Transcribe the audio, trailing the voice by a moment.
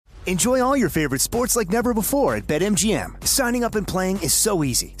Enjoy all your favorite sports like never before at BetMGM. Signing up and playing is so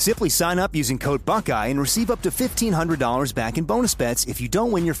easy. Simply sign up using code Buckeye and receive up to $1,500 back in bonus bets if you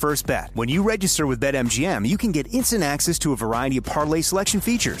don't win your first bet. When you register with BetMGM, you can get instant access to a variety of parlay selection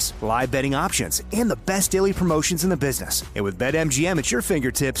features, live betting options, and the best daily promotions in the business. And with BetMGM at your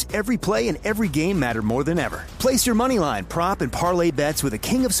fingertips, every play and every game matter more than ever. Place your moneyline, prop, and parlay bets with the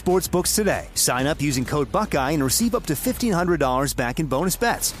king of sportsbooks today. Sign up using code Buckeye and receive up to $1,500 back in bonus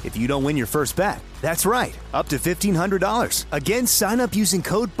bets if you don't win your first bet. That's right, up to $1,500. Again, sign up using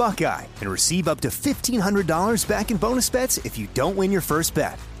code Buckeye and receive up to $1,500 back in bonus bets if you don't win your first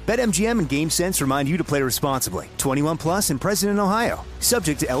bet. BetMGM and GameSense remind you to play responsibly. 21 plus and present in Ohio.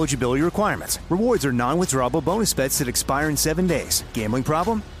 Subject to eligibility requirements. Rewards are non-withdrawable bonus bets that expire in 7 days. Gambling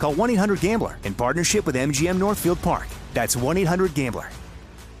problem? Call 1-800-GAMBLER in partnership with MGM Northfield Park. That's 1-800-GAMBLER.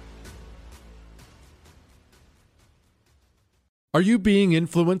 Are you being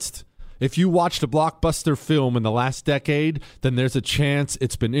influenced? If you watched a blockbuster film in the last decade, then there's a chance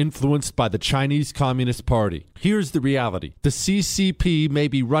it's been influenced by the Chinese Communist Party. Here's the reality. The CCP may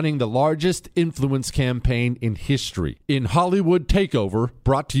be running the largest influence campaign in history. In Hollywood Takeover,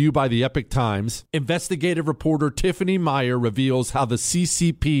 brought to you by the Epic Times, investigative reporter Tiffany Meyer reveals how the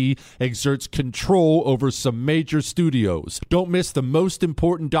CCP exerts control over some major studios. Don't miss the most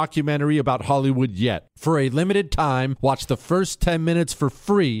important documentary about Hollywood yet. For a limited time, watch the first 10 minutes for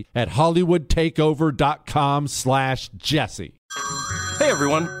free at HollywoodTakeover.com/Jesse. Hey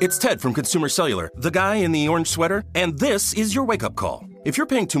everyone, it's Ted from Consumer Cellular, the guy in the orange sweater, and this is your wake-up call. If you're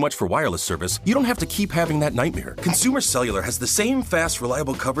paying too much for wireless service, you don't have to keep having that nightmare. Consumer Cellular has the same fast,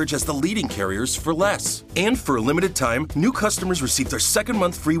 reliable coverage as the leading carriers for less. And for a limited time, new customers receive their second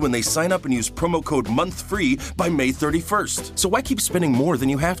month free when they sign up and use promo code MONTHFREE by May 31st. So why keep spending more than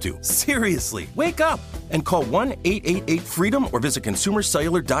you have to? Seriously, wake up and call 1-888-FREEDOM or visit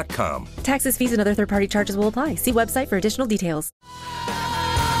consumercellular.com. Taxes, fees, and other third-party charges will apply. See website for additional details.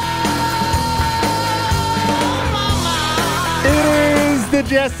 The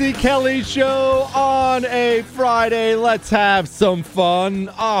Jesse Kelly Show on a Friday. Let's have some fun.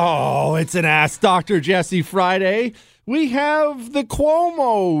 Oh, it's an Ask Dr. Jesse Friday. We have the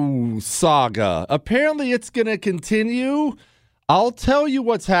Cuomo saga. Apparently, it's going to continue. I'll tell you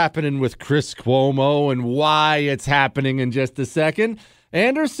what's happening with Chris Cuomo and why it's happening in just a second.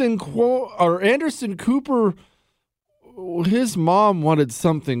 Anderson Cooper, his mom wanted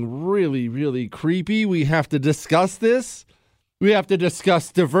something really, really creepy. We have to discuss this. We have to discuss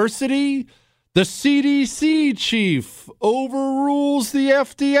diversity. The CDC chief overrules the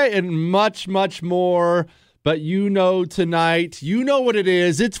FDA and much, much more. But you know tonight, you know what it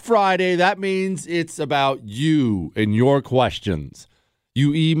is. It's Friday. That means it's about you and your questions.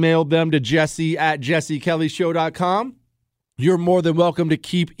 You emailed them to jesse@jessekellyshow.com. You're more than welcome to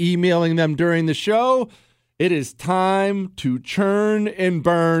keep emailing them during the show. It is time to churn and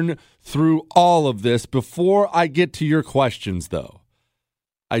burn through all of this. Before I get to your questions, though,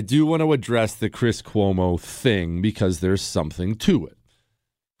 I do want to address the Chris Cuomo thing because there's something to it.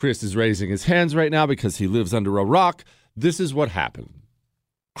 Chris is raising his hands right now because he lives under a rock. This is what happened.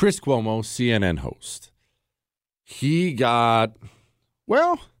 Chris Cuomo, CNN host. He got,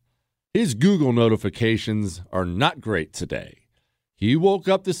 his Google notifications are not great today. He woke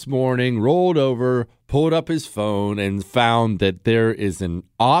up this morning, rolled over, pulled up his phone, and found that there is an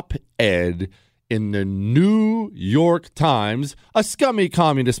op-ed in the New York Times, a scummy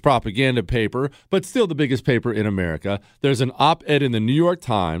communist propaganda paper, but still the biggest paper in America. There's an op-ed in the New York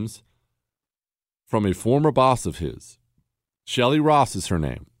Times from a former boss of his. Shelley Ross is her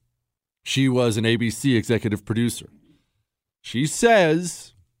name. She was an ABC executive producer. She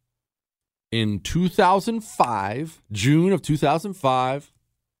says in 2005, June of 2005,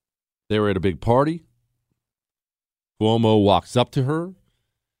 they were at a big party. Cuomo walks up to her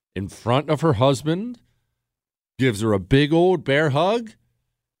in front of her husband, gives her a big old bear hug,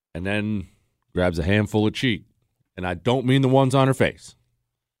 and then grabs a handful of cheek. And I don't mean the ones on her face.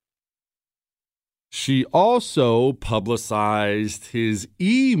 She also publicized his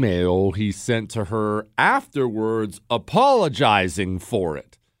email he sent to her afterwards apologizing for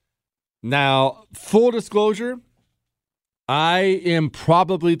it. Now, full disclosure, I am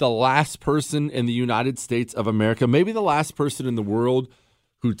probably the last person in the United States of America, maybe the last person in the world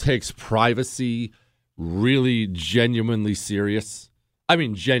who takes privacy really genuinely serious. I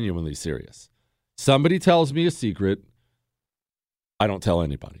mean, genuinely serious. Somebody tells me a secret, I don't tell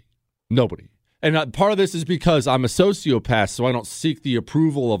anybody. Nobody. And part of this is because I'm a sociopath, so I don't seek the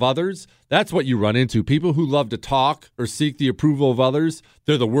approval of others. That's what you run into. People who love to talk or seek the approval of others,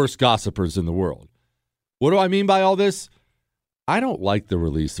 they're the worst gossipers in the world. What do I mean by all this? I don't like the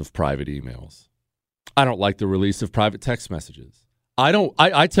release of private emails. I don't like the release of private text messages.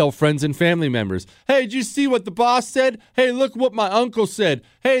 I tell friends and family members, hey, did you see what the boss said? Hey, look what my uncle said.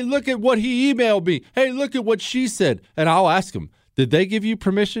 Hey, look at what he emailed me. Hey, look at what she said. And I'll ask them, did they give you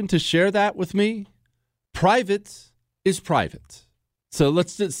permission to share that with me? Private is private. So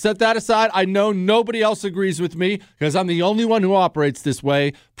let's just set that aside. I know nobody else agrees with me because I'm the only one who operates this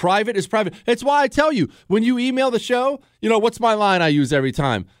way. Private is private. It's why I tell you, when you email the show, what's my line I use every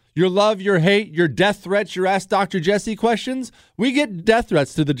time? Your love, your hate, your death threats, your Ask Dr. Jesse questions. We get death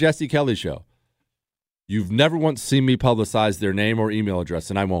threats to the Jesse Kelly Show. You've never once seen me publicize their name or email address,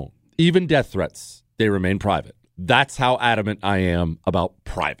 and I won't. Even death threats, they remain private. That's how adamant I am about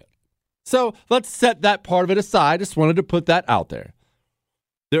private. So let's set that part of it aside. Just wanted to put that out there.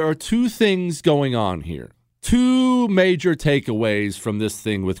 There are two things going on here. Two major takeaways from this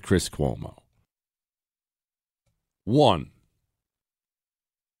thing with Chris Cuomo. One,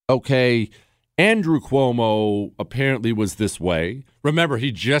 okay, Andrew Cuomo apparently was this way. Remember,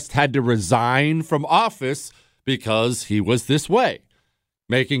 he just had to resign from office because he was this way,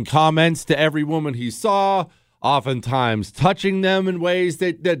 making comments to every woman he saw, oftentimes touching them in ways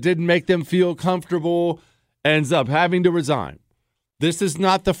that didn't make them feel comfortable, ends up having to resign. This is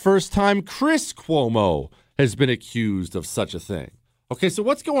not the first time Chris Cuomo has been accused of such a thing. Okay, so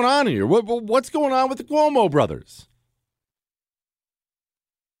what's going on here? What's going on with the Cuomo brothers?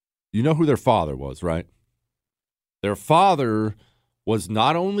 You know who their father was, right? Their father was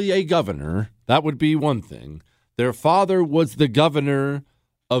not only a governor, that would be one thing. Their father was the governor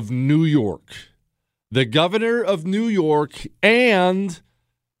of New York. The governor of New York and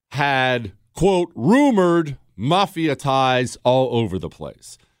had, quote, rumored mafia ties all over the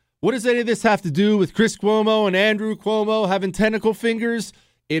place. What does any of this have to do with Chris Cuomo and Andrew Cuomo having tentacle fingers?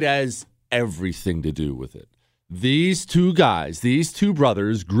 It has everything to do with it. These two guys, these two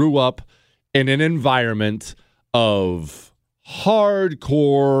brothers grew up in an environment of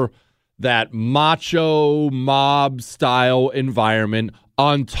hardcore, that macho mob style environment,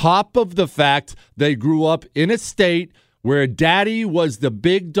 on top of the fact they grew up in a state where daddy was the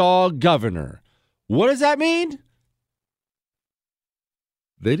big dog governor. What does that mean?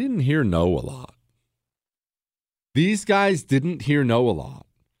 They didn't hear no a lot. These guys didn't hear no a lot.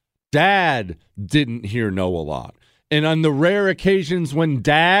 Dad didn't hear no a lot. And on the rare occasions when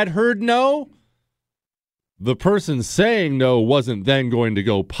dad heard no, the person saying no wasn't then going to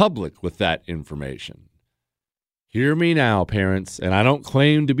go public with that information. Hear me now, parents, and I don't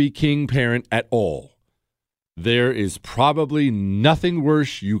claim to be king parent at all. There is probably nothing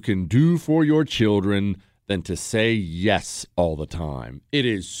worse you can do for your children than to say yes all the time. It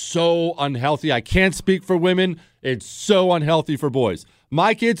is so unhealthy. I can't speak for women. It's so unhealthy for boys.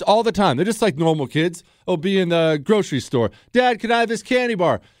 My kids all the time, they're just like normal kids. They'll be in the grocery store. Dad, can I have this candy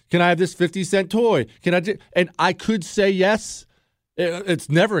bar? Can I have this 50-cent toy? And I could say yes. It's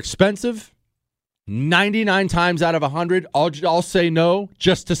never expensive. 99 times out of 100, I'll say no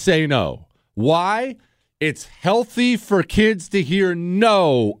just to say no. Why? It's healthy for kids to hear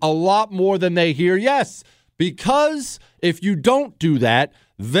no a lot more than they hear yes. Because if you don't do that,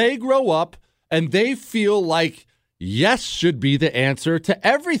 they grow up and they feel like yes should be the answer to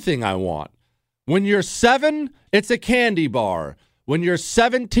everything I want. When you're 7, it's a candy bar. When you're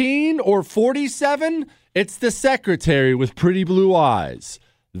 17 or 47, it's the secretary with pretty blue eyes.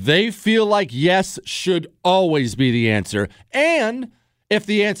 They feel like yes should always be the answer. And if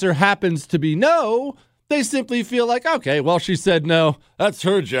the answer happens to be no, they simply feel like, okay, well, she said no. That's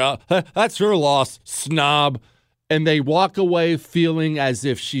her job. That's her loss, snob. And they walk away feeling as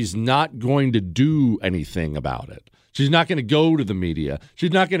if she's not going to do anything about it. She's not going to go to the media.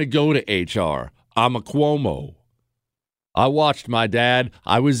 She's not going to go to HR. I'm a Cuomo. I watched my dad.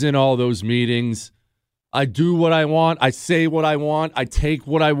 I was in all those meetings. I do what I want. I say what I want. I take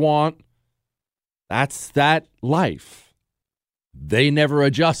what I want. That's that life. They never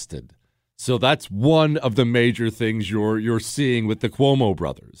adjusted. So that's one of the major things you're seeing with the Cuomo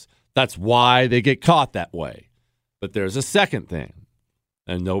brothers. That's why they get caught that way. But there's a second thing,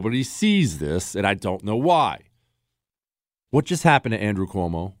 and nobody sees this, and I don't know why. What just happened to Andrew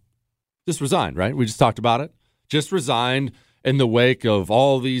Cuomo? Just resigned, right? We just talked about it. Just resigned in the wake of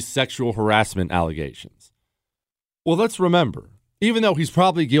all these sexual harassment allegations. Well, let's remember, even though he's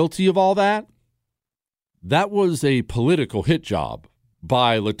probably guilty of all that, that was a political hit job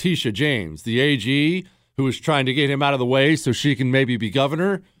by Letitia James, the AG, who was trying to get him out of the way so she can maybe be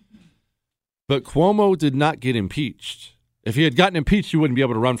governor. But Cuomo did not get impeached. If he had gotten impeached, he wouldn't be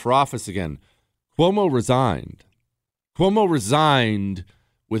able to run for office again. Cuomo resigned. Cuomo resigned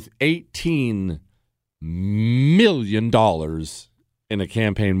with 18 million in a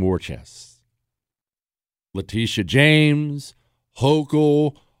campaign war chest. Letitia James,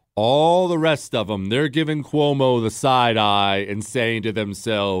 Hochul, all the rest of them, they're giving Cuomo the side eye and saying to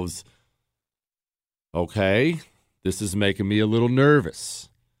themselves, okay, this is making me a little nervous.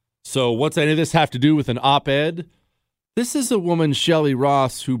 So what's any of this have to do with an op-ed? This is a woman, Shelley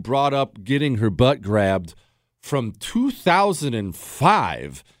Ross, who brought up getting her butt grabbed from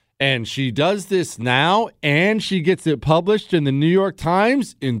 2005. And she does this now, and she gets it published in the New York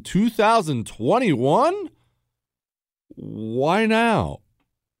Times in 2021? Why now?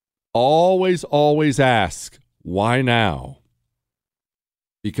 Always, always ask, why now?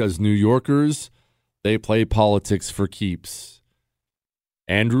 Because New Yorkers, they play politics for keeps.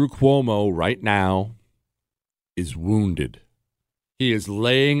 Andrew Cuomo right now is wounded. He is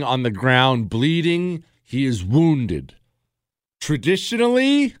laying on the ground bleeding. He is wounded.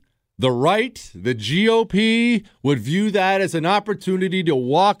 Traditionally, the right, the GOP, would view that as an opportunity to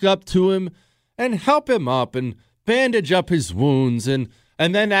walk up to him and help him up and bandage up his wounds and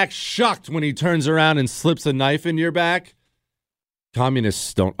then act shocked when he turns around and slips a knife in your back.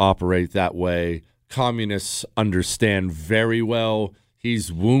 Communists don't operate that way. Communists understand very well.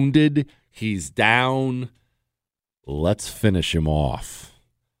 He's wounded. He's down. Let's finish him off.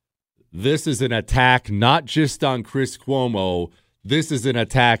 This is an attack not just on Chris Cuomo. This is an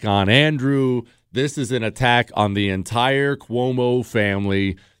attack on Andrew. This is an attack on the entire Cuomo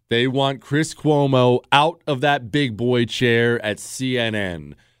family. They want Chris Cuomo out of that big boy chair at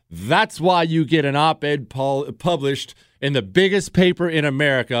CNN. That's why you get an op-ed published in the biggest paper in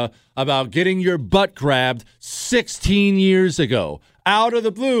America about getting your butt grabbed 16 years ago. Out of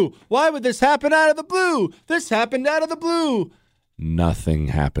the blue. Why would this happen out of the blue? This happened out of the blue. Nothing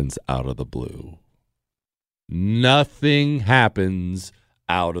happens out of the blue. Nothing happens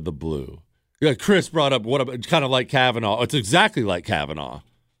out of the blue. Yeah, Chris brought up what kind of like Kavanaugh. It's exactly like Kavanaugh.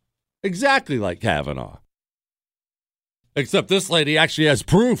 Exactly like Kavanaugh. Except this lady actually has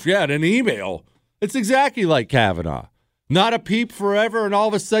proof, in an email. It's exactly like Kavanaugh. Not a peep forever, and all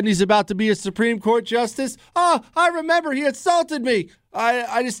of a sudden he's about to be a Supreme Court justice. Oh, I remember he assaulted me.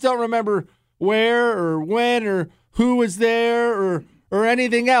 I just don't remember where or when or who was there or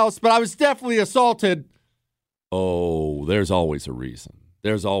anything else, but I was definitely assaulted. Oh, there's always a reason.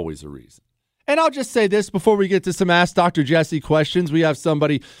 There's always a reason. And I'll just say this before we get to some Ask Dr. Jesse questions. We have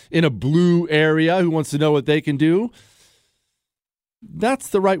somebody in a blue area who wants to know what they can do. That's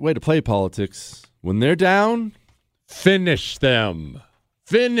the right way to play politics. When they're down, finish them.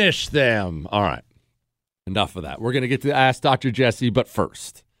 Finish them. All right. Enough of that. We're going to get to Ask Dr. Jesse, but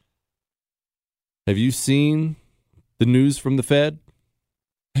first, have you seen the news from the Fed?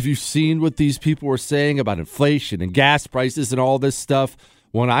 Have you seen what these people are saying about inflation and gas prices and all this stuff?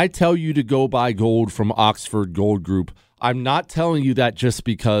 When I tell you to go buy gold from Oxford Gold Group, I'm not telling you that just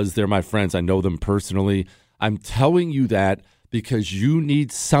because they're my friends. I know them personally. I'm telling you that because you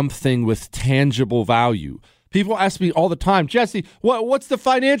need something with tangible value. People ask me all the time, Jesse, what's the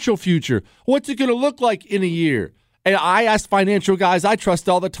financial future? What's it going to look like in a year? And I ask financial guys I trust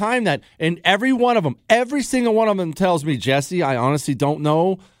all the time that, and every one of them, every single one of them tells me, Jesse, I honestly don't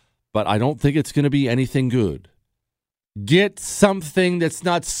know, but I don't think it's going to be anything good. Get something that's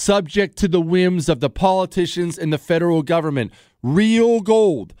not subject to the whims of the politicians and the federal government. Real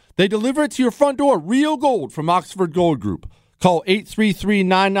gold. They deliver it to your front door. Real gold from Oxford Gold Group. Call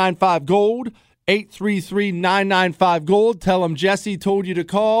 833-995-GOLD. 833-995-GOLD. Tell them Jesse told you to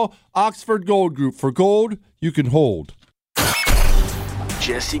call Oxford Gold Group for gold you can hold.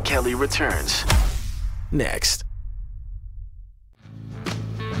 Jesse Kelly returns next.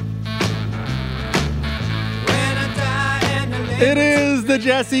 It is the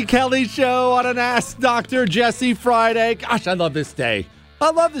Jesse Kelly Show on an Ask Dr. Jesse Friday. Gosh, I love this day.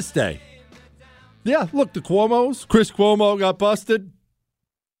 I love this day. Yeah, look, the Cuomos. Chris Cuomo got busted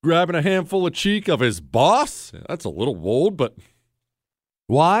grabbing a handful of cheek of his boss. That's a little bold, but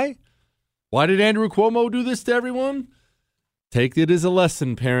why? Why did Andrew Cuomo do this to everyone? Take it as a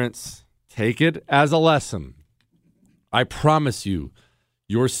lesson, parents. Take it as a lesson. I promise you,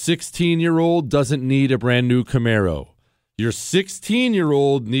 your 16-year-old doesn't need a brand new Camaro. Your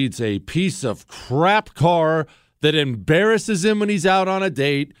 16-year-old needs a piece of crap car that embarrasses him when he's out on a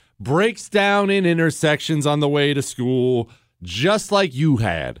date, breaks down in intersections on the way to school, just like you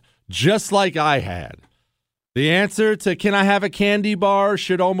had, just like I had. The answer to can I have a candy bar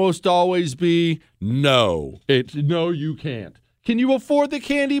should almost always be no. No, you can't. Can you afford the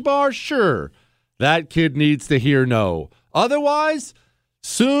candy bar? Sure. That kid needs to hear no. Otherwise,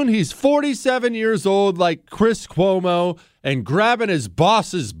 soon he's 47 years old like Chris Cuomo and grabbing his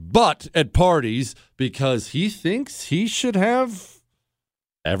boss's butt at parties because he thinks he should have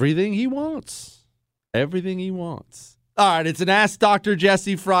everything he wants. Everything he wants. All right, it's an Ask Dr.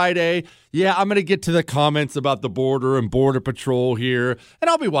 Jesse Friday. Yeah, I'm going to get to the comments about the border and Border Patrol here,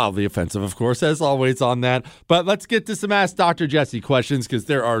 and I'll be wildly offensive, of course, as always on that. But let's get to some Ask Dr. Jesse questions because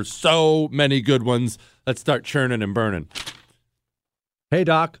there are so many good ones. Let's start churning and burning. Hey,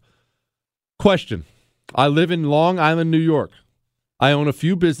 Doc. Question. I live in Long Island, New York. I own a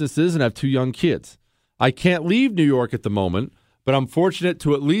few businesses and have 2 young kids. I can't leave New York at the moment, but I'm fortunate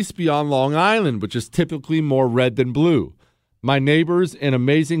to at least be on Long Island, which is typically more red than blue. My neighbors and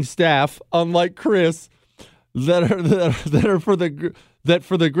amazing staff, unlike Chris, that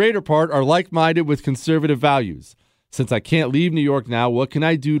for the greater part are like-minded with conservative values. Since I can't leave New York now, what can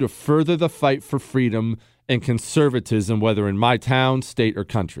I do to further the fight for freedom and conservatism, whether in my town, state, or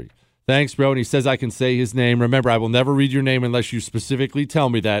country? Thanks, bro. And he says I can say his name. Remember, I will never read your name unless you specifically tell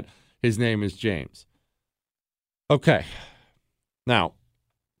me that. His name is James. Okay. Now,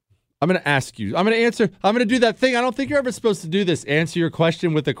 I'm going to ask you. I'm going to answer. I'm going to do that thing. I don't think you're ever supposed to do this. Answer your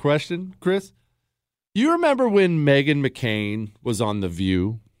question with a question, Chris. You remember when Meghan McCain was on The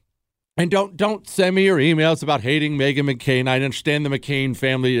View? And don't send me your emails about hating Meghan McCain. I understand the McCain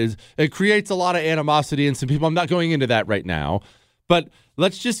family it creates a lot of animosity in some people. I'm not going into that right now. But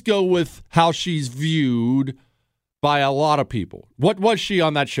let's just go with how she's viewed by a lot of people. What was she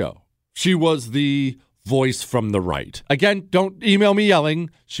on that show? She was the voice from the right. Again, don't email me yelling.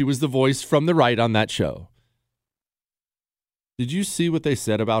 She was the voice from the right on that show. Did you see what they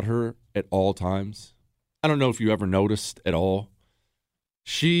said about her at all times? I don't know if you ever noticed at all.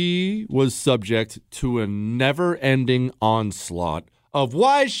 She was subject to a never-ending onslaught of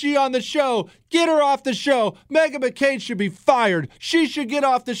why is she on the show? Get her off the show. Meghan McCain should be fired. She should get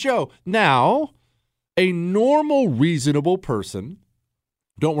off the show. Now, a normal, reasonable person,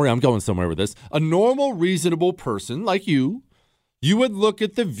 don't worry, I'm going somewhere with this. A normal, reasonable person like you would look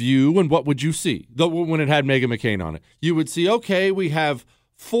at The View and what would you see when it had Meghan McCain on it? You would see, okay, we have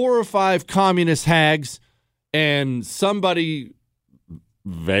 4 or 5 communist hags and somebody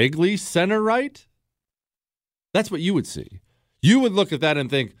vaguely center-right. That's what you would see. You would look at that and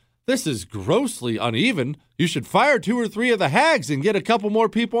think, this is grossly uneven. You should fire 2 or 3 of the hags and get a couple more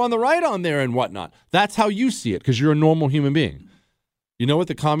people on the right on there and whatnot. That's how you see it because you're a normal human being. You know what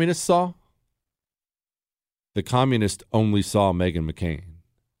the communists saw? The communist only saw Meghan McCain.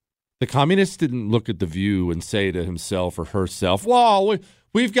 The communist didn't look at The View and say to himself or herself, well,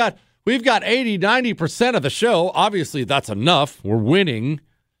 we've got 80, 90% of the show. Obviously, that's enough. We're winning.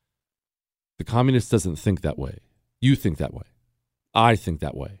 The communist doesn't think that way. You think that way. I think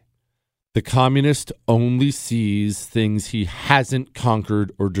that way. The communist only sees things he hasn't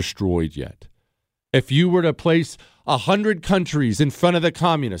conquered or destroyed yet. If you were to place 100 countries in front of the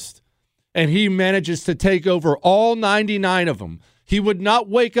communist and he manages to take over all 99 of them, he would not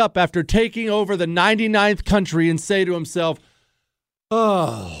wake up after taking over the 99th country and say to himself,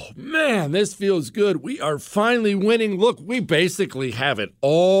 oh, man, this feels good. We are finally winning. Look, we basically have it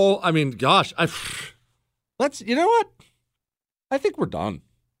all. I mean, gosh, you know what? I think we're done.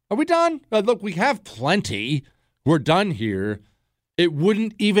 Are we done? Look, we have plenty. We're done here. It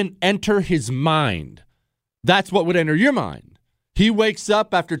wouldn't even enter his mind. That's what would enter your mind. He wakes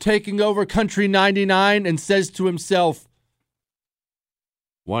up after taking over Country 99 and says to himself,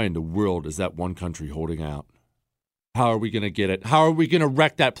 why in the world is that one country holding out? How are we going to get it? How are we going to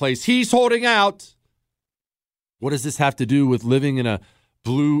wreck that place? He's holding out. What does this have to do with living in a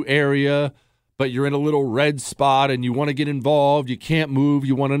blue area, but you're in a little red spot and you want to get involved, you can't move,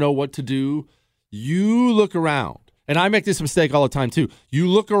 you want to know what to do? You look around, and I make this mistake all the time too. You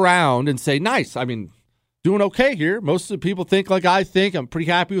look around and say, nice, I mean, doing okay here. Most of the people think like I think. I'm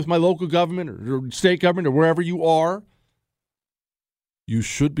pretty happy with my local government or state government or wherever you are. You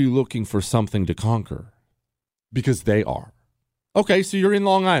should be looking for something to conquer because they are. Okay, so you're in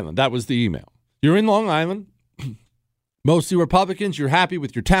Long Island. That was the email. You're in Long Island. Mostly Republicans. You're happy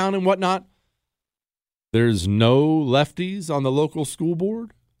with your town and whatnot. There's no lefties on the local school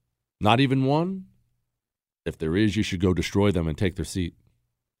board? Not even one? If there is, you should go destroy them and take their seat.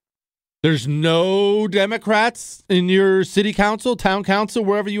 There's no Democrats in your city council, town council,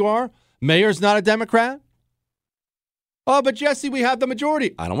 wherever you are? Mayor's not a Democrat? Oh, but Jesse, we have the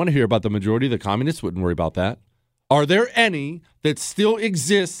majority. I don't want to hear about the majority. The communists wouldn't worry about that. Are there any that still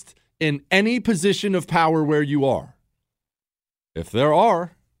exist in any position of power where you are? If there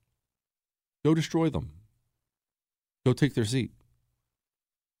are, go destroy them. Go take their seat.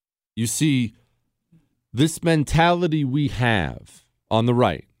 You see, this mentality we have on the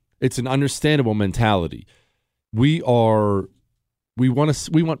right, it's an understandable mentality. We are We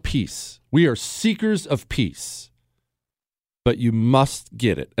want peace. We are seekers of peace. But you must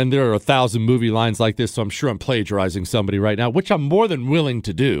get it. And there are 1,000 movie lines like this, so I'm sure I'm plagiarizing somebody right now, which I'm more than willing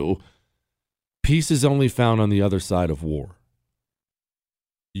to do. Peace is only found on the other side of war.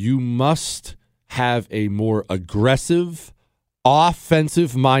 You must have a more aggressive,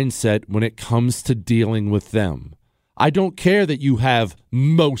 offensive mindset when it comes to dealing with them. I don't care that you have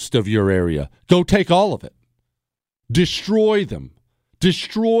most of your area. Go take all of it. Destroy them.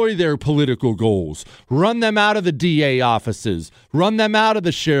 Destroy their political goals. Run them out of the DA offices. Run them out of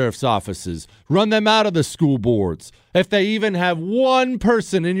the sheriff's offices. Run them out of the school boards. If they even have one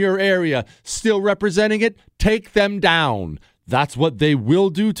person in your area still representing it, take them down. That's what they will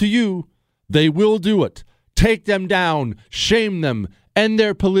do to you. They will do it. Take them down. Shame them. End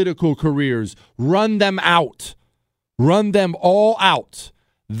their political careers. Run them out. Run them all out.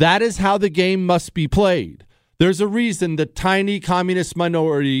 That is how the game must be played. There's a reason the tiny communist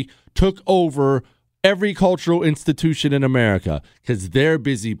minority took over every cultural institution in America, because they're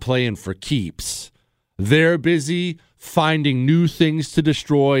busy playing for keeps. They're busy finding new things to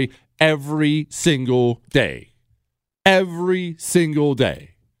destroy every single day. Every single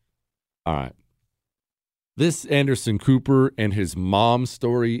day. All right. This Anderson Cooper and his mom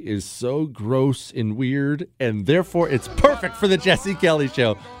story is so gross and weird, and therefore it's perfect for the Jesse Kelly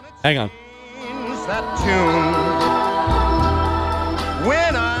Show. Hang on. That tune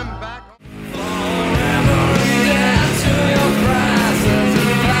when I'm back.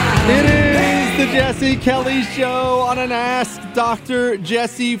 It is the Jesse Kelly Show on an Ask Dr.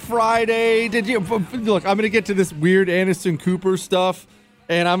 Jesse Friday. Look, I'm going to get to this weird Anderson Cooper stuff,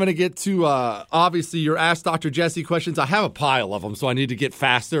 and I'm going to get to, obviously, your Ask Dr. Jesse questions. I have a pile of them, so I need to get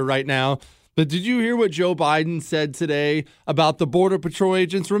faster right now. But did you hear what Joe Biden said today about the Border Patrol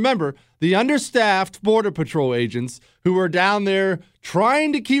agents? Remember, the understaffed Border Patrol agents who are down there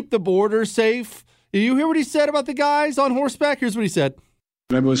trying to keep the border safe. Did you hear what he said about the guys on horseback? Here's what he said.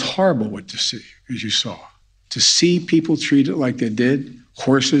 It was horrible to see, as you saw. To see people treated like they did,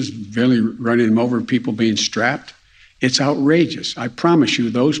 horses barely running them over, people being strapped. It's outrageous. I promise you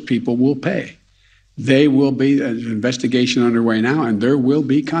those people will pay. They will be, an investigation underway now, and there will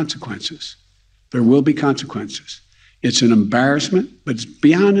be consequences. There will be consequences. It's an embarrassment, but it's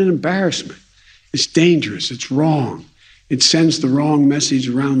beyond an embarrassment. It's dangerous. It's wrong. It sends the wrong message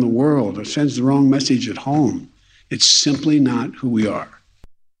around the world. It sends the wrong message at home. It's simply not who we are.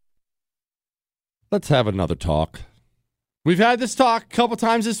 Let's have another talk. We've had this talk a couple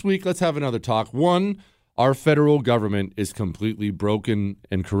times this week. Let's have another talk. One, our federal government is completely broken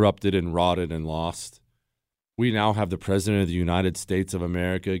and corrupted and rotted and lost. We now have the President of the United States of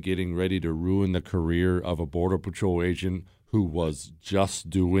America getting ready to ruin the career of a Border Patrol agent who was just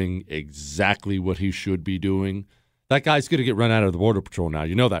doing exactly what he should be doing. That guy's going to get run out of the Border Patrol now.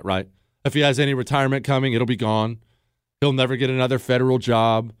 You know that, right? If he has any retirement coming, it'll be gone. He'll never get another federal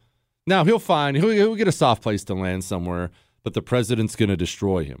job. Now, he'll get a soft place to land somewhere, but the president's going to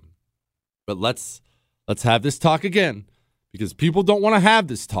destroy him. But let's have this talk again, because people don't want to have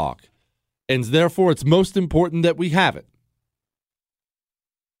this talk. And therefore, it's most important that we have it.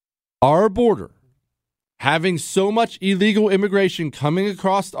 Our border, having so much illegal immigration coming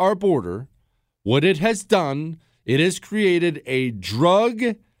across our border, what it has done, it has created a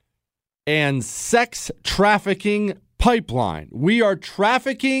drug and sex trafficking pipeline. We are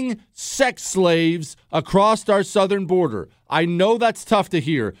trafficking sex slaves across our southern border. I know that's tough to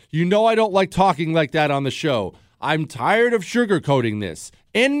hear. You know I don't like talking like that on the show. I'm tired of sugarcoating this.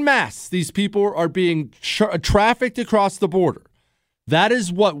 En masse, these people are being trafficked across the border. That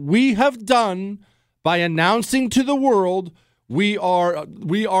is what we have done by announcing to the world we are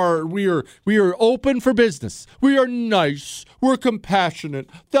open for business. We are nice. We're compassionate.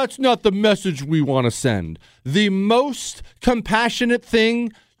 That's not the message we want to send. The most compassionate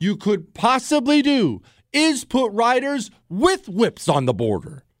thing you could possibly do is put riders with whips on the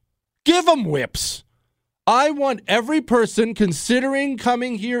border. Give them whips. I want every person considering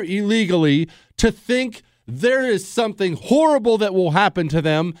coming here illegally to think there is something horrible that will happen to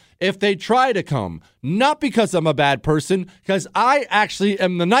them if they try to come. Not because I'm a bad person, because I actually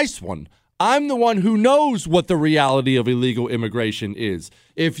am the nice one. I'm the one who knows what the reality of illegal immigration is.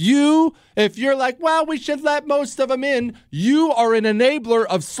 If you're like, well, we should let most of them in, you are an enabler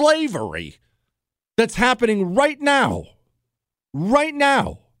of slavery that's happening right now. Right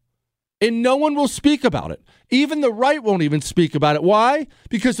now. And no one will speak about it. Even the right won't even speak about it. Why?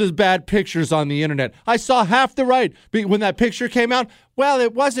 Because there's bad pictures on the internet. I saw half the right when that picture came out. Well,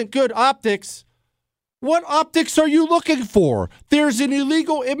 it wasn't good optics. What optics are you looking for? There's an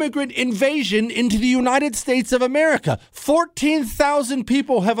illegal immigrant invasion into the United States of America. 14,000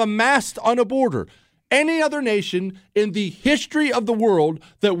 people have amassed on a border. Any other nation in the history of the world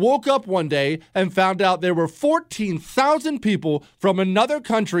that woke up one day and found out there were 14,000 people from another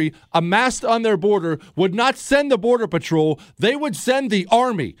country amassed on their border would not send the Border Patrol. They would send the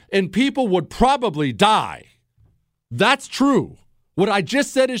Army, and people would probably die. That's true. What I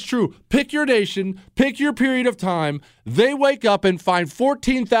just said is true. Pick your nation, pick your period of time. They wake up and find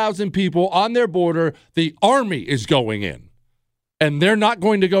 14,000 people on their border. The Army is going in, and they're not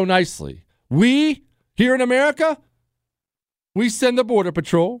going to go nicely. We, here in America, we send the Border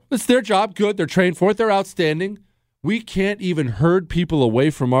Patrol. It's their job. Good. They're trained for it. They're outstanding. We can't even herd people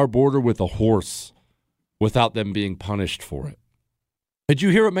away from our border with a horse without them being punished for it. Did you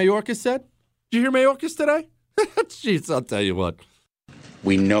hear what Mayorkas said? Did you hear Mayorkas today? Jeez, I'll tell you what.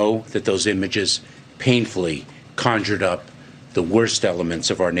 We know that those images painfully conjured up the worst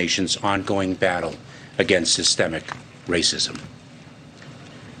elements of our nation's ongoing battle against systemic racism.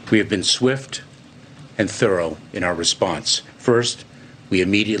 We have been swift and thorough in our response. First, we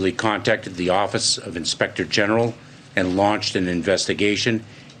immediately contacted the Office of Inspector General and launched an investigation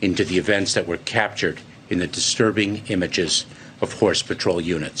into the events that were captured in the disturbing images of Horse Patrol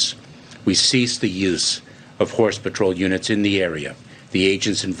units. We ceased the use of Horse Patrol units in the area. The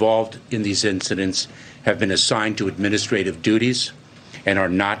agents involved in these incidents have been assigned to administrative duties and are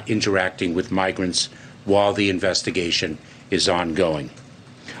not interacting with migrants while the investigation is ongoing.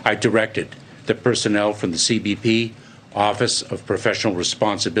 I directed the personnel from the CBP Office of Professional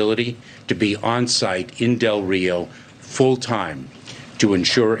Responsibility to be on site in Del Rio full-time to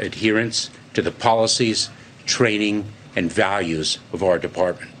ensure adherence to the policies, training, and values of our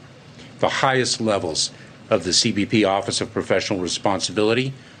department. The highest levels of the CBP Office of Professional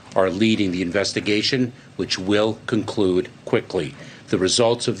Responsibility are leading the investigation, which will conclude quickly. The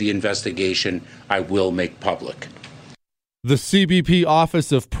results of the investigation I will make public. The CBP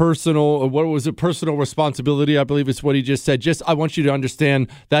Office of Personal Responsibility, I believe is what he just said. I want you to understand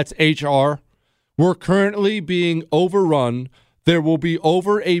that's HR. We're currently being overrun. There will be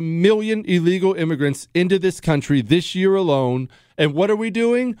over 1 million illegal immigrants into this country this year alone. And what are we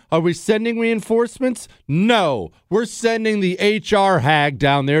doing? Are we sending reinforcements? No. We're sending the HR hag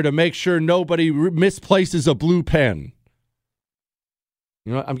down there to make sure nobody misplaces a blue pen.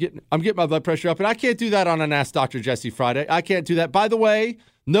 You know, I'm getting my blood pressure up, and I can't do that on an Ask Dr. Jesse Friday. I can't do that. By the way,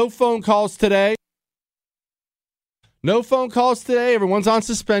 no phone calls today. No phone calls today. Everyone's on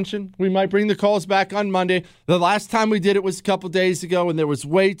suspension. We might bring the calls back on Monday. The last time we did it was a couple days ago, and there was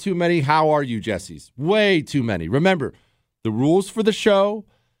way too many "How are you, Jessies?" Way too many. Remember, the rules for the show,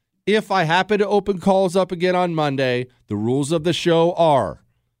 if I happen to open calls up again on Monday, the rules of the show are,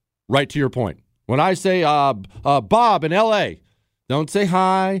 right to your point. When I say Bob in L.A., don't say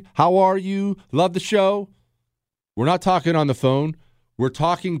hi, how are you, love the show. We're not talking on the phone. We're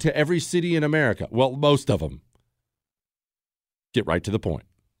talking to every city in America. Well, most of them. Get right to the point.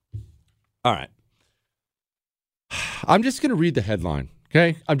 All right. I'm just going to read the headline,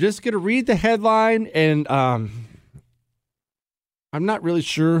 okay? I'm just going to read the headline, and I'm not really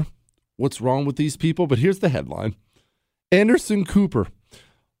sure what's wrong with these people, but here's the headline. Anderson Cooper,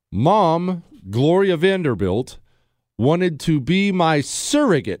 mom, Gloria Vanderbilt, wanted to be my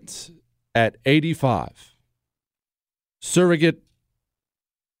surrogate at 85. Surrogate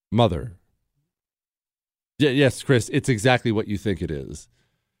mother. Yes, Chris, it's exactly what you think it is.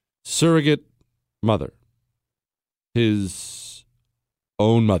 Surrogate mother. His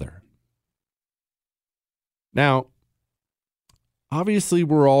own mother. Now, obviously,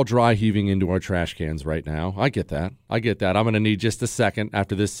 we're all dry heaving into our trash cans right now. I get that. I'm going to need just a second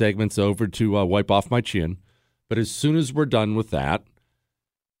after this segment's over to wipe off my chin. But as soon as we're done with that,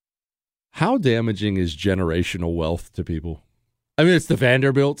 how damaging is generational wealth to people? I mean, it's the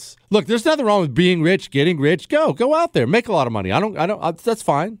Vanderbilts. Look, there's nothing wrong with being rich, getting rich. Go out there, make a lot of money. That's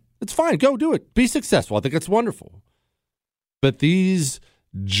fine. It's fine. Go do it. Be successful. I think it's wonderful. But these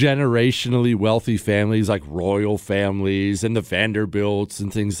generationally wealthy families, like royal families and the Vanderbilts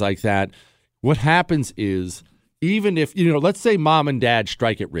and things like that, what happens is, even if, let's say mom and dad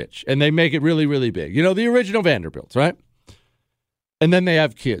strike it rich and they make it really, really big, the original Vanderbilts, right? And then they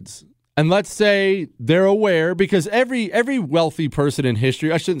have kids. And let's say they're aware, because every wealthy person in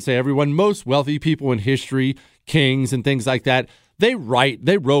history, I shouldn't say everyone, most wealthy people in history, kings and things like that, they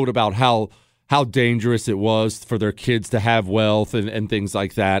wrote about how dangerous it was for their kids to have wealth and things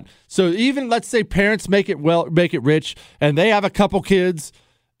like that. So even, let's say parents make it rich and they have a couple kids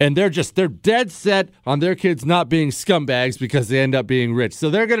And they're dead set on their kids not being scumbags because they end up being rich. So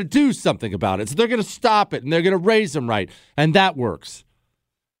they're going to do something about it. So they're going to stop it, and they're going to raise them right. And that works.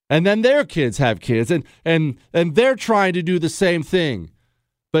 And then their kids have kids, and they're trying to do the same thing.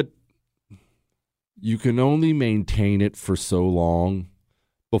 But you can only maintain it for so long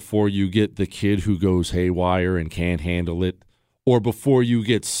before you get the kid who goes haywire and can't handle it, or before you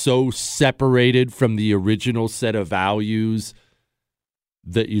get so separated from the original set of values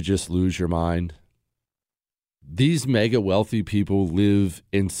that you just lose your mind. These mega wealthy people live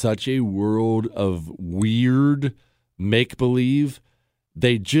in such a world of weird make-believe.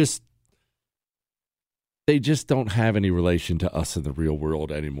 They just don't have any relation to us in the real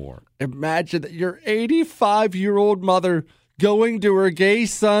world anymore. Imagine that your 85-year-old mother going to her gay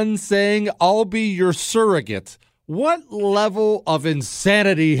son saying, "I'll be your surrogate." What level of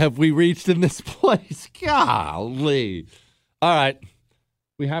insanity have we reached in this place? Golly. All right.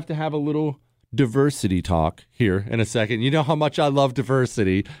 We have to have a little diversity talk here in a second. You know how much I love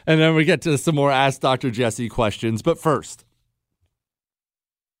diversity. And then we get to some more Ask Dr. Jesse questions. But first,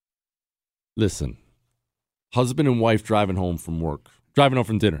 listen. Husband and wife driving home from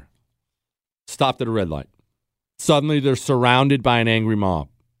dinner. Stopped at a red light. Suddenly, they're surrounded by an angry mob.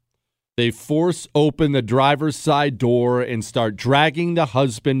 They force open the driver's side door and start dragging the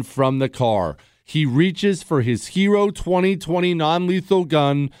husband from the car. He reaches for his Hero 2020 non-lethal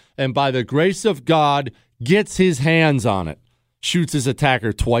gun and, by the grace of God, gets his hands on it. Shoots his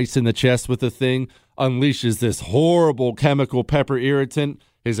attacker twice in the chest with the thing, unleashes this horrible chemical pepper irritant.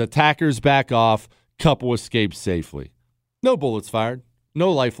 His attackers back off. Couple escapes safely. No bullets fired.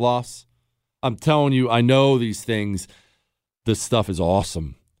 No life loss. I'm telling you, I know these things. This stuff is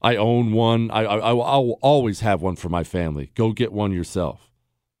awesome. I own one. I'll always have one for my family. Go get one yourself.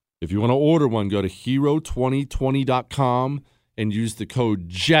 If you want to order one, go to hero2020.com and use the code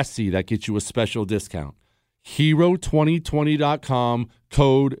Jesse. That gets you a special discount. Hero2020.com,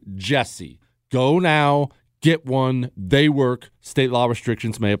 code Jesse. Go now. Get one. They work. State law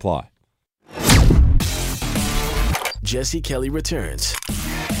restrictions may apply. Jesse Kelly returns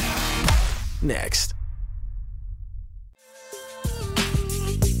next.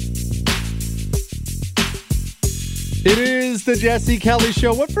 It is the Jesse Kelly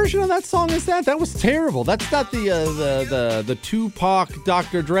Show. What version of that song is that? That was terrible. That's not the Tupac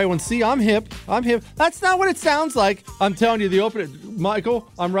Dr. Dre one. See, I'm hip. That's not what it sounds like. I'm telling you, the opening. Michael,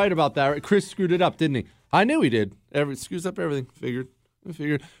 I'm right about that. Chris screwed it up, didn't he? I knew he did. Screws up everything. Figured.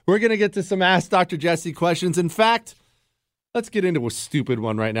 We're going to get to some Ask Dr. Jesse questions. In fact, let's get into a stupid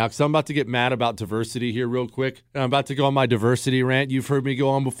one right now because I'm about to get mad about diversity here real quick. And I'm about to go on my diversity rant. You've heard me go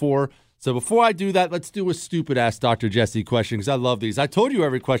on before. So before I do that, let's do a stupid Ask Dr. Jesse question because I love these. I told you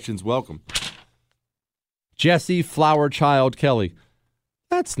every question's welcome. Jesse Flower Child Kelly.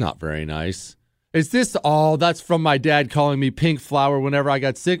 That's not very nice. Is this all? That's from my dad calling me Pink Flower whenever I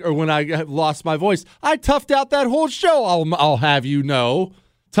got sick or when I lost my voice. I toughed out that whole show, I'll have you know.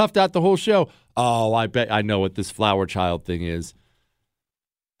 Toughed out the whole show. Oh, I bet I know what this Flower Child thing is.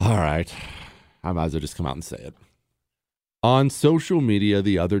 All right. I might as well just come out and say it. On social media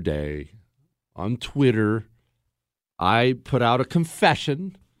the other day, on Twitter, I put out a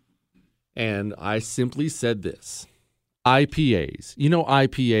confession, and I simply said this. IPAs. You know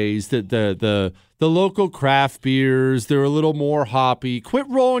IPAs, the local craft beers, they're a little more hoppy. Quit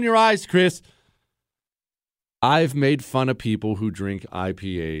rolling your eyes, Chris. I've made fun of people who drink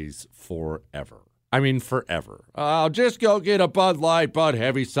IPAs forever. I mean, forever. I'll just go get a Bud Light, Bud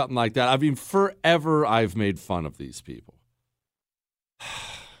Heavy, something like that. I mean, forever I've made fun of these people.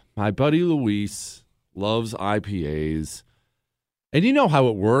 My buddy Luis loves IPAs. And you know how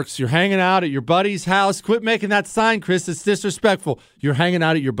it works. You're hanging out at your buddy's house. Quit making that sign, Chris. It's disrespectful. You're hanging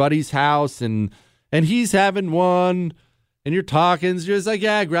out at your buddy's house, and he's having one, and you're talking. So you're just like,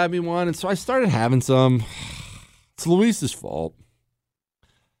 yeah, grab me one. And so I started having some. It's Luis's fault.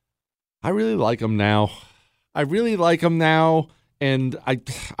 I really like them now. And I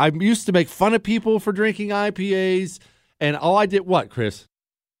used to make fun of people for drinking IPAs. And all I did, what, Chris?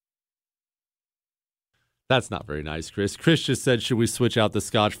 That's not very nice, Chris. Chris just said, should we switch out the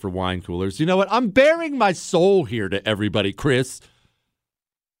scotch for wine coolers? You know what? I'm bearing my soul here to everybody, Chris.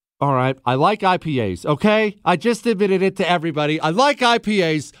 All right. I like IPAs, okay? I just admitted it to everybody. I like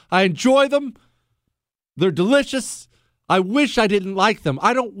IPAs. I enjoy them. They're delicious. I wish I didn't like them.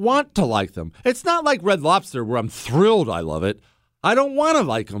 I don't want to like them. It's not like Red Lobster where I'm thrilled I love it. I don't want to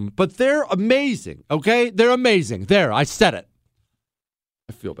like them, but they're amazing, okay? They're amazing. There, I said it.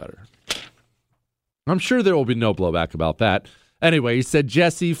 I feel better. I'm sure there will be no blowback about that. Anyway, he said,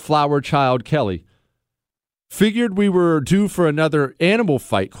 Jesse Flower Child Kelly. Figured we were due for another animal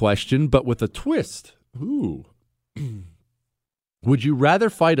fight question, but with a twist. Ooh. Would you rather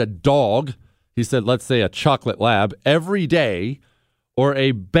fight a dog, he said, let's say a chocolate lab, every day, or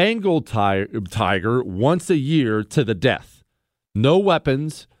a Bengal tiger once a year to the death? No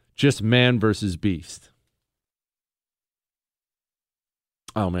weapons, just man versus beast.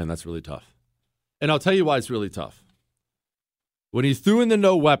 Oh, man, that's really tough. And I'll tell you why it's really tough. When he threw in the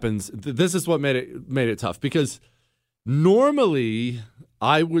no weapons, this is what made it tough. Because normally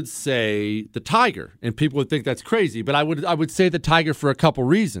I would say the tiger, and people would think that's crazy, but I would say the tiger for a couple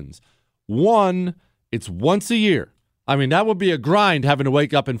reasons. One, it's once a year. I mean, that would be a grind having to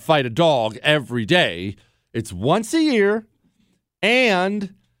wake up and fight a dog every day. It's once a year,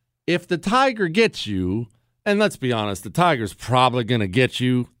 and if the tiger gets you, and let's be honest, the tiger's probably going to get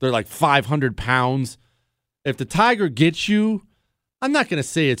you. They're like 500 pounds. If the tiger gets you, I'm not going to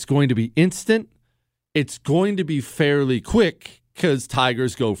say it's going to be instant. It's going to be fairly quick because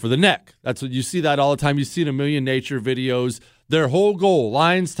tigers go for the neck. That's what you see that all the time. You see in a million nature videos. Their whole goal,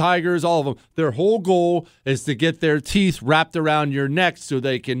 lions, tigers, all of them, their whole goal is to get their teeth wrapped around your neck so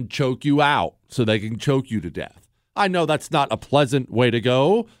they can choke you out, so they can choke you to death. I know that's not a pleasant way to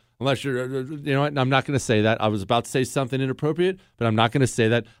go, unless you're, you know what, I'm not going to say that. I was about to say something inappropriate, but I'm not going to say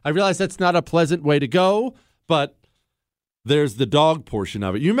that. I realize that's not a pleasant way to go, but there's the dog portion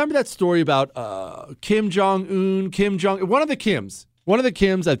of it. You remember that story about Kim Jong-un, one of the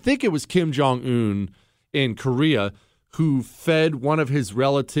Kims, I think it was Kim Jong-un in Korea, who fed one of his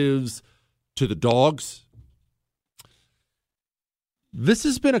relatives to the dogs? This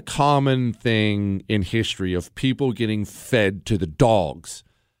has been a common thing in history of people getting fed to the dogs.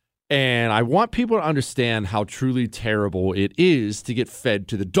 And I want people to understand how truly terrible it is to get fed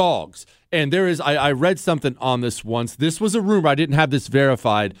to the dogs. And I read something on this once. This was a rumor. I didn't have this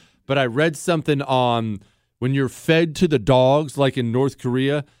verified, but I read something on when you're fed to the dogs, like in North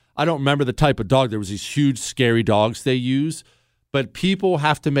Korea. I don't remember the type of dog. There was these huge, scary dogs they use. But people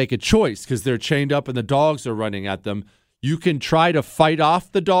have to make a choice because they're chained up and the dogs are running at them. You can try to fight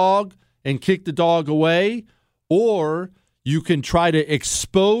off the dog and kick the dog away, or you can try to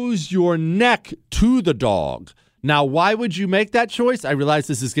expose your neck to the dog. Now, why would you make that choice? I realize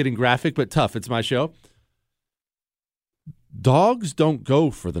this is getting graphic, but tough. It's my show. Dogs don't go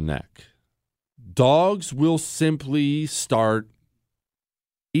for the neck. Dogs will simply start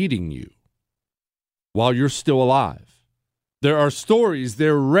eating you while you're still alive. There are stories,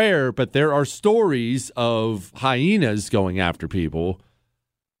 they're rare, but there are stories of hyenas going after people,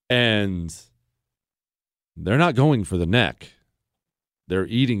 and they're not going for the neck. They're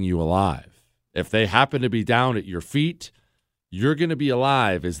eating you alive. If they happen to be down at your feet, you're going to be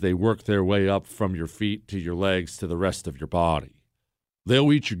alive as they work their way up from your feet to your legs to the rest of your body.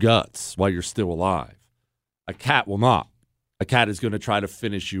 They'll eat your guts while you're still alive. A cat will not. A cat is going to try to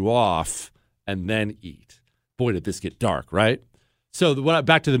finish you off and then eat. Boy, did this get dark, right? So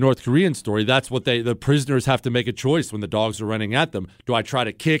back to the North Korean story, that's what the prisoners have to make a choice when the dogs are running at them. Do I try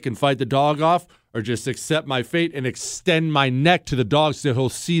to kick and fight the dog off, or just accept my fate and extend my neck to the dog so he'll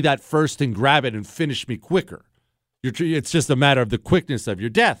see that first and grab it and finish me quicker? It's just a matter of the quickness of your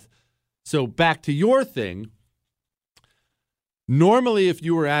death. So back to your thing. Normally, if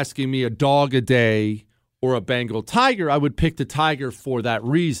you were asking me a dog a day or a Bengal tiger, I would pick the tiger for that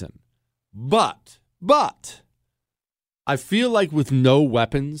reason. But I feel like with no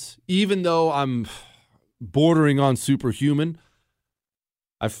weapons, even though I'm bordering on superhuman,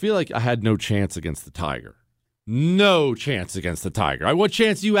 I feel like I had no chance against the tiger. No chance against the tiger. What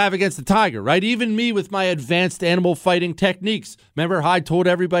chance do you have against the tiger, right? Even me with my advanced animal fighting techniques. Remember how I told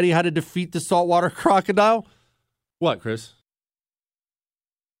everybody how to defeat the saltwater crocodile? What, Chris?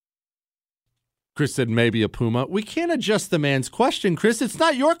 Chris said maybe a puma. We can't adjust the man's question, Chris. It's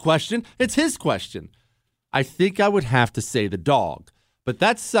not your question. It's his question. I think I would have to say the dog. But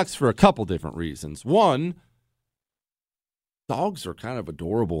that sucks for a couple different reasons. One, dogs are kind of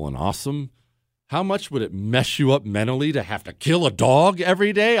adorable and awesome. How much would it mess you up mentally to have to kill a dog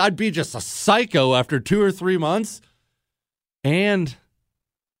every day? I'd be just a psycho after 2 or 3 months. And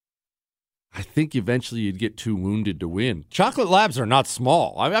I think eventually you'd get too wounded to win. Chocolate labs are not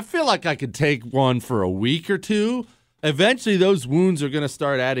small. I feel like I could take one for a week or two. Eventually those wounds are going to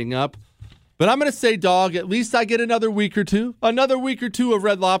start adding up. But I'm going to say dog. At least I get another week or two. Another week or two of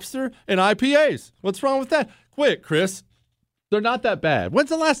Red Lobster and IPAs. What's wrong with that? Quit, Chris. They're not that bad. When's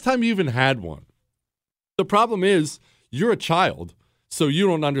the last time you even had one? The problem is you're a child, so you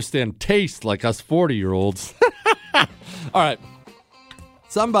don't understand taste like us 40-year-olds. All right.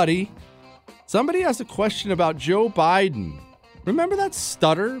 Somebody has a question about Joe Biden. Remember that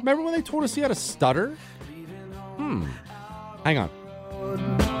stutter? Remember when they told us he had a stutter? Hang on.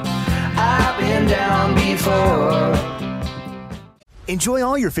 I've been down before. Enjoy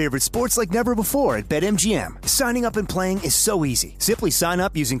all your favorite sports like never before at BetMGM. Signing up and playing is so easy. Simply sign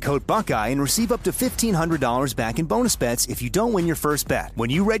up using code Buckeye and receive up to $1,500 back in bonus bets if you don't win your first bet. When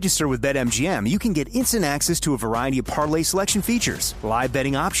you register with BetMGM, you can get instant access to a variety of parlay selection features, live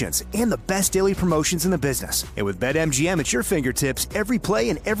betting options, and the best daily promotions in the business. And with BetMGM at your fingertips, every play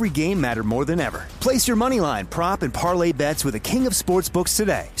and every game matter more than ever. Place your moneyline, prop, and parlay bets with the king of sportsbooks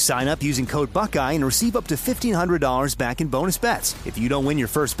today. Sign up using code Buckeye and receive up to $1,500 back in bonus bets if you don't win your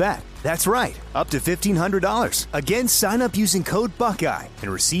first bet. That's right, up to $1,500. Again, sign up using code Buckeye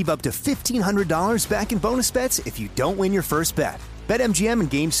and receive up to $1,500 back in bonus bets if you don't win your first bet. BetMGM and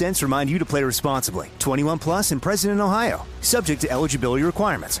GameSense remind you to play responsibly. 21 plus and present in Ohio. Subject to eligibility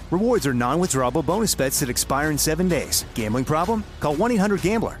requirements. Rewards are non-withdrawable bonus bets that expire in 7 days. Gambling problem? Call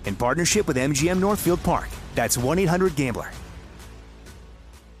 1-800-GAMBLER in partnership with MGM Northfield Park. That's 1-800-GAMBLER.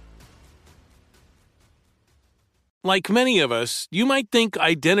 Like many of us, you might think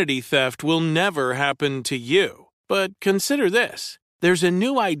identity theft will never happen to you. But consider this. There's a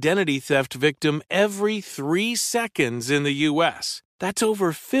new identity theft victim every 3 seconds in the U.S. That's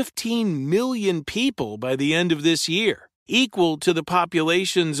over 15 million people by the end of this year, equal to the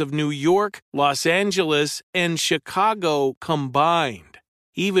populations of New York, Los Angeles, and Chicago combined.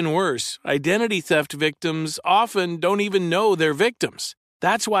 Even worse, identity theft victims often don't even know they're victims.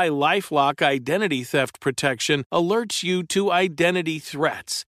 That's why LifeLock Identity Theft Protection alerts you to identity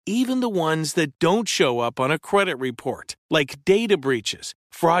threats, even the ones that don't show up on a credit report, like data breaches,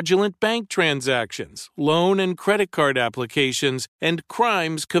 fraudulent bank transactions, loan and credit card applications, and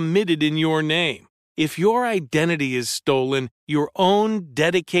crimes committed in your name. If your identity is stolen, your own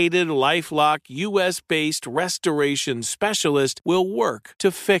dedicated LifeLock U.S.-based restoration specialist will work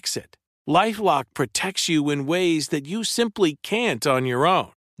to fix it. LifeLock protects you in ways that you simply can't on your own.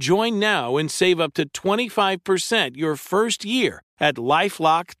 Join now and save up to 25% your first year at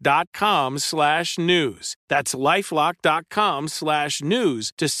LifeLock.com/news. That's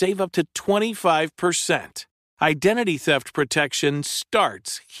LifeLock.com/news to save up to 25%. Identity theft protection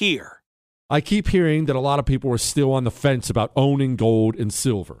starts here. I keep hearing that a lot of people are still on the fence about owning gold and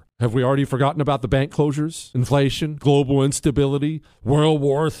silver. Have we already forgotten about the bank closures, inflation, global instability, World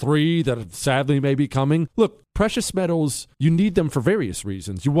War III that sadly may be coming? Look, precious metals, you need them for various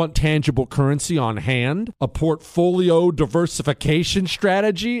reasons. You want tangible currency on hand, a portfolio diversification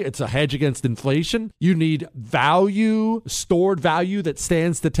strategy. It's a hedge against inflation. You need value, stored value that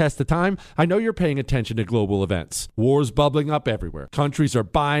stands the test of time. I know you're paying attention to global events. Wars bubbling up everywhere. Countries are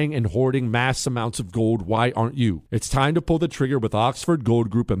buying and hoarding mass amounts of gold. Why aren't you? It's time to pull the trigger with Oxford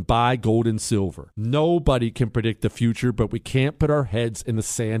Gold Group and buy gold and silver. Nobody can predict the future, but we can't put our heads in the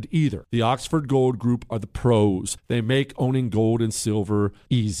sand either. The Oxford Gold Group are the pros. They make owning gold and silver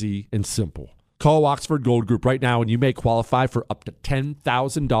easy and simple. Call Oxford Gold Group right now and you may qualify for up to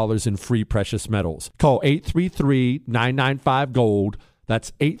 $10,000 in free precious metals. Call 833-995-GOLD.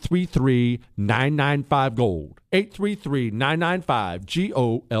 That's 833-995-GOLD.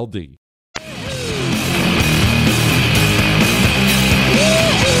 833-995-GOLD.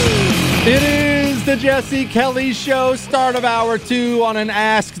 It is the Jesse Kelly Show, start of hour 2 on an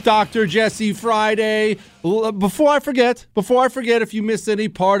Ask Dr. Jesse Friday. Before I forget, if you missed any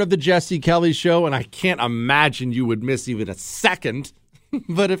part of the Jesse Kelly Show, and I can't imagine you would miss even a second,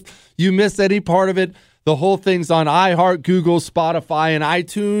 but if you missed any part of it, the whole thing's on iHeart, Google, Spotify, and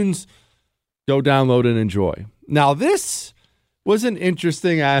iTunes. Go download and enjoy. Now, this was an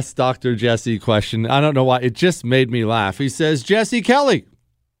interesting Ask Dr. Jesse question. I don't know why. It just made me laugh. He says, Jesse Kelly,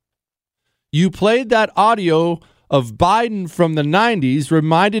 you played that audio of Biden from the 90s,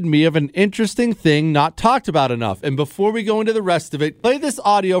 reminded me of an interesting thing not talked about enough. And before we go into the rest of it, play this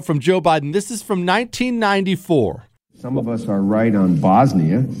audio from Joe Biden. This is from 1994. Some of us are right on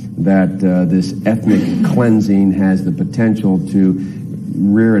Bosnia, that this ethnic cleansing has the potential to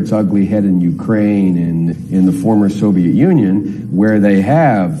rear its ugly head in Ukraine and in the former Soviet Union, where they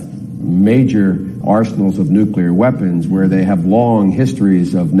have major arsenals of nuclear weapons, where they have long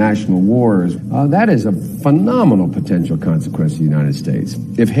histories of national wars. That is a phenomenal potential consequence of the United States.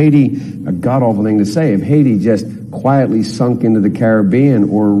 If Haiti, a god-awful thing to say, if Haiti just quietly sunk into the Caribbean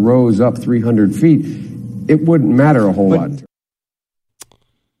or rose up 300 feet, it wouldn't matter a whole lot.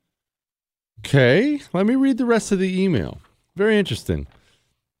 Okay, let me read the rest of the email. Very interesting.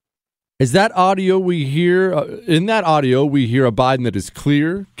 Is that audio we hear, in that audio, we hear a Biden that is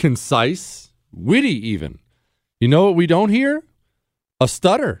clear, concise, witty even. You know what we don't hear? A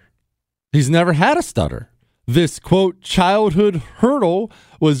stutter. He's never had a stutter. This, quote, childhood hurdle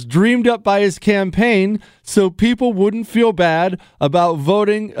was dreamed up by his campaign so people wouldn't feel bad about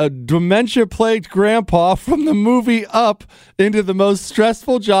voting a dementia-plagued grandpa from the movie Up into the most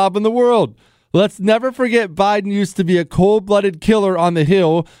stressful job in the world. Let's never forget Biden used to be a cold-blooded killer on the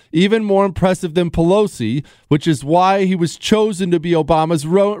Hill, even more impressive than Pelosi, which is why he was chosen to be Obama's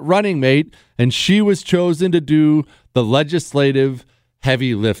running mate, and she was chosen to do the legislative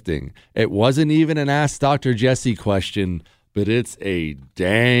heavy lifting. It wasn't even an Ask Dr. Jesse question, but it's a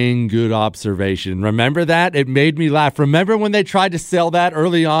dang good observation. Remember that? It made me laugh. Remember when they tried to sell that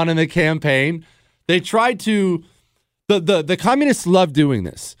early on in the campaign? They tried to, the communists love doing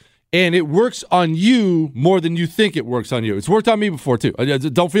this, and it works on you more than you think it works on you. It's worked on me before, too.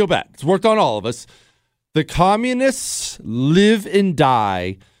 Don't feel bad. It's worked on all of us. The communists live and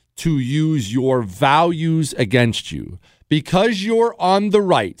die to use your values against you. Because you're on the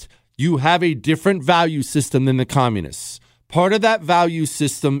right, you have a different value system than the communists. Part of that value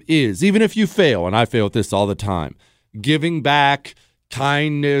system is, even if you fail, and I fail at this all the time, giving back,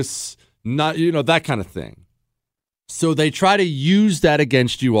 kindness, not, that kind of thing. So they try to use that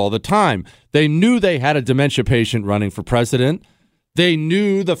against you all the time. They knew they had a dementia patient running for president. They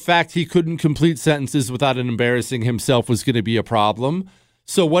knew the fact he couldn't complete sentences without embarrassing himself was going to be a problem.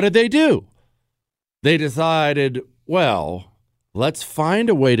 So what did they do? They decided, well, let's find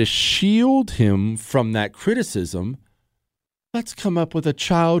a way to shield him from that criticism. Let's come up with a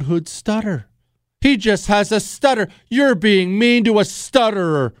childhood stutter. He just has a stutter. You're being mean to a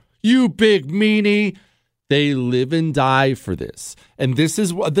stutterer, you big meanie. They live and die for this. And this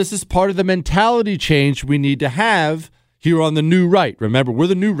is part of the mentality change we need to have here on the new right. Remember, we're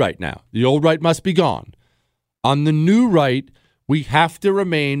the new right now. The old right must be gone. On the new right, we have to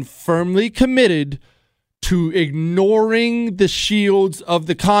remain firmly committed to ignoring the shields of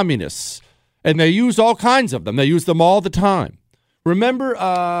the communists. And they use all kinds of them. They use them all the time. Remember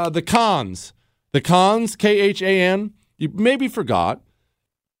the Khans. The Khans, Khan, you maybe forgot.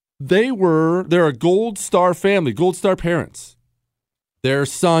 They're a Gold Star family, Gold Star parents. Their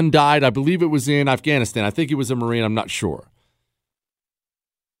son died, I believe it was in Afghanistan. I think he was a Marine, I'm not sure.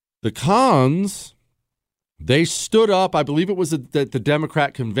 The Khans, they stood up, I believe it was at the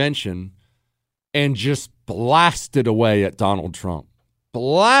Democrat convention, and just blasted away at Donald Trump.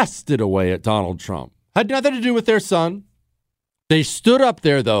 Blasted away at Donald Trump. Had nothing to do with their son. They stood up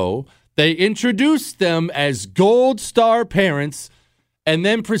there, though. They introduced them as Gold Star parents and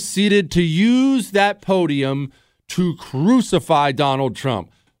then proceeded to use that podium to crucify Donald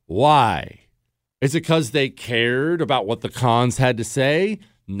Trump. Why? Is it because they cared about what the Khans had to say?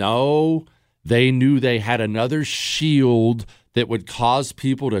 No. They knew they had another shield that would cause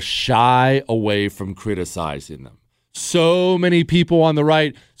people to shy away from criticizing them. So many people on the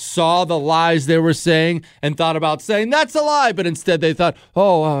right saw the lies they were saying and thought about saying, that's a lie. But instead they thought,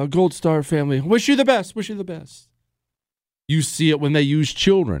 Gold Star family, wish you the best, wish you the best. You see it when they use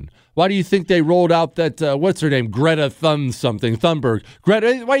children. Why do you think they rolled out that, what's her name, Greta Thunberg?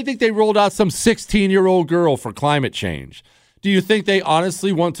 Greta, why do you think they rolled out some 16-year-old girl for climate change? Do you think they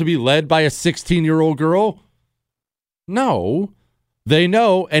honestly want to be led by a 16-year-old girl? No. They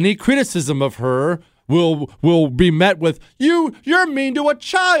know any criticism of her will be met with, you're mean to a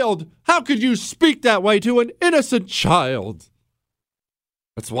child. How could you speak that way to an innocent child?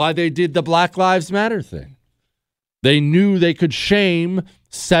 That's why they did the Black Lives Matter thing. They knew they could shame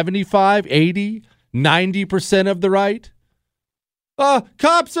 75, 80, 90% of the right.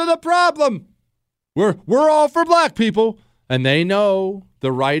 Cops are the problem. We're all for black people. And they know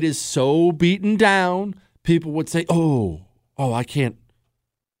the right is so beaten down, people would say, I can't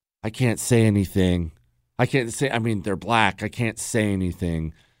say anything. They're black. I can't say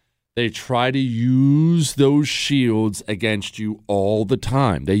anything. They try to use those shields against you all the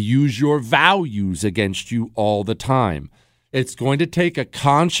time. They use your values against you all the time. It's going to take a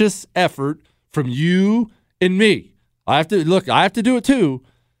conscious effort from you and me. I have to do it too.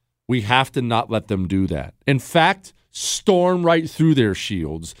 We have to not let them do that. In fact, storm right through their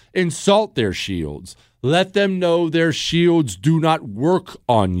shields, insult their shields, let them know their shields do not work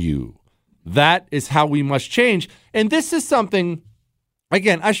on you. That is how we must change. And this is something,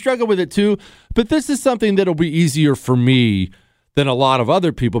 again, I struggle with it too, but this is something that'll be easier for me than a lot of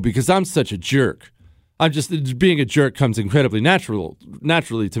other people because I'm such a jerk. Being a jerk comes incredibly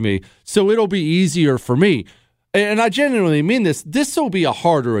naturally to me. So it'll be easier for me. And I genuinely mean this. This will be a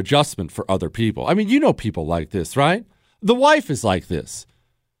harder adjustment for other people. I mean, you know people like this, right? The wife is like this.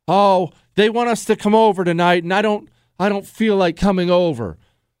 They want us to come over tonight, and I don't feel like coming over.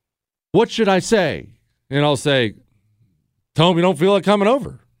 What should I say? And I'll say, tell them you don't feel like coming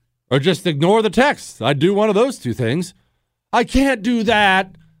over. Or just ignore the text. I'd do one of those two things. I can't do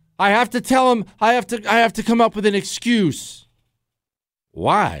that. I have to tell him, I have to come up with an excuse.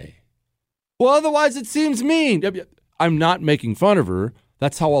 Why? Well, otherwise it seems mean. I'm not making fun of her.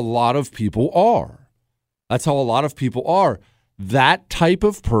 That's how a lot of people are. That type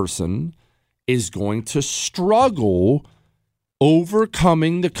of person is going to struggle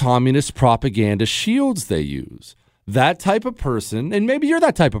overcoming the communist propaganda shields they use. That type of person, and maybe you're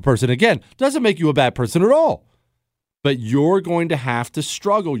that type of person, again, doesn't make you a bad person at all. But you're going to have to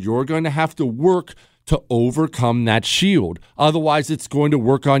struggle. You're going to have to work to overcome that shield. Otherwise, it's going to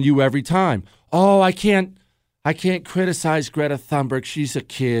work on you every time. Oh, I can't criticize Greta Thunberg. She's a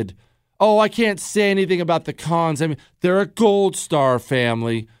kid. Oh, I can't say anything about the cons. I mean, they're a Gold Star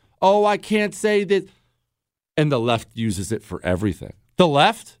family. Oh, I can't say that. And the left uses it for everything. The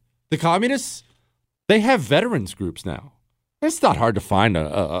left, the communists, they have veterans groups now. It's not hard to find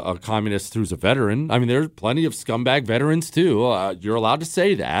a communist who's a veteran. I mean, there's plenty of scumbag veterans, too. You're allowed to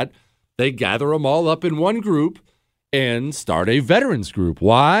say that. They gather them all up in one group and start a veterans group.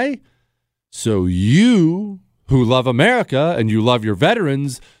 Why? So you, who love America and you love your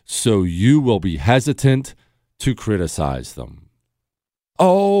veterans, so you will be hesitant to criticize them.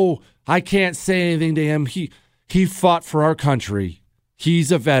 Oh, I can't say anything to him. He fought for our country.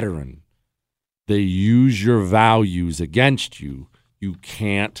 He's a veteran. They use your values against you. You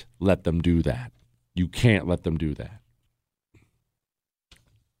can't let them do that.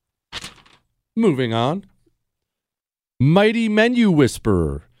 Moving on. Mighty Menu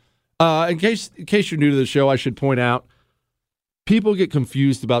Whisperer. In case you're new to the show, I should point out, people get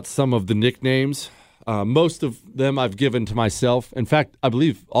confused about some of the nicknames. Most of them I've given to myself. In fact, I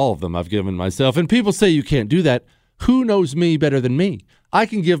believe all of them I've given myself. And people say you can't do that. Who knows me better than me? I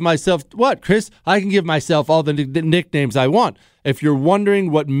can give myself, what, Chris? I can give myself all the nicknames I want. If you're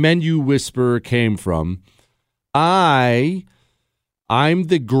wondering what Menu Whisperer came from, I'm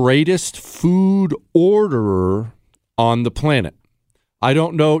the greatest food orderer on the planet. I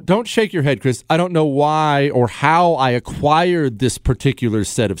don't know. Don't shake your head, Chris. I don't know why or how I acquired this particular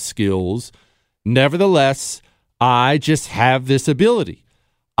set of skills. Nevertheless, I just have this ability.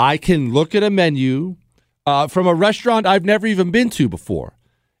 I can look at a menu from a restaurant I've never even been to before,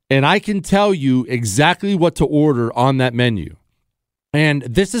 and I can tell you exactly what to order on that menu. And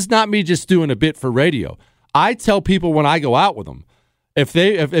this is not me just doing a bit for radio. I tell people when I go out with them, if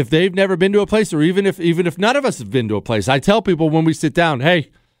they've never been to a place, or even if none of us have been to a place, I tell people when we sit down,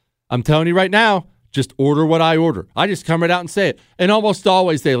 hey, I'm telling you right now, just order what I order. I just come right out and say it. And almost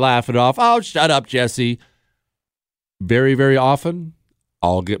always they laugh it off. Oh, shut up, Jesse. Very, very often,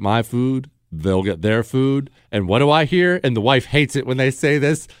 I'll get my food. They'll get their food. And what do I hear? And the wife hates it when they say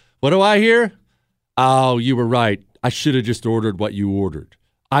this. What do I hear? Oh, you were right. I should have just ordered what you ordered.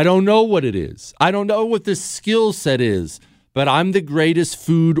 I don't know what it is. I don't know what the skill set is. But I'm the greatest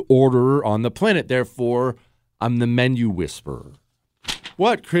food orderer on the planet. Therefore, I'm the Menu Whisperer.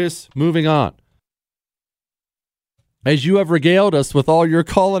 What, Chris? Moving on. As you have regaled us with all your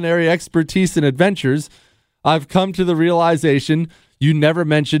culinary expertise and adventures, I've come to the realization you never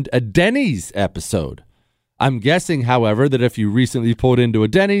mentioned a Denny's episode. I'm guessing, however, that if you recently pulled into a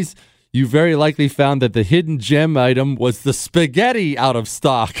Denny's, you very likely found that the hidden gem item was the spaghetti out of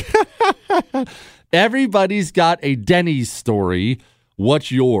stock. Everybody's got a Denny's story.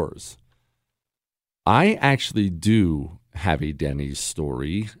 What's yours? I actually do have a Denny's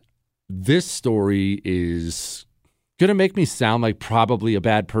story. This story is going to make me sound like probably a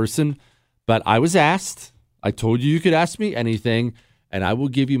bad person, but I was asked. I told you could ask me anything, and I will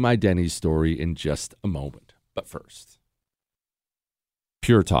give you my Denny's story in just a moment. But first,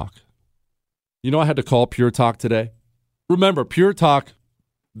 Pure Talk. You know, I had to call Pure Talk today. Remember, Pure Talk,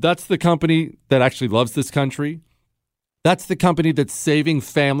 that's the company that actually loves this country. That's the company that's saving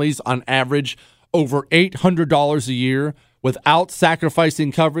families on average over $800 a year without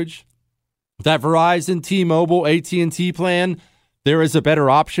sacrificing coverage. That Verizon, T-Mobile, AT&T plan, there is a better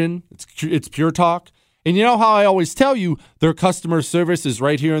option. It's Pure Talk. And you know how I always tell you their customer service is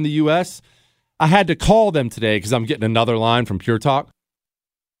right here in the U.S.? I had to call them today because I'm getting another line from Pure Talk.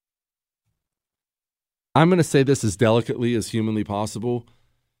 I'm going to say this as delicately as humanly possible.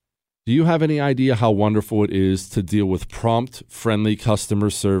 Do you have any idea how wonderful it is to deal with prompt, friendly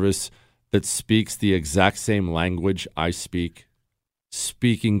customer service that speaks the exact same language I speak?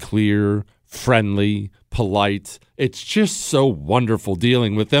 Speaking clear, friendly, polite. It's just so wonderful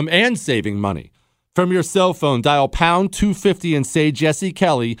dealing with them and saving money. From your cell phone, dial pound 250 and say Jesse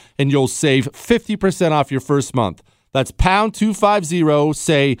Kelly, and you'll save 50% off your first month. That's pound 250,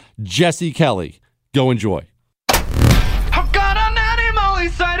 say Jesse Kelly. Go enjoy. I've got an animal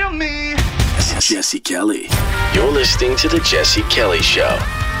inside of me. Jesse Kelly. You're listening to The Jesse Kelly Show.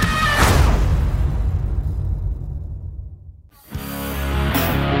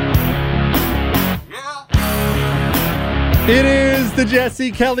 It is the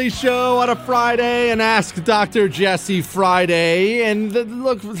Jesse Kelly Show on a Friday, and Ask Dr. Jesse Friday. And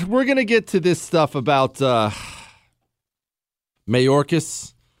look, we're going to get to this stuff about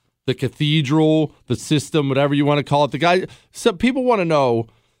Mayorkas, the cathedral, the system, whatever you want to call it. The guy. Some people want to know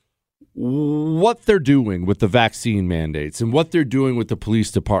what they're doing with the vaccine mandates and what they're doing with the police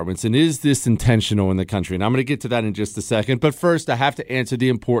departments, and is this intentional in the country? And I'm going to get to that in just a second. But first, I have to answer the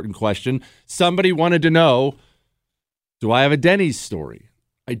important question. Somebody wanted to know, do I have a Denny's story?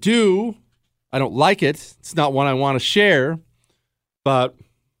 I do. I don't like it. It's not one I want to share. But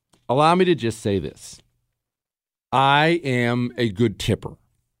allow me to just say this. I am a good tipper.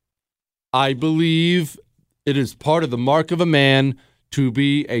 I believe it is part of the mark of a man to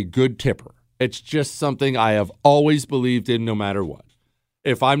be a good tipper. It's just something I have always believed in no matter what.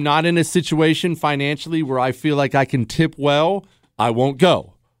 If I'm not in a situation financially where I feel like I can tip well, I won't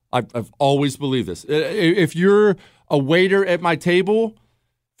go. I've always believed this. If you're a waiter at my table,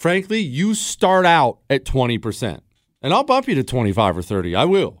 frankly, you start out at 20%. And I'll bump you to 25 or 30. I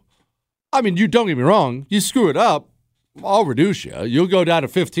will. I mean, you don't get me wrong. You screw it up, I'll reduce you. You'll go down to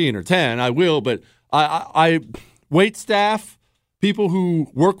 15 or 10. I will. But I wait staff, people who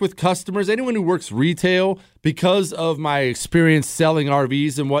work with customers, anyone who works retail, because of my experience selling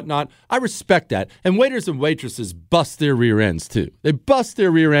RVs and whatnot, I respect that. And waiters and waitresses bust their rear ends too. They bust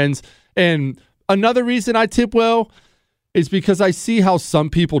their rear ends. And another reason I tip well is because I see how some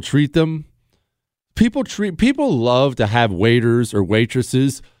people treat them. People love to have waiters or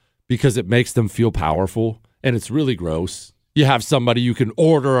waitresses because it makes them feel powerful, and it's really gross. You have somebody you can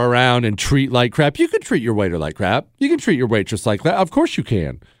order around and treat like crap. You can treat your waiter like crap. You can treat your waitress like that. Of course you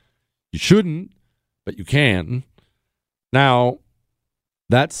can. You shouldn't, but you can. Now,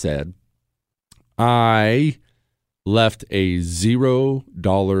 that said, I left a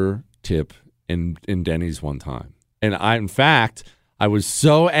 $0 tip in Denny's one time. And in fact, I was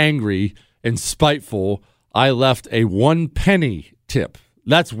so angry and spiteful, I left a 1 penny tip.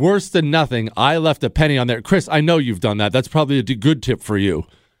 That's worse than nothing. I left a penny on there. Chris, I know you've done that. That's probably a good tip for you.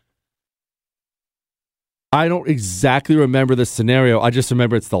 I don't exactly remember the scenario. I just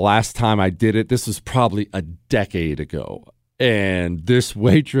remember it's the last time I did it. This was probably a decade ago. And this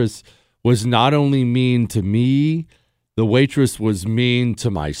waitress was not only mean to me, the waitress was mean to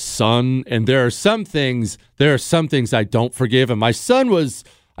my son. And there are some things I don't forgive. And my son was,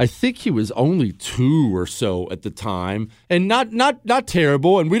 I think he was only 2 or so at the time, and not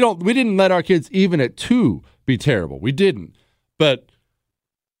terrible. And we didn't let our kids even at 2 be terrible. We didn't. But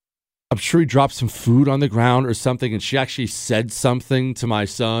I'm sure he dropped some food on the ground or something, and she actually said something to my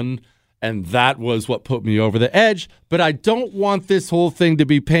son, and that was what put me over the edge. But I don't want this whole thing to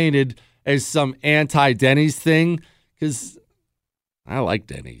be painted as some anti-Denny's thing, because I like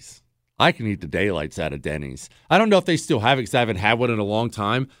Denny's. I can eat the daylights out of Denny's. I don't know if they still have it because I haven't had one in a long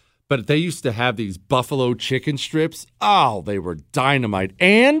time, but they used to have these buffalo chicken strips. Oh, they were dynamite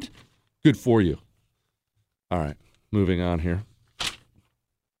and good for you. All right, moving on here.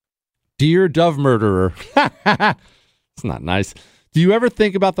 Dear Dove Murderer. It's not nice. Do you ever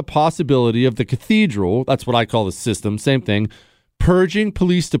think about the possibility of the cathedral, that's what I call the system, same thing, purging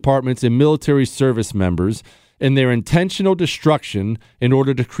police departments and military service members in their intentional destruction in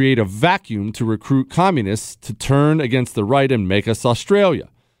order to create a vacuum to recruit communists to turn against the right and make us Australia?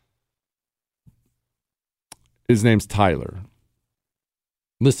 His name's Tyler.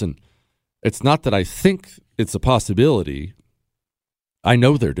 Listen, it's not that I think it's a possibility. I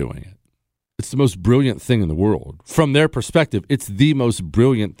know they're doing it. It's the most brilliant thing in the world. From their perspective, it's the most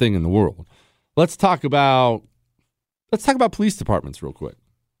brilliant thing in the world. Let's talk about police departments real quick.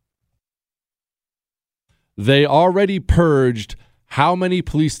 They already purged how many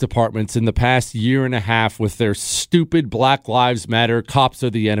police departments in the past year and a half with their stupid Black Lives Matter, cops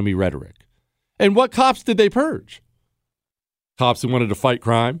are the enemy rhetoric. And what cops did they purge? Cops who wanted to fight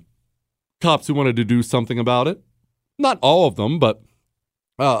crime. Cops who wanted to do something about it. Not all of them, but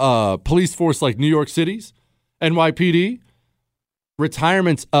police force like New York City's, NYPD,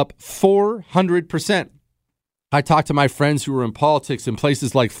 retirements up 400%. I talked to my friends who are in politics in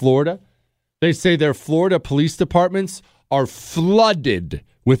places like Florida. They say their Florida police departments are flooded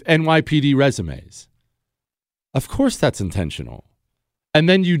with NYPD resumes. Of course that's intentional. And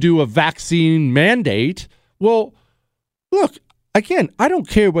then you do a vaccine mandate. Well, look, again, I don't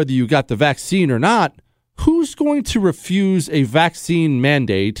care whether you got the vaccine or not. Who's going to refuse a vaccine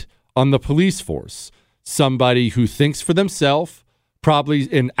mandate on the police force? Somebody who thinks for themselves,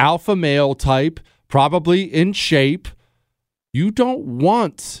 probably an alpha male type, probably in shape. You don't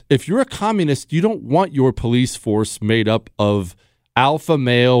want, if you're a communist, you don't want your police force made up of alpha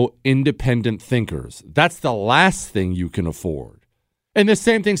male independent thinkers. That's the last thing you can afford. And the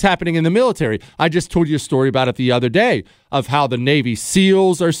same thing's happening in the military. I just told you a story about it the other day of how the Navy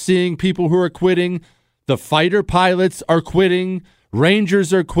SEALs are seeing people who are quitting. The fighter pilots are quitting.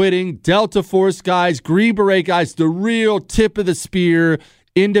 Rangers are quitting. Delta Force guys, Green Beret guys, the real tip of the spear,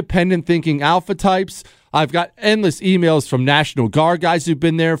 independent thinking alpha types. I've got endless emails from National Guard guys who've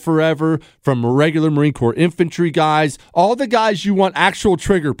been there forever, from regular Marine Corps infantry guys, all the guys you want actual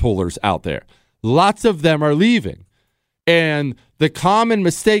trigger pullers out there. Lots of them are leaving. And the common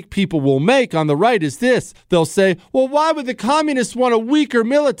mistake people will make on the right is this. They'll say, well, why would the communists want a weaker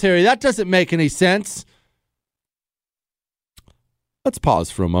military? That doesn't make any sense. Let's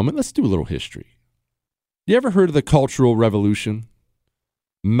pause for a moment. Let's do a little history. You ever heard of the Cultural Revolution?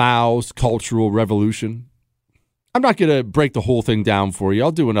 Mao's Cultural Revolution? I'm not going to break the whole thing down for you.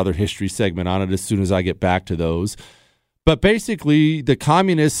 I'll do another history segment on it as soon as I get back to those. But basically, the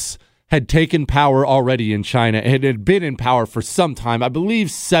communists had taken power already in China and had been in power for some time, I believe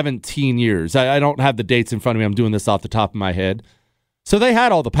 17 years. I don't have the dates in front of me. I'm doing this off the top of my head. So they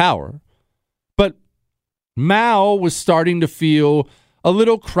had all the power. But Mao was starting to feel a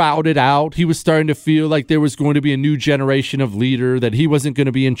little crowded out. He was starting to feel like there was going to be a new generation of leader, that he wasn't going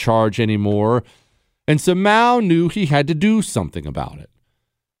to be in charge anymore. And so Mao knew he had to do something about it.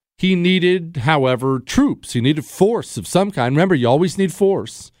 He needed, however, troops. He needed force of some kind. Remember, you always need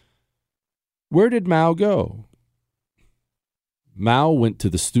force. Where did Mao go? Mao went to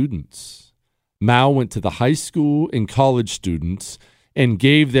the students. Mao went to the high school and college students and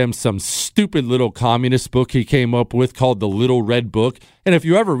gave them some stupid little communist book he came up with called The Little Red Book. And if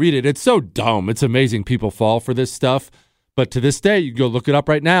you ever read it, it's so dumb. It's amazing people fall for this stuff. But to this day, you go look it up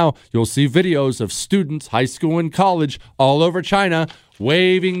right now, you'll see videos of students, high school and college, all over China,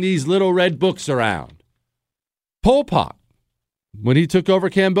 waving these little red books around. Pol Pot, when he took over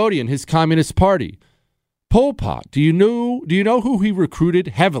Cambodia and his Communist Party, Pol Pot, do you know who he recruited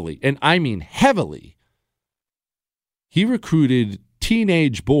heavily? And I mean heavily. He recruited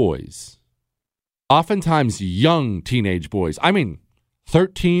teenage boys, oftentimes young teenage boys. I mean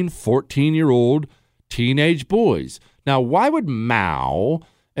 13, 14-year-old teenage boys. Now, why would Mao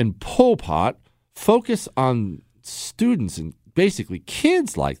and Pol Pot focus on students and basically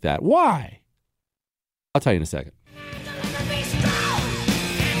kids like that? Why? I'll tell you in a second.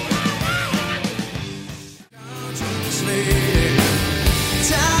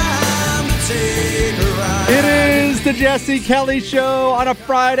 It is the Jesse Kelly Show on a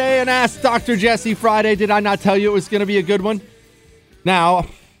Friday, and Ask Dr. Jesse Friday. Did I not tell you it was going to be a good one? Now,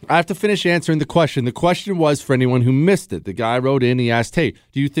 I have to finish answering the question. The question was, for anyone who missed it, the guy wrote in, he asked, hey,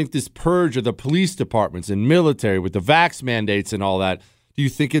 do you think this purge of the police departments and military with the vax mandates and all that, do you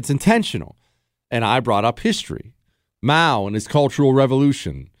think it's intentional? And I brought up history. Mao and his Cultural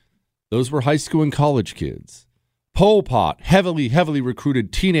Revolution. Those were high school and college kids. Pol Pot, heavily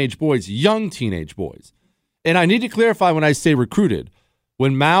recruited teenage boys, young teenage boys. And I need to clarify when I say recruited.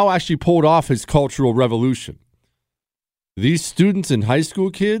 When Mao actually pulled off his Cultural Revolution, these students and high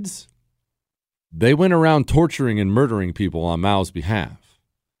school kids, they went around torturing and murdering people on Mao's behalf.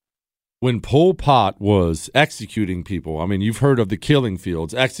 When Pol Pot was executing people, I mean, you've heard of the killing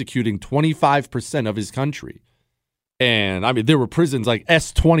fields, executing 25% of his country. And I mean, there were prisons like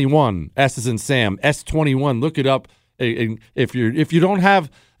S21, S as in Sam, S21. Look it up. If you don't have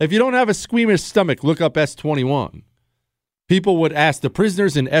a squeamish stomach, look up S21. People would ask the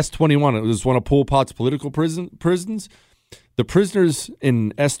prisoners in S21. It was one of Pol Pot's political prisons. The prisoners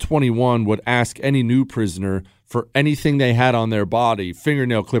in S21 would ask any new prisoner for anything they had on their body,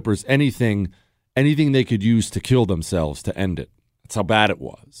 fingernail clippers, anything they could use to kill themselves to end it. That's how bad it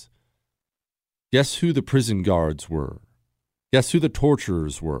was. Guess who the prison guards were? Guess who the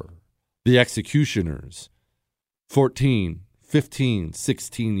torturers were? The executioners. 14, 15,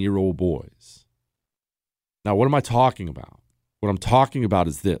 16-year-old boys. Now, what am I talking about? What I'm talking about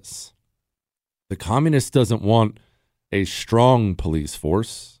is this. The communist doesn't want a strong police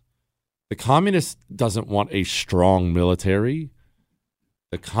force. The communist doesn't want a strong military.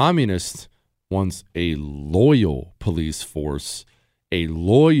 The communist wants a loyal police force, a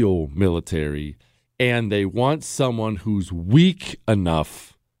loyal military, and they want someone who's weak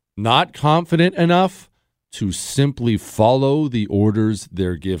enough, not confident enough, to simply follow the orders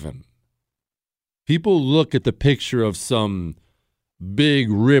they're given. People look at the picture of some big,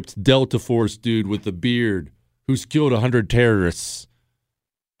 ripped Delta Force dude with a beard who's killed 100 terrorists,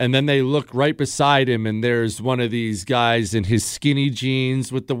 And then they look right beside him, and there's one of these guys in his skinny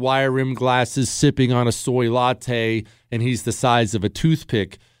jeans with the wire rim glasses sipping on a soy latte, and he's the size of a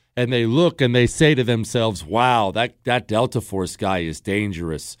toothpick. And they look and they say to themselves, wow, that Delta Force guy is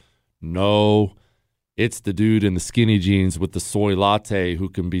dangerous. No, it's the dude in the skinny jeans with the soy latte who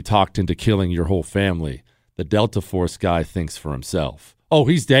can be talked into killing your whole family. The Delta Force guy thinks for himself. Oh,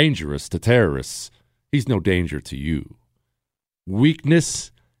 he's dangerous to terrorists. He's no danger to you.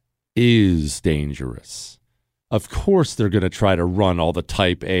 Weakness is dangerous. Of course they're going to try to run all the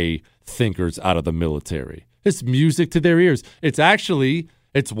type A thinkers out of the military. It's music to their ears.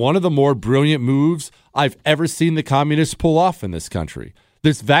 It's one of the more brilliant moves I've ever seen the communists pull off in this country.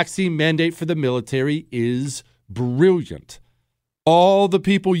 This vaccine mandate for the military is brilliant. All the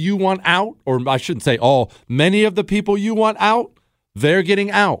people you want out, or I shouldn't say all, many of the people you want out, they're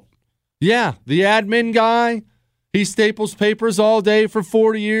getting out. Yeah, the admin guy, he staples papers all day for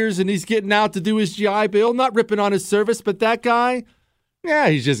 40 years and he's getting out to do his GI Bill, not ripping on his service, but that guy, yeah,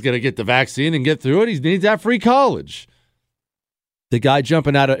 he's just going to get the vaccine and get through it. He needs that free college. The guy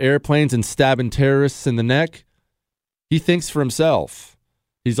jumping out of airplanes and stabbing terrorists in the neck, he thinks for himself.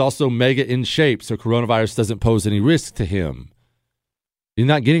 He's also mega in shape, so coronavirus doesn't pose any risk to him. You're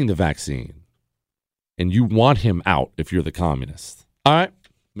not getting the vaccine, and you want him out if you're the communist. All right,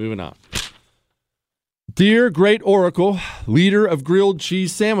 moving on. Dear great Oracle, leader of grilled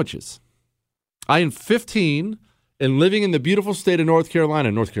cheese sandwiches, I am 15 and living in the beautiful state of North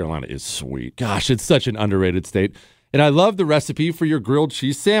Carolina. North Carolina is sweet. Gosh, it's such an underrated state. And I love the recipe for your grilled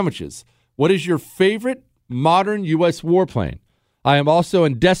cheese sandwiches. What is your favorite modern U.S. warplane? I am also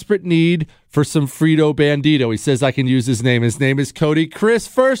in desperate need for some Frito Bandito. He says I can use his name. His name is Cody. Chris,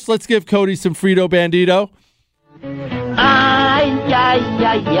 first, let's give Cody some Frito Bandito. Ay, ay,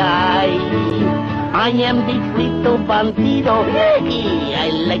 ay, ay. I am the Frito Bandito. Hey, I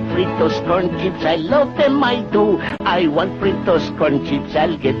like Fritos corn chips. I love them, I do. I want Fritos corn chips.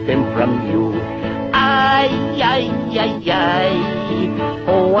 I'll get them from you. Ay, ay, ay, ay.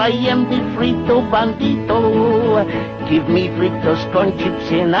 Oh, I am the Frito Bandito. Give me Fritos corn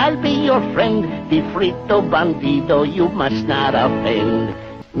chips and I'll be your friend. The Frito Bandito, you must not offend.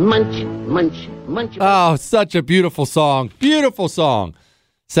 Munch, munch, munch. Oh, such a beautiful song. Beautiful song.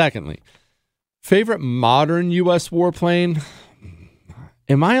 Secondly, favorite modern U.S. warplane?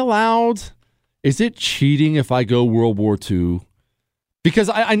 Am I allowed? Is it cheating if I go World War II? Because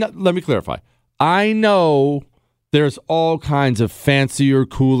I know, let me clarify. I know there's all kinds of fancier,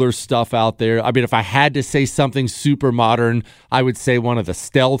 cooler stuff out there. I mean, if I had to say something super modern, I would say one of the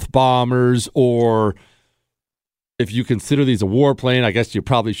stealth bombers, or if you consider these a warplane, I guess you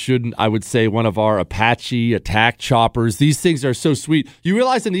probably shouldn't. I would say one of our Apache attack choppers. These things are so sweet. You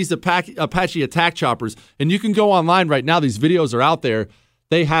realize in these Apache attack choppers, and you can go online right now, these videos are out there,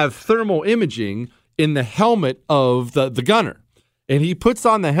 they have thermal imaging in the helmet of the gunner. And he puts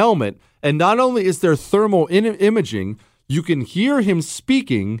on the helmet, and not only is there thermal imaging, you can hear him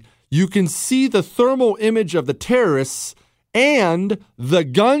speaking, you can see the thermal image of the terrorists, and the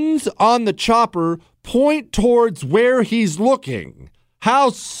guns on the chopper point towards where he's looking.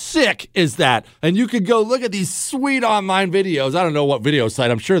 How sick is that? And you can go look at these sweet online videos. I don't know what video site.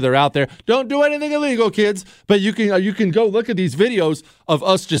 I'm sure they're out there. Don't do anything illegal, kids. But you can go look at these videos of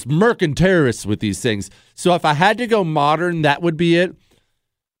us just murking terrorists with these things. So if I had to go modern, that would be it.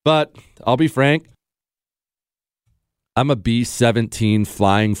 But I'll be frank. I'm a B-17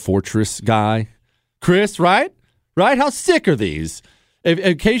 Flying Fortress guy. Chris, right? Right? How sick are these?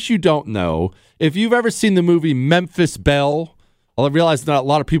 In case you don't know, if you've ever seen the movie Memphis Belle, I realize that a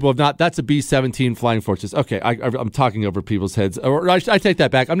lot of people have not. That's a B-17 Flying Fortress. Okay, I'm talking over people's heads. Or I take that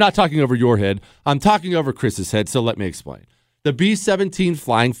back. I'm not talking over your head. I'm talking over Chris's head, so let me explain. The B-17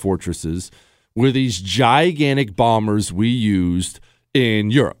 Flying Fortresses were these gigantic bombers we used in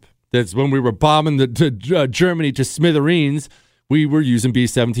Europe. That's when we were bombing Germany to smithereens, we were using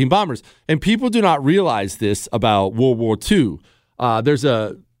B-17 bombers. And people do not realize this about World War II. There's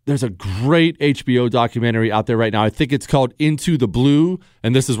a great HBO documentary out there right now. I think it's called Into the Blue,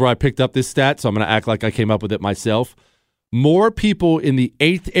 and this is where I picked up this stat, so I'm going to act like I came up with it myself. More people in the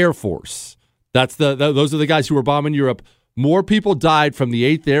 8th Air Force, those are the guys who were bombing Europe, more people died from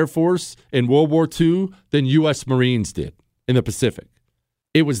the 8th Air Force in World War II than U.S. Marines did in the Pacific.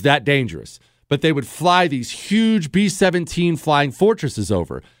 It was that dangerous. But they would fly these huge B-17 Flying Fortresses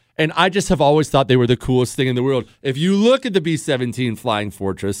over. And I just have always thought they were the coolest thing in the world. If you look at the B-17 Flying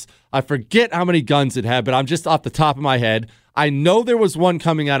Fortress, I forget how many guns it had, but I'm just off the top of my head. I know there was one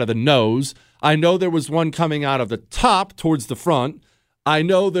coming out of the nose. I know there was one coming out of the top towards the front. I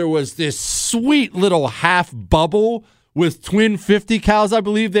know there was this sweet little half bubble with twin 50 cals, I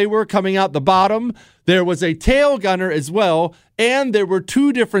believe they were, coming out the bottom. There was a tail gunner as well, and there were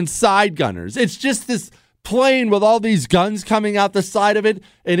 2 different side gunners. It's just this plane with all these guns coming out the side of it,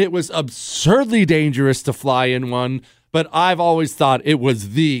 and it was absurdly dangerous to fly in one, but I've always thought it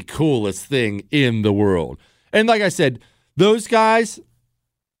was the coolest thing in the world. And like I said, those guys,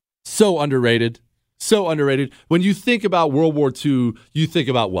 so underrated. So underrated. When you think about World War II, you think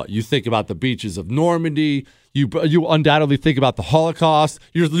about what? You think about the beaches of Normandy. You undoubtedly think about the Holocaust.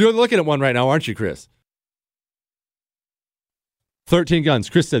 You're looking at one right now, aren't you, Chris? 13 guns.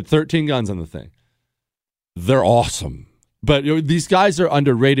 Chris said 13 guns on the thing. They're awesome. But these guys are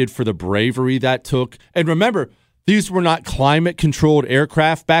underrated for the bravery that took. And remember, these were not climate-controlled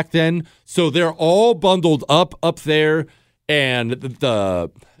aircraft back then, so they're all bundled up there, and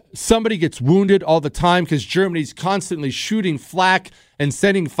somebody gets wounded all the time because Germany's constantly shooting flak and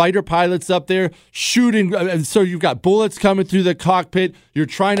sending fighter pilots up there, shooting. So you've got bullets coming through the cockpit. You're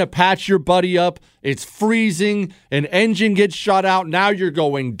trying to patch your buddy up. It's freezing. An engine gets shot out. Now you're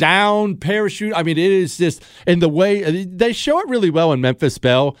going down, parachute. I mean, it is just, and the way they show it really well in Memphis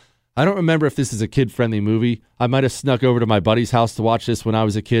Belle. I don't remember if this is a kid-friendly movie. I might have snuck over to my buddy's house to watch this when I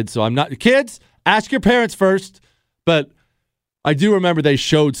was a kid. So I'm not. Kids, ask your parents first. But I do remember they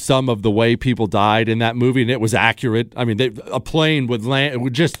showed some of the way people died in that movie, and it was accurate. I mean, a plane would land, it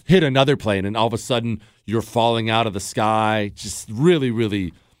would just hit another plane, and all of a sudden you're falling out of the sky. Just really,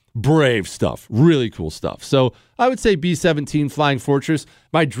 really brave stuff. Really cool stuff. So I would say B-17 Flying Fortress.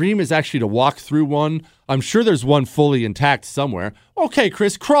 My dream is actually to walk through one. I'm sure there's one fully intact somewhere. Okay,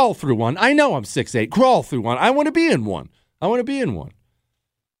 Chris, crawl through one. I know I'm 6'8". Crawl through one. I want to be in one.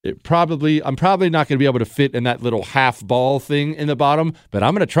 I'm probably not going to be able to fit in that little half ball thing in the bottom, but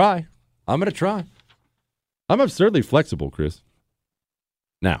I'm going to try. I'm absurdly flexible, Chris.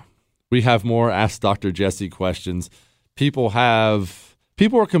 Now, we have more Ask Dr. Jesse questions. People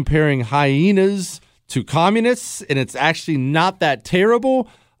are comparing hyenas to communists, and it's actually not that terrible.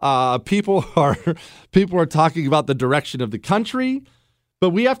 People are talking about the direction of the country,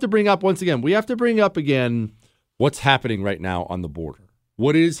 but we have to bring up again what's happening right now on the border.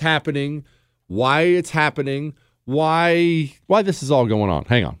 What is happening, why it's happening, why this is all going on.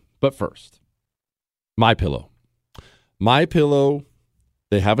 Hang on. But first, MyPillow. MyPillow,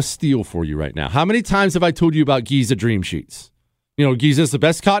 they have a steal for you right now. How many times have I told you about Giza Dream Sheets? You know, Giza is the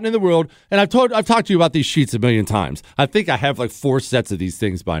best cotton in the world, and I've talked to you about these sheets a million times. I think I have like 4 sets of these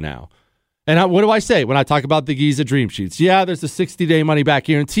things by now. And what do I say when I talk about the Giza Dream Sheets? Yeah, there's a 60-day money-back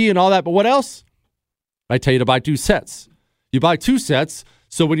guarantee and all that, but what else? I tell you to buy 2 sets. You buy 2 sets,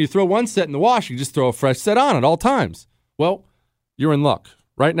 so when you throw one set in the wash, you just throw a fresh set on at all times. Well, you're in luck.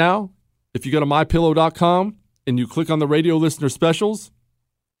 Right now, if you go to MyPillow.com and you click on the radio listener specials,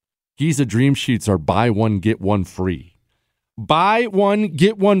 Giza Dream Sheets are buy one, get one free. Buy one,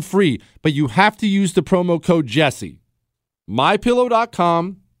 get one free, but you have to use the promo code Jesse.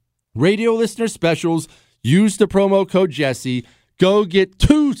 MyPillow.com, radio listener specials, use the promo code Jesse. Go get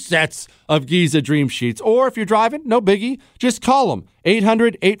 2 sets of Giza Dream Sheets. Or if you're driving, no biggie, just call them.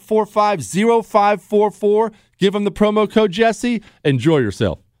 800-845-0544. Give them the promo code Jesse. Enjoy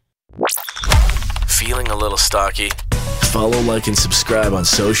yourself. Feeling a little stocky? Follow, like, and subscribe on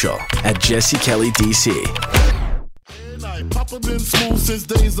social at Jesse Kelly DC.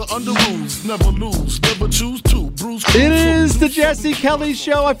 It is the Jesse Kelly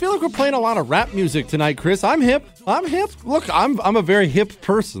Show. I feel like we're playing a lot of rap music tonight, Chris. I'm hip. Look, I'm a very hip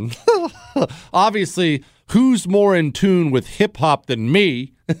person. Obviously, who's more in tune with hip hop than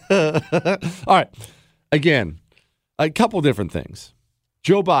me? All right. Again, a couple different things.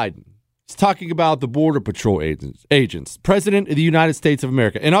 Joe Biden is talking about the Border Patrol agents, President of the United States of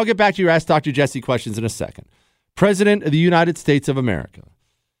America. And I'll get back to your Ask Dr. Jesse questions in a second. President of the United States of America.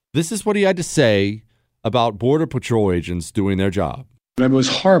 This is what he had to say about Border Patrol agents doing their job. It was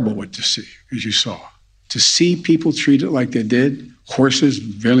horrible to see, as you saw. To see people treated like they did, horses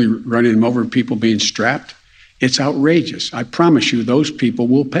barely running them over, people being strapped, it's outrageous. I promise you those people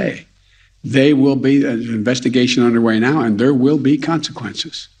will pay. They will be, an investigation underway now, and there will be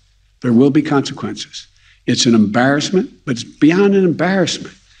consequences. There will be consequences. It's an embarrassment, but it's beyond an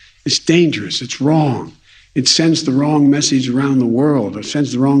embarrassment. It's dangerous. It's wrong. It sends the wrong message around the world. It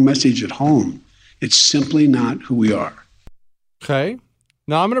sends the wrong message at home. It's simply not who we are. Okay.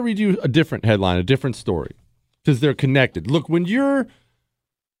 Now I'm going to read you a different headline, a different story, because they're connected. Look, when you're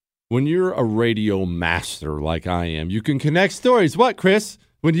a radio master like I am, you can connect stories. What, Chris?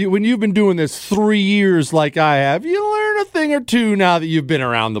 When you've been doing this 3 years like I have, you learn a thing or two now that you've been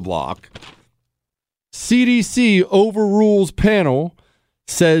around the block. CDC overrules panel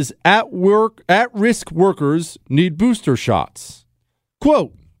says at-risk workers need booster shots.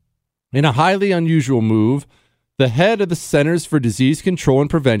 Quote, in a highly unusual move, the head of the Centers for Disease Control and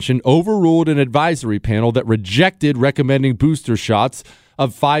Prevention overruled an advisory panel that rejected recommending booster shots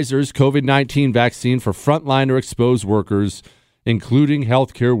of Pfizer's COVID-19 vaccine for frontline or exposed workers, including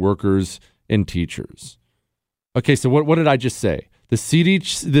healthcare workers and teachers. Okay, so what did I just say? The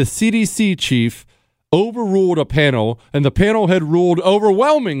CDC chief overruled a panel, and the panel had ruled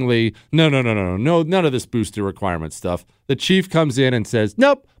overwhelmingly, no, none of this booster requirement stuff. The chief comes in and says,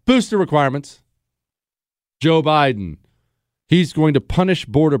 nope, booster requirements. Joe Biden, he's going to punish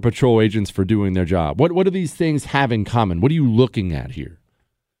Border Patrol agents for doing their job. What do these things have in common? What are you looking at here?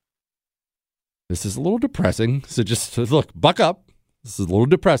 This is a little depressing, so just look, buck up. This is a little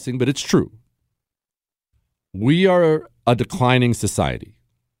depressing, but it's true. We are a declining society.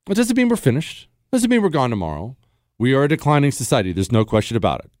 It doesn't mean we're finished. It doesn't mean we're gone tomorrow. We are a declining society. There's no question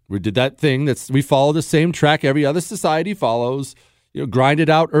about it. We did that thing we follow the same track every other society follows. Grind it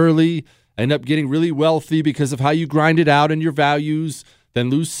out early, end up getting really wealthy because of how you grind it out and your values, then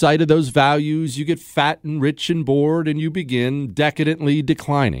lose sight of those values. You get fat and rich and bored, and you begin decadently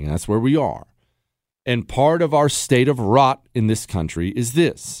declining. That's where we are. And part of our state of rot in this country is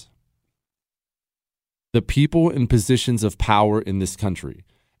this. The people in positions of power in this country,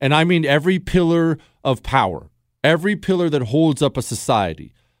 and I mean every pillar of power, every pillar that holds up a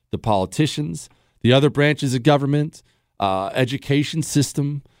society, the politicians, the other branches of government, education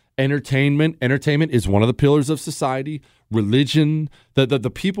system, entertainment. Entertainment is one of the pillars of society. Religion,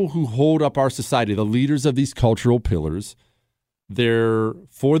 the people who hold up our society, the leaders of these cultural pillars, they're,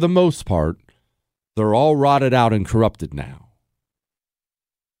 for the most part, they're all rotted out and corrupted now.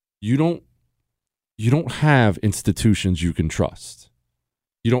 You don't have institutions you can trust.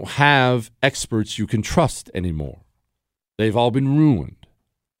 You don't have experts you can trust anymore. They've all been ruined.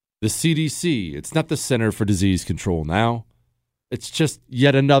 The CDC, it's not the Center for Disease Control now. It's just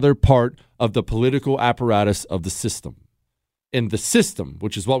yet another part of the political apparatus of the system. And the system,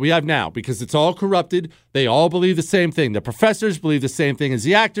 which is what we have now, because it's all corrupted, they all believe the same thing. The professors believe the same thing as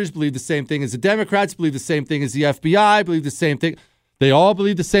the actors, believe the same thing as the Democrats, believe the same thing as the FBI, believe the same thing. They all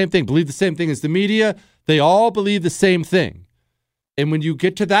believe the same thing, believe the same thing as the media. They all believe the same thing. And when you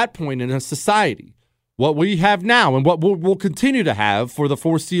get to that point in a society, what we have now and what we'll continue to have for the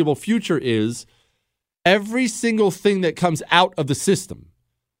foreseeable future is every single thing that comes out of the system,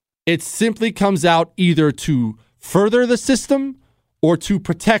 it simply comes out either to further the system or to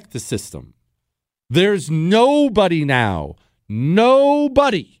protect the system. There's nobody now,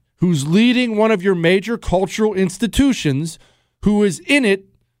 nobody who's leading one of your major cultural institutions who is in it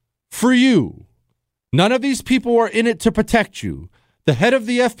for you. None of these people are in it to protect you. The head of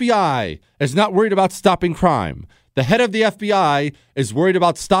the FBI is not worried about stopping crime. The head of the FBI is worried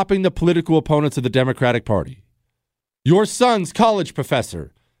about stopping the political opponents of the Democratic Party. Your son's college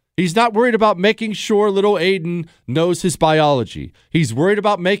professor, he's not worried about making sure little Aiden knows his biology. He's worried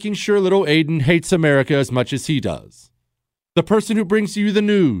about making sure little Aiden hates America as much as he does. The person who brings you the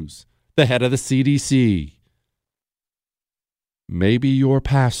news, the head of the CDC. Maybe your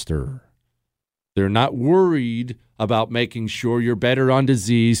pastor. They're not worried about making sure you're better on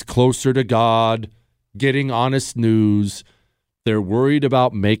disease, closer to God, getting honest news. They're worried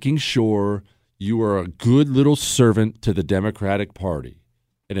about making sure you are a good little servant to the Democratic Party.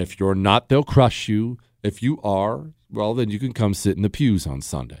 And if you're not, they'll crush you. If you are, well, then you can come sit in the pews on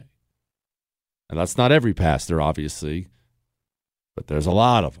Sunday. And that's not every pastor, obviously, but there's a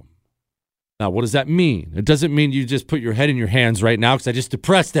lot of them. Now, what does that mean? It doesn't mean you just put your head in your hands right now because I just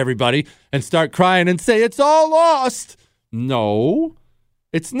depressed everybody and start crying and say it's all lost. No,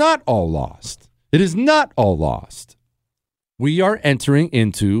 it's not all lost. It is not all lost. We are entering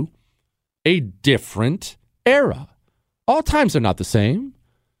into a different era. All times are not the same.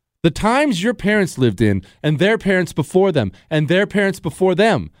 The times your parents lived in and their parents before them and their parents before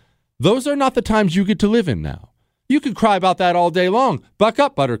them, those are not the times you get to live in now. You can cry about that all day long. Buck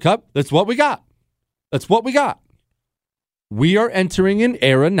up, Buttercup. That's what we got. That's what we got. We are entering an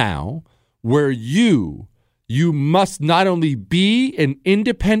era now where you must not only be an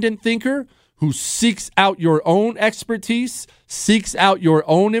independent thinker who seeks out your own expertise, seeks out your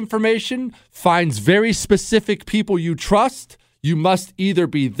own information, finds very specific people you trust. You must either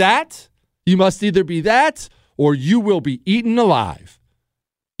be that, or you will be eaten alive.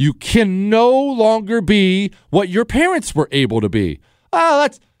 You can no longer be what your parents were able to be. Oh,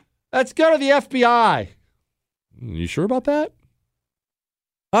 let's go to the FBI. You sure about that?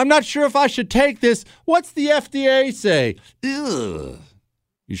 I'm not sure if I should take this. What's the FDA say? Ugh.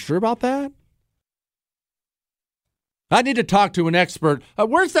 You sure about that? I need to talk to an expert.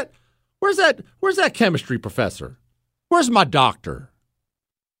 Where's that chemistry professor? Where's my doctor?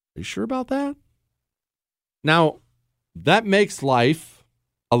 Are you sure about that? Now, that makes life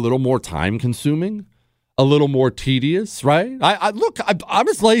a little more time-consuming, a little more tedious, right? I'm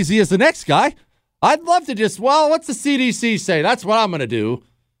as lazy as the next guy. I'd love to just, what's the CDC say? That's what I'm going to do.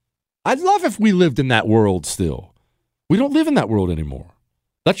 I'd love if we lived in that world still. We don't live in that world anymore.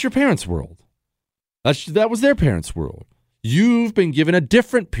 That's your parents' world. That was their parents' world. You've been given a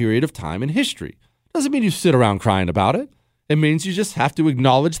different period of time in history. Doesn't mean you sit around crying about it. It means you just have to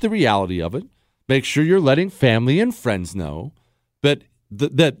acknowledge the reality of it. Make sure you're letting family and friends know that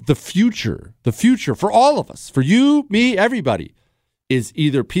the future for all of us, for you, me, everybody, is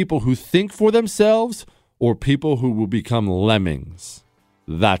either people who think for themselves or people who will become lemmings.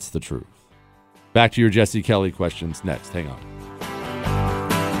 That's the truth. Back to your Jesse Kelly questions next. Hang on.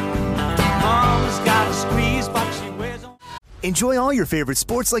 Mom's got a squeeze, but she wears on. Enjoy all your favorite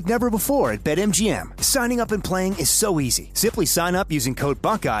sports like never before at BetMGM. Signing up and playing is so easy. Simply sign up using code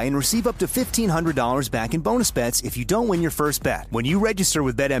Buckeye and receive up to $1,500 back in bonus bets if you don't win your first bet. When you register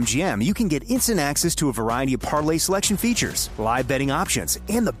with BetMGM, you can get instant access to a variety of parlay selection features, live betting options,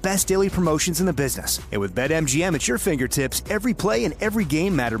 and the best daily promotions in the business. And with BetMGM at your fingertips, every play and every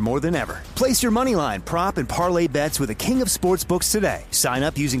game matter more than ever. Place your moneyline, prop, and parlay bets with the king of sportsbooks today. Sign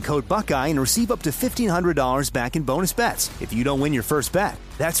up using code Buckeye and receive up to $1,500 back in bonus bets if you don't win your first bet.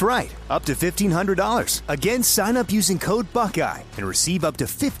 That's right, up to $1,500. Again, sign up using code Buckeye and receive up to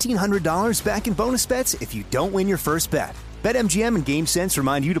 $1,500 back in bonus bets if you don't win your first bet. BetMGM and GameSense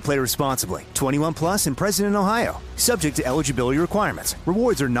remind you to play responsibly. 21 plus and present in Ohio. Subject to eligibility requirements.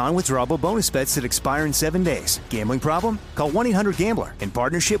 Rewards are non-withdrawable bonus bets that expire in 7 days. Gambling problem? Call 1-800-GAMBLER in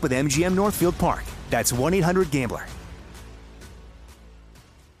partnership with MGM Northfield Park. That's 1-800-GAMBLER.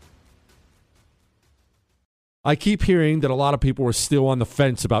 I keep hearing that a lot of people are still on the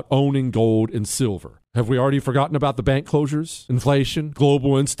fence about owning gold and silver. Have we already forgotten about the bank closures, inflation,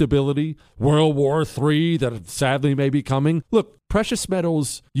 global instability, World War III that sadly may be coming? Look, precious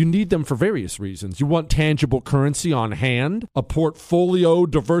metals, you need them for various reasons. You want tangible currency on hand, a portfolio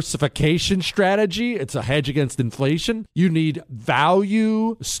diversification strategy. It's a hedge against inflation. You need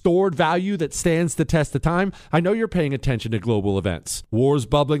value, stored value that stands the test of time. I know you're paying attention to global events. Wars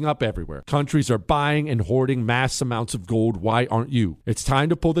bubbling up everywhere. Countries are buying and hoarding mass amounts of gold. Why aren't you? It's time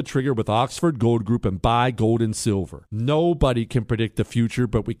to pull the trigger with Oxford Gold Group and buy gold and silver. Nobody can predict the future,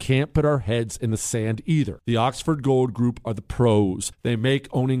 but we can't put our heads in the sand either. The Oxford Gold Group are the pros. They make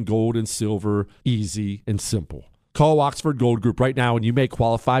owning gold and silver easy and simple. Call Oxford Gold Group right now and you may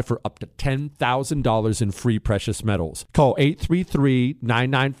qualify for up to $10,000 in free precious metals. Call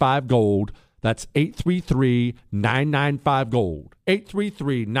 833-995-GOLD. That's 833-995-GOLD.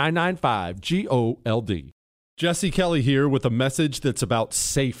 833-995-GOLD. Jesse Kelly here with a message that's about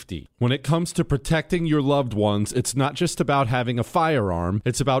safety. When it comes to protecting your loved ones, it's not just about having a firearm.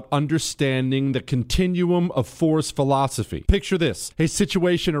 It's about understanding the continuum of force philosophy. Picture this. A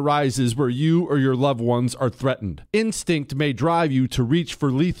situation arises where you or your loved ones are threatened. Instinct may drive you to reach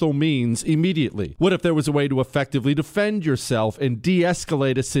for lethal means immediately. What if there was a way to effectively defend yourself and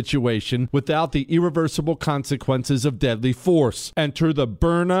de-escalate a situation without the irreversible consequences of deadly force? Enter the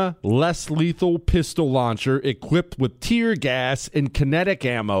Byrna less lethal pistol launcher equipped with tear gas and kinetic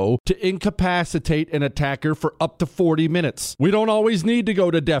ammo to incapacitate an attacker for up to 40 minutes. We don't always need to go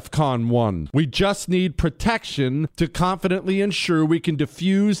to DEFCON 1. We just need protection to confidently ensure we can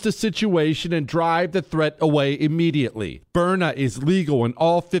defuse the situation and drive the threat away immediately. Byrna is legal in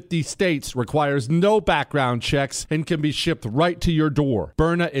all 50 states, requires no background checks, and can be shipped right to your door.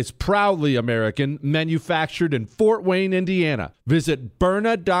 Byrna is proudly American, manufactured in Fort Wayne, Indiana. Visit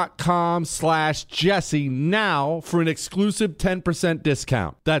Byrna.com/Jesse now for an exclusive 10%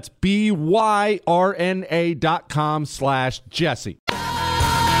 discount. That's BYRNA.com/Jesse.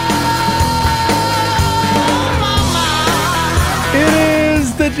 It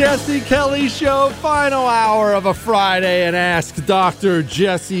is the Jesse Kelly Show, final hour of a Friday and Ask Dr.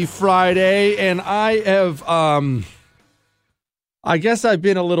 Jesse Friday. And I guess I've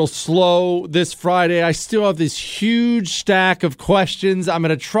been a little slow this Friday. I still have this huge stack of questions. I'm going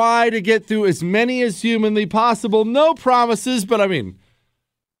to try to get through as many as humanly possible. No promises, but I mean,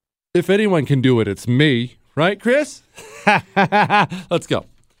 if anyone can do it, it's me. Right, Chris? Let's go.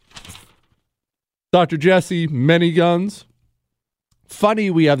 Dr. Jesse, many guns.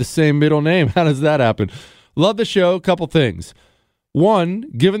 Funny we have the same middle name. How does that happen? Love the show. Couple things. One,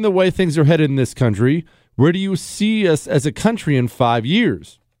 given the way things are headed in this country, where do you see us as a country in 5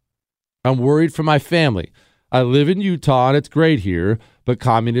 years? I'm worried for my family. I live in Utah and it's great here, but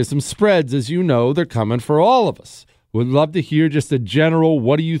communism spreads. As you know, they're coming for all of us. Would love to hear just a general,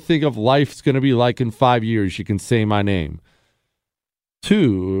 what do you think of life's going to be like in 5 years? You can say my name.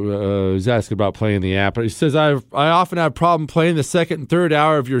 2 is asking about playing the app. He says, I often have a problem playing the second and third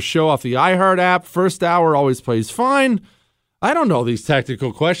hour of your show off the iHeart app. First hour always plays fine. I don't know these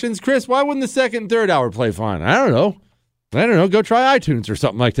technical questions. Chris, why wouldn't the second and third hour play fine? I don't know. Go try iTunes or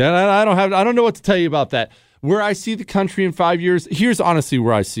something like that. I don't know what to tell you about that. Where I see the country in 5 years, here's honestly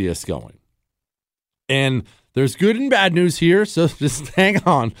where I see us going. And there's good and bad news here, so just hang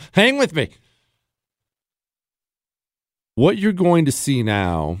on. Hang with me. What you're going to see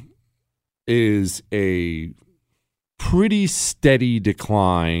now is a pretty steady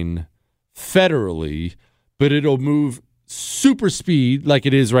decline federally, but it'll move super speed like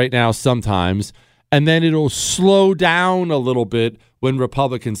it is right now sometimes, and then it'll slow down a little bit when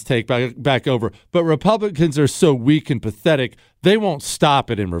Republicans take back over. But Republicans are so weak and pathetic, they won't stop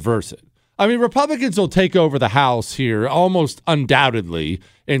it and reverse it. I mean, Republicans will take over the House here almost undoubtedly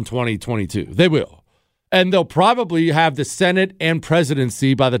in 2022. They will. And they'll probably have the Senate and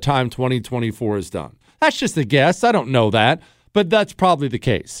presidency by the time 2024 is done. That's just a guess. I don't know that, but that's probably the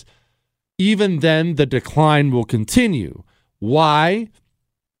case. Even then, the decline will continue. Why?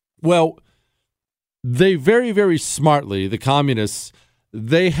 Well, they very, very smartly, the communists,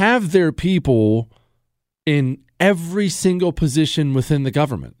 they have their people in every single position within the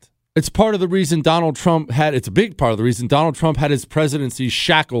government. It's part of the reason it's a big part of the reason Donald Trump had his presidency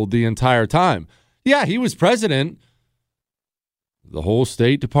shackled the entire time. Yeah, he was president. The whole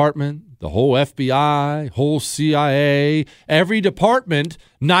State Department, the whole FBI, whole CIA, every department,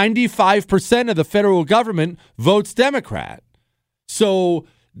 95% of the federal government votes Democrat. So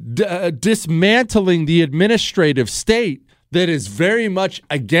dismantling the administrative state that is very much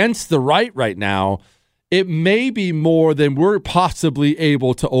against the right now, it may be more than we're possibly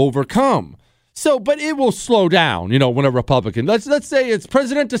able to overcome. So, but it will slow down, when a Republican, let's say it's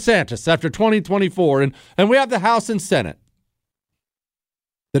President DeSantis after 2024, and we have the House and Senate.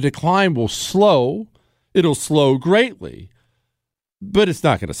 The decline will slow. It'll slow greatly, but it's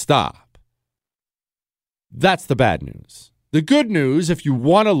not going to stop. That's the bad news. The good news, if you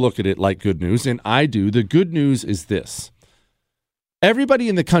want to look at it like good news, and I do, the good news is this. Everybody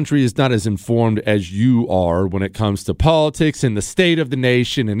in the country is not as informed as you are when it comes to politics and the state of the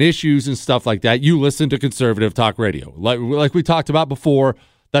nation and issues and stuff like that. You listen to conservative talk radio. Like we talked about before,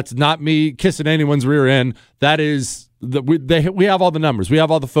 that's not me kissing anyone's rear end. That is, we have all the numbers. We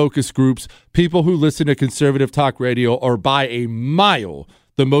have all the focus groups. People who listen to conservative talk radio are by a mile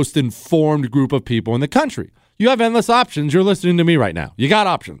the most informed group of people in the country. You have endless options. You're listening to me right now. You got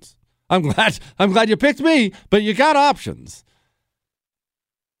options. I'm glad you picked me, but you got options.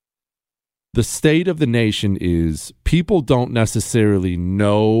 The state of the nation is people don't necessarily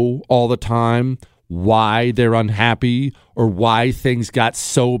know all the time why they're unhappy or why things got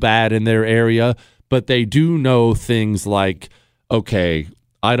so bad in their area, but they do know things like, okay,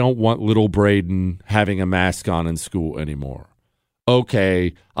 I don't want little Braden having a mask on in school anymore.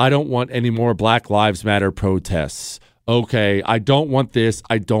 Okay, I don't want any more Black Lives Matter protests. Okay, I don't want this,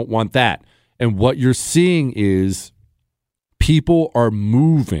 I don't want that. And what you're seeing is people are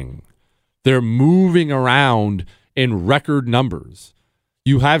moving. They're moving around in record numbers.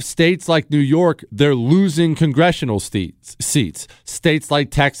 You have states like New York, they're losing congressional seats. States like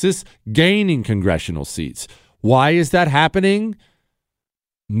Texas gaining congressional seats. Why is that happening?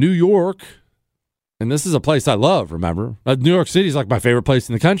 New York, and this is a place I love, remember? New York City is like my favorite place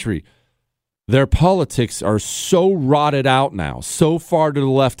in the country. Their politics are so rotted out now, so far to the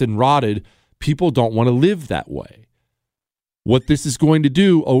left and rotted, people don't want to live that way. What this is going to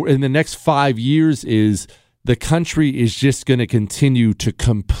do in the next 5 years is the country is just going to continue to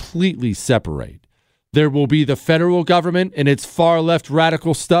completely separate. There will be the federal government and its far left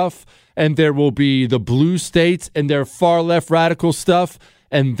radical stuff, and there will be the blue states and their far left radical stuff,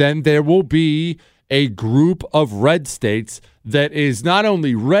 and then there will be a group of red states that is not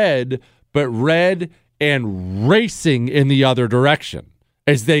only red, but red and racing in the other direction.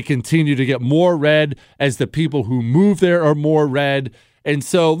 As they continue to get more red, as the people who move there are more red. And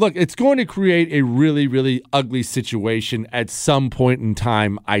so, look, it's going to create a really, really ugly situation at some point in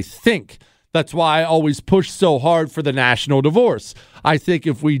time, I think. That's why I always push so hard for the national divorce. I think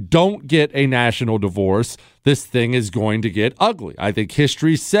if we don't get a national divorce, this thing is going to get ugly. I think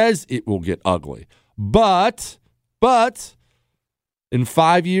history says it will get ugly. But in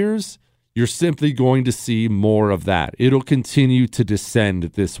 5 years, you're simply going to see more of that. It'll continue to descend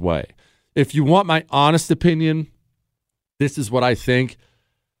this way. If you want my honest opinion, this is what I think.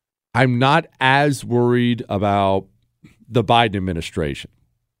 I'm not as worried about the Biden administration.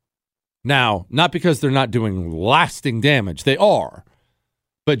 Now, not because they're not doing lasting damage. They are.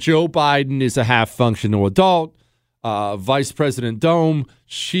 But Joe Biden is a half-functional adult. Vice President Dome,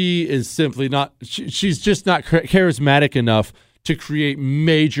 she is simply not, she's just not charismatic enough to create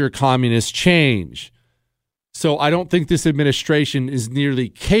major communist change. So I don't think this administration is nearly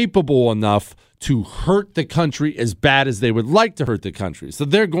capable enough to hurt the country as bad as they would like to hurt the country. So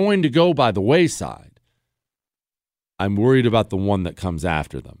they're going to go by the wayside. I'm worried about the one that comes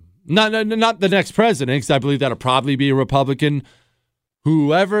after them. Not the next president, because I believe that'll probably be a Republican.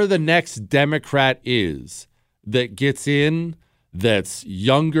 Whoever the next Democrat is that gets in, that's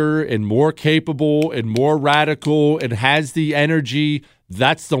younger and more capable and more radical and has the energy,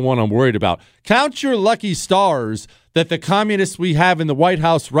 that's the one I'm worried about. Count your lucky stars that the communists we have in the White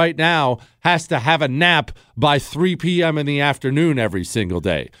House right now has to have a nap by 3 p.m. in the afternoon every single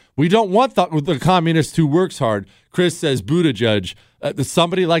day. We don't want the communist who works hard. Chris says Buttigieg.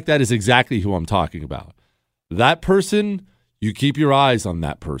 Somebody like that is exactly who I'm talking about. That person, you keep your eyes on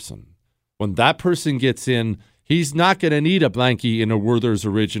that person. When that person gets in, he's not going to need a blankie in a Werther's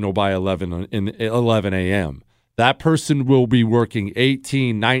Original by 11 a.m. That person will be working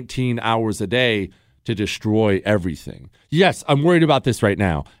 18, 19 hours a day to destroy everything. Yes, I'm worried about this right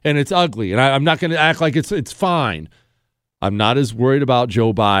now, and it's ugly, and I'm not going to act like it's fine. I'm not as worried about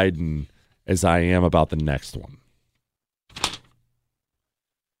Joe Biden as I am about the next one.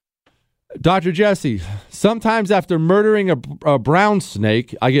 Dr. Jesse, sometimes after murdering a brown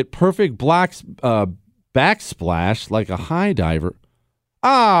snake, I get perfect backsplash like a high diver.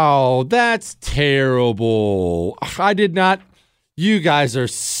 Oh, that's terrible. You guys are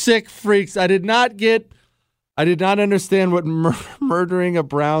sick freaks. I did not understand what murdering a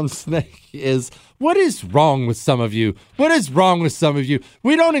brown snake is. What is wrong with some of you?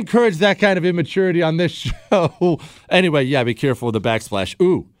 We don't encourage that kind of immaturity on this show. Anyway, yeah, be careful with the backsplash.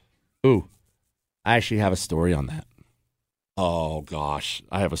 Ooh, I actually have a story on that. Oh, gosh,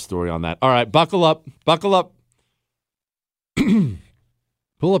 I have a story on that. All right, buckle up.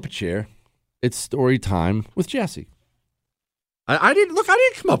 Pull up a chair. It's story time with Jesse. I didn't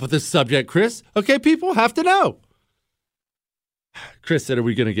come up with this subject, Chris. Okay, people have to know. Chris said, are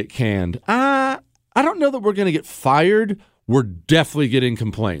we going to get canned? I don't know that we're going to get fired. We're definitely getting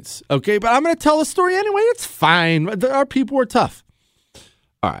complaints. Okay, but I'm going to tell the story anyway. It's fine. Our people are tough.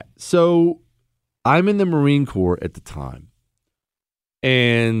 All right, so I'm in the Marine Corps at the time,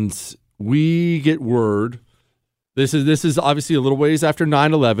 and we get word. This is obviously a little ways after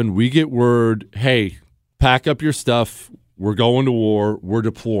 9/11. We get word, hey, pack up your stuff. We're going to war. We're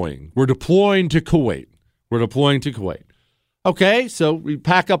deploying. We're deploying to Kuwait. Okay, so we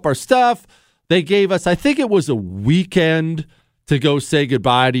pack up our stuff. They gave us, I think it was a weekend to go say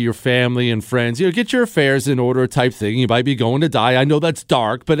goodbye to your family and friends. Get your affairs in order type thing. You might be going to die. I know that's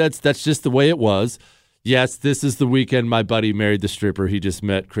dark, but that's just the way it was. Yes, this is the weekend my buddy married the stripper he just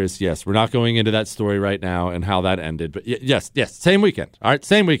met, Chris. Yes, we're not going into that story right now and how that ended. But yes, same weekend. All right,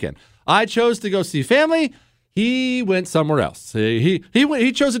 same weekend. I chose to go see family. He went somewhere else. He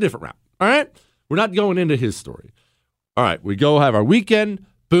chose a different route. All right, we're not going into his story. All right, we go have our weekend.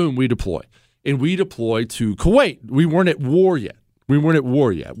 Boom, we deploy. And we deploy to Kuwait. We weren't at war yet.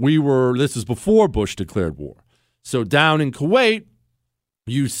 This is before Bush declared war. So down in Kuwait,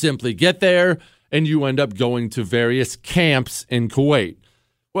 you simply get there and you end up going to various camps in Kuwait.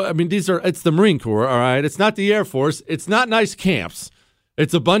 Well, I mean, it's the Marine Corps, all right? It's not the Air Force. It's not nice camps.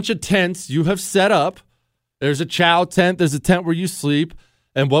 It's a bunch of tents you have set up. There's a chow tent. There's a tent where you sleep.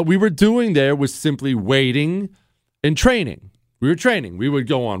 And what we were doing there was simply waiting and training. We were training. We would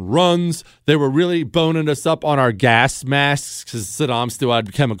go on runs. They were really boning us up on our gas masks because Saddam still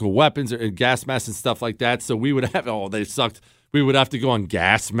had chemical weapons or gas masks and stuff like that. So we would have, they sucked. We would have to go on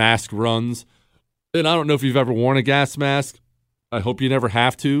gas mask runs. And I don't know if you've ever worn a gas mask. I hope you never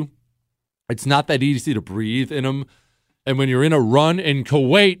have to. It's not that easy to breathe in them. And when you're in a run in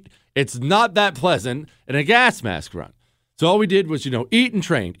Kuwait, it's not that pleasant in a gas mask run. So all we did was, eat and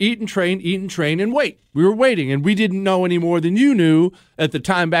train, and wait. We were waiting, and we didn't know any more than you knew at the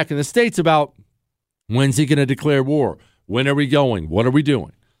time back in the States about when's he going to declare war? When are we going? What are we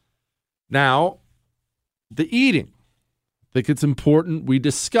doing? Now, the eating. I think it's important we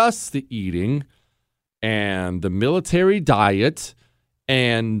discuss the eating and the military diet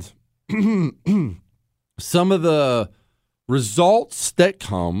and some of the results that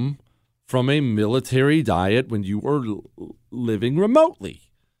come from a military diet when you are living remotely.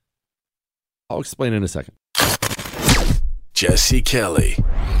 I'll explain in a second. Jesse Kelly.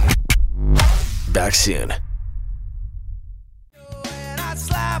 Back soon.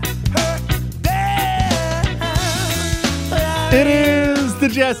 It is the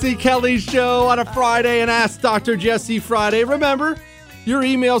Jesse Kelly Show on a Friday and Ask Dr. Jesse Friday. Remember, your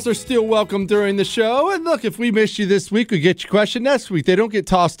emails are still welcome during the show. And look, if we missed you this week, we get your question next week. They don't get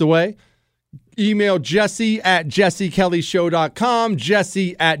tossed away. Email jesse@jessekellyshow.com,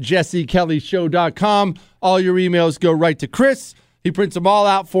 jesse@jessekellyshow.com. All your emails go right to Chris. He prints them all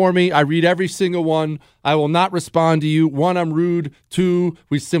out for me. I read every single one. I will not respond to you. 1, I'm rude. 2,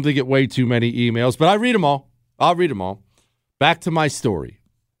 we simply get way too many emails. But I read them all. I'll read them all. Back to my story.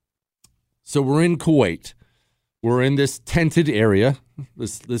 So we're in Kuwait. We're in this tented area,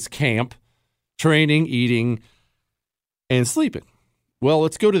 this camp, training, eating, and sleeping. Well,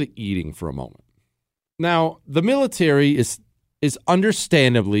 let's go to the eating for a moment. Now, the military is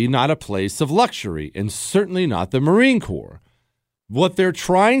understandably not a place of luxury, and certainly not the Marine Corps. What they're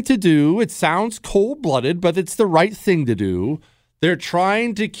trying to do, it sounds cold-blooded, but it's the right thing to do. They're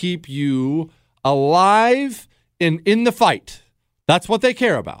trying to keep you alive and in the fight. That's what they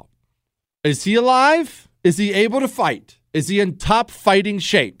care about. Is he alive? Is he able to fight? Is he in top fighting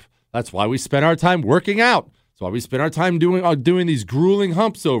shape? That's why we spend our time working out. That's why we spend our time doing these grueling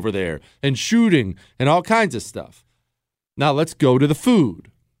humps over there and shooting and all kinds of stuff. Now let's go to the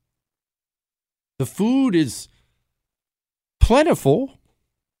food. The food is plentiful.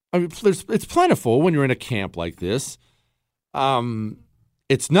 I mean, it's plentiful when you're in a camp like this.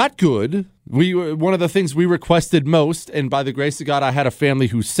 It's not good. One of the things we requested most, and by the grace of God, I had a family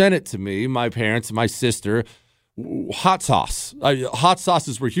who sent it to me, my parents, my sister, hot sauce. Hot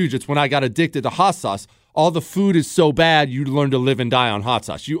sauces were huge. It's when I got addicted to hot sauce. All the food is so bad, you learn to live and die on hot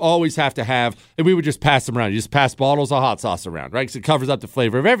sauce. You always have to have, and we would just pass them around. You just pass bottles of hot sauce around, right? Because it covers up the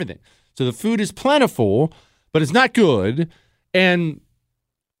flavor of everything. So the food is plentiful, but it's not good. And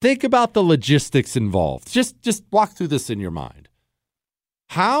think about the logistics involved. Just walk through this in your mind.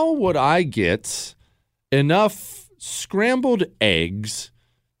 How would I get enough scrambled eggs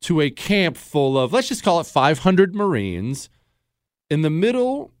to a camp full of, let's just call it 500 Marines in the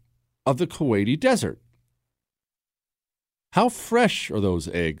middle of the Kuwaiti desert? How fresh are those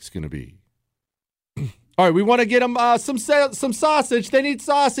eggs going to be? All right, we want to get them some sausage. They need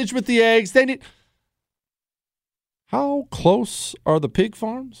sausage with the eggs. How close are the pig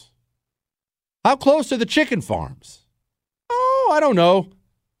farms? How close are the chicken farms? Oh, I don't know.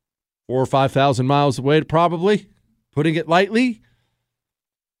 4,000 or 5,000 miles away, probably, putting it lightly.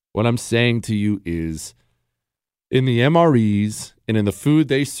 What I'm saying to you is, in the MREs and in the food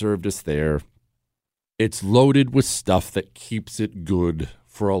they served us there, it's loaded with stuff that keeps it good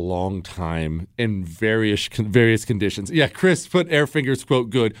for a long time in various conditions. Yeah, Chris put air fingers, quote,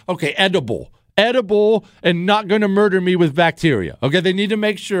 good. Okay, edible and not going to murder me with bacteria. Okay, they need to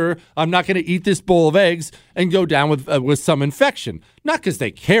make sure I'm not going to eat this bowl of eggs and go down with some infection. Not because they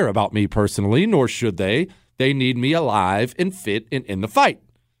care about me personally, nor should they. They need me alive and fit and in the fight.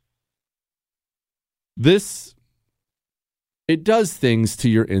 It does things to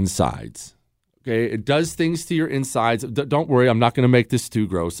your insides. Okay, it does things to your insides. Don't worry, I'm not going to make this too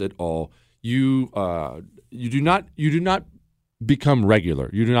gross at all. You do not become regular.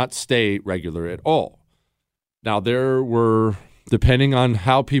 You do not stay regular at all. Now, there were, depending on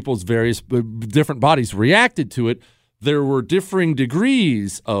how people's various different bodies reacted to it, there were differing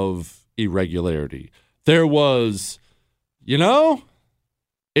degrees of irregularity. There was,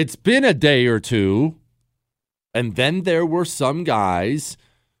 it's been a day or two, and then there were some guys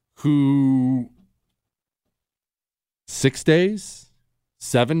who 6 days,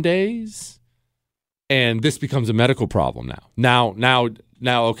 7 days, and this becomes a medical problem now. Now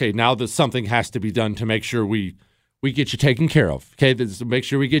that something has to be done to make sure we get you taken care of. Okay, to make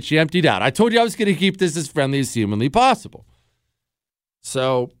sure we get you emptied out. I told you I was going to keep this as friendly as humanly possible.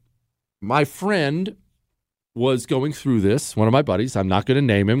 So my friend was going through this, one of my buddies. I'm not going to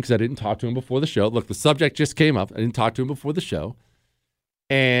name him because I didn't talk to him before the show. Look, the subject just came up. I didn't talk to him before the show.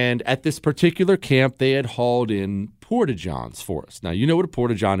 And at this particular camp, they had hauled in porta-johns for us. Now, you know what a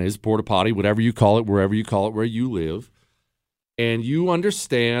porta-john is, porta-potty, whatever you call it, wherever you call it, where you live. And you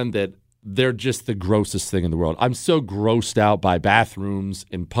understand that they're just the grossest thing in the world. I'm so grossed out by bathrooms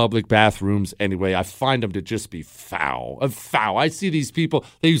and public bathrooms anyway. I find them to just be foul. I see these people,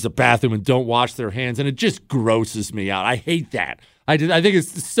 they use the bathroom and don't wash their hands, and it just grosses me out. I hate that. I think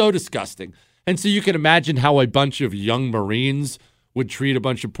it's so disgusting. And so you can imagine how a bunch of young Marines would treat a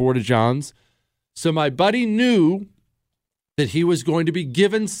bunch of porta-johns. So my buddy knew that he was going to be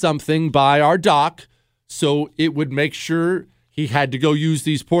given something by our doc, so it would make sure he had to go use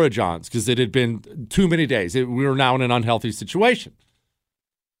these porta-johns because it had been too many days. We were now in an unhealthy situation.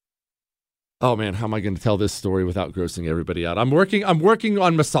 Oh, man, how am I going to tell this story without grossing everybody out? I'm working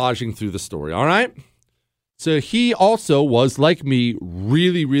on massaging through the story, all right? So he also was, like me,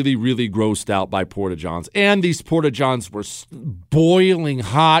 really, really, really grossed out by Porta-Johns. And these Porta-Johns were boiling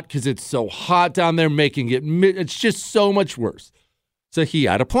hot because it's so hot down there, making it's just so much worse. So he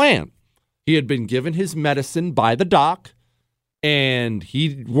had a plan. He had been given his medicine by the doc, and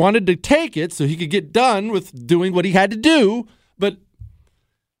he wanted to take it so he could get done with doing what he had to do, but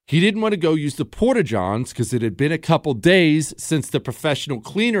he didn't want to go use the Porta-Johns because it had been a couple days since the professional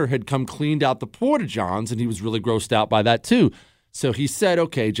cleaner had come cleaned out the Porta-Johns, and he was really grossed out by that too. So he said,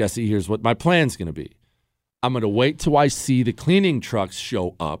 okay, Jesse, here's what my plan's going to be. I'm going to wait till I see the cleaning trucks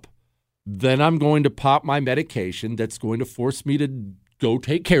show up. Then I'm going to pop my medication that's going to force me to go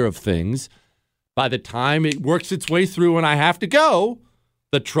take care of things. By the time it works its way through and I have to go,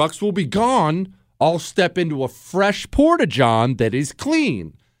 the trucks will be gone. I'll step into a fresh Porta-John that is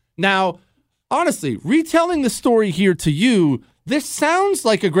clean. Now, honestly, retelling the story here to you, this sounds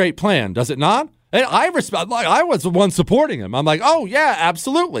like a great plan, does it not? And I was the one supporting him. I'm like, oh, yeah,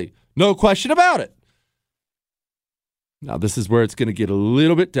 absolutely. No question about it. Now, this is where it's going to get a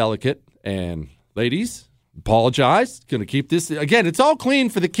little bit delicate. And ladies, apologize. Going to keep this. Again, it's all clean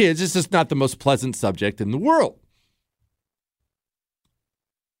for the kids. It's just not the most pleasant subject in the world.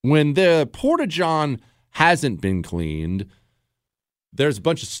 When the Porta-John hasn't been cleaned, there's a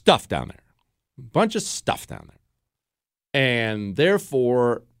bunch of stuff down there. And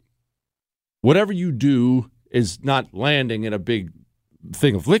therefore, whatever you do is not landing in a big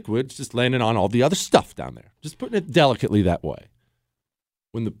thing of liquid. It's just landing on all the other stuff down there. Just putting it delicately that way.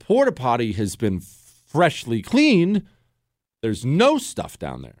 When the porta potty has been freshly cleaned, there's no stuff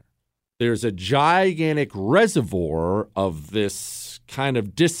down there. There's a gigantic reservoir of this kind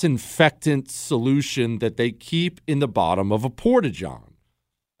of disinfectant solution that they keep in the bottom of a Porta-John.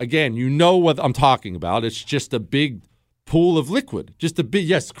 Again, you know what I'm talking about. It's just a big pool of liquid.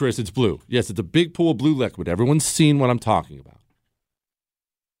 Yes, Chris, it's blue. Yes, it's a big pool of blue liquid. Everyone's seen what I'm talking about.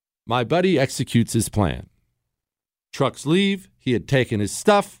 My buddy executes his plan. Trucks leave. He had taken his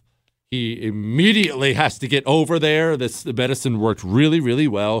stuff. He immediately has to get over there. The medicine worked really, really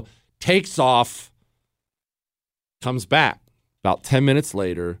well. Takes off. Comes back about 10 minutes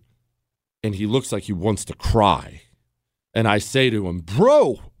later, and he looks like he wants to cry. And I say to him,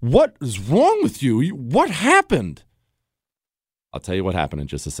 bro, what is wrong with you? What happened? I'll tell you what happened in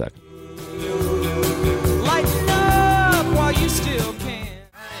just a second. Lighten up while you still can.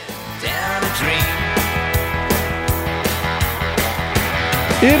 Down a dream.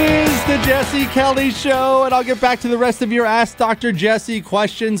 It is the Jesse Kelly Show, and I'll get back to the rest of your Ask Dr. Jesse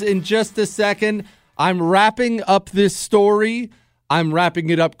questions in just a second. I'm wrapping up this story. I'm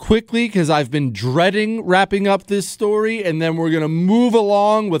wrapping it up quickly because I've been dreading wrapping up this story, and then we're going to move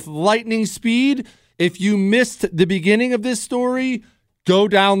along with lightning speed. If you missed the beginning of this story, go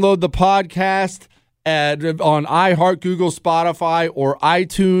download the podcast on iHeart, Google, Spotify, or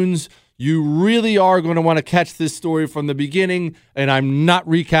iTunes. You really are going to want to catch this story from the beginning, and I'm not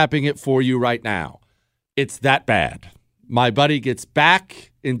recapping it for you right now. It's that bad. My buddy gets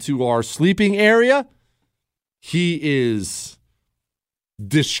back into our sleeping area. He is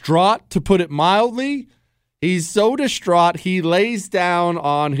distraught, to put it mildly. He's so distraught, he lays down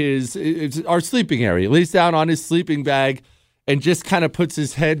on our sleeping area. He lays down on his sleeping bag and just kind of puts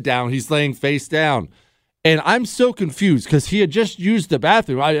his head down. He's laying face down. And I'm so confused because he had just used the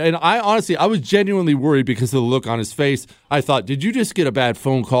bathroom. I honestly was genuinely worried because of the look on his face. I thought, did you just get a bad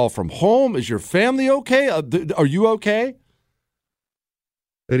phone call from home? Is your family okay? Are you okay?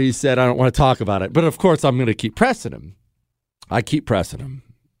 And he said, I don't want to talk about it. But of course, I'm going to keep pressing him. I keep pressing him.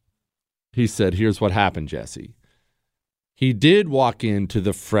 He said, here's what happened, Jesse. He did walk into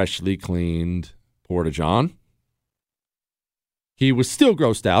the freshly cleaned Porta-John. He was still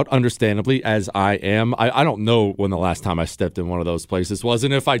grossed out, understandably, as I am. I don't know when the last time I stepped in one of those places was.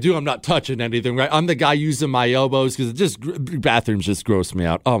 And if I do, I'm not touching anything, right? I'm the guy using my elbows because bathrooms just gross me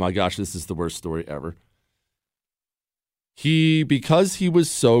out. Oh, my gosh, this is the worst story ever. Because he was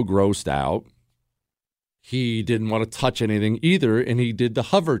so grossed out, he didn't want to touch anything either, and he did the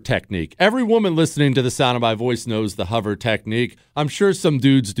hover technique. Every woman listening to the sound of my voice knows the hover technique. I'm sure some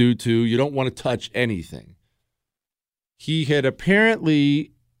dudes do too. You don't want to touch anything. He had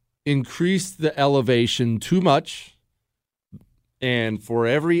apparently increased the elevation too much, and for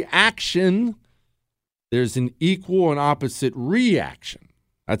every action, there's an equal and opposite reaction.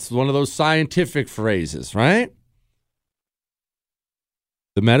 That's one of those scientific phrases, right?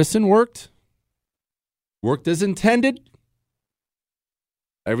 The medicine worked as intended.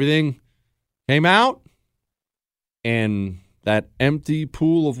 Everything came out, and that empty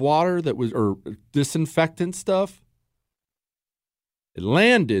pool of water or disinfectant stuff, it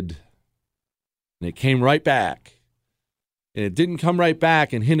landed And it came right back. And it didn't come right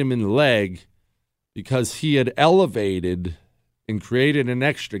back and hit him in the leg because he had elevated and created an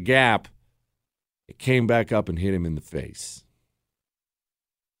extra gap. It came back up and hit him in the face.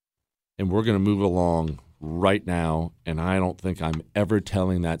 And we're going to move along right now, and I don't think I'm ever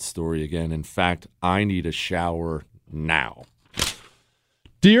telling that story again. In fact, I need a shower now.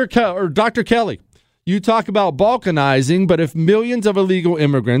 Dear Dr. Kelly, you talk about balkanizing, but if millions of illegal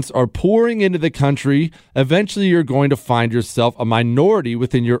immigrants are pouring into the country, eventually you're going to find yourself a minority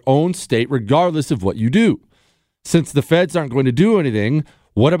within your own state, regardless of what you do. Since the feds aren't going to do anything,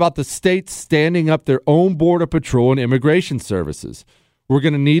 what about the states standing up their own border patrol and immigration services? We're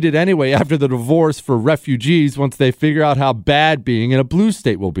going to need it anyway after the divorce for refugees once they figure out how bad being in a blue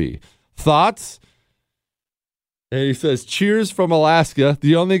state will be. Thoughts? And he says, cheers from Alaska.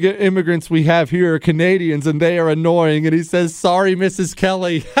 The only immigrants we have here are Canadians, and they are annoying. And he says, sorry, Mrs.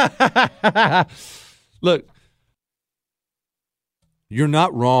 Kelly. Look, you're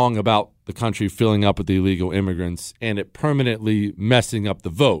not wrong about the country filling up with the illegal immigrants and it permanently messing up the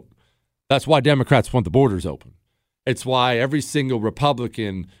vote. That's why Democrats want the borders open. It's why every single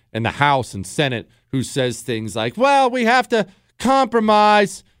Republican in the House and Senate who says things like, well, we have to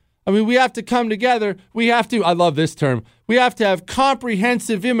compromise. I mean, we have to come together. We have to, I love this term, we have to have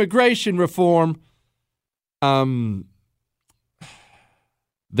comprehensive immigration reform. They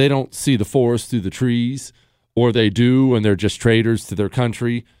don't see the forest through the trees, or they do, and they're just traitors to their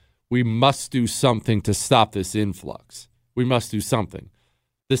country. We must do something to stop this influx. We must do something.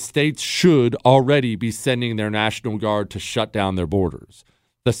 The states should already be sending their National Guard to shut down their borders.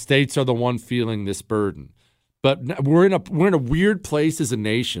 The states are the one feeling this burden. But we're in a weird place as a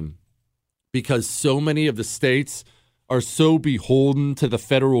nation because so many of the states are so beholden to the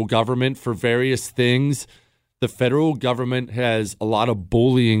federal government for various things. The federal government has a lot of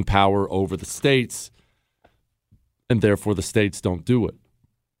bullying power over the states, and therefore the states don't do it.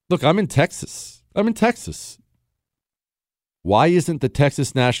 Look, I'm in Texas. Why isn't the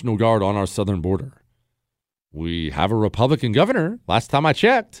Texas National Guard on our southern border? We have a Republican governor, last time I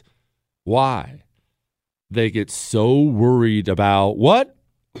checked. Why? They get so worried about what?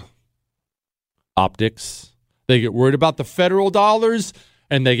 Optics. They get worried about the federal dollars,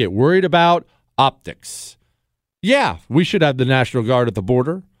 and they get worried about optics. Yeah, we should have the National Guard at the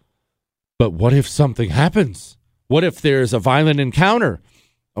border. But what if something happens? What if there's a violent encounter?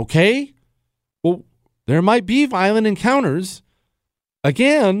 Okay, well, there might be violent encounters.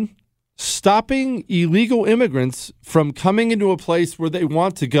 Again, stopping illegal immigrants from coming into a place where they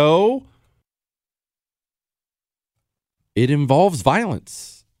want to go, it involves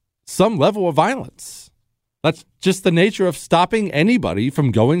violence, some level of violence. That's just the nature of stopping anybody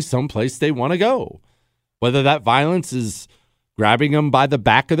from going someplace they want to go. Whether that violence is grabbing them by the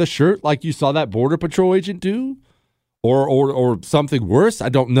back of the shirt like you saw that Border Patrol agent do, or something worse, I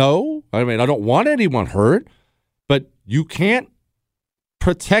don't know. I mean, I don't want anyone hurt, but you can't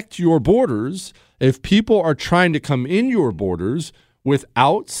protect your borders if people are trying to come in your borders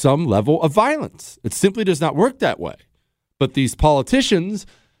without some level of violence. It simply does not work that way. But these politicians,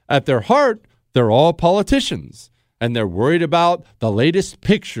 at their heart, they're all politicians. And they're worried about the latest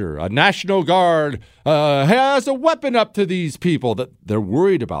picture. A National Guard has a weapon up to these people. That they're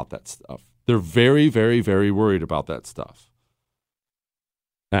worried about that stuff. They're very, very, very worried about that stuff.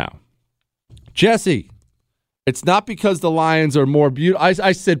 Now, Jesse, it's not because the lions are more beautiful.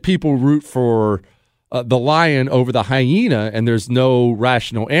 I said people root for the lion over the hyena, and there's no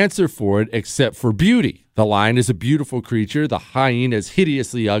rational answer for it except for beauty. The lion is a beautiful creature. The hyena is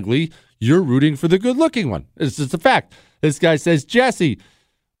hideously ugly. You're rooting for the good-looking one. It's just a fact. This guy says, Jesse,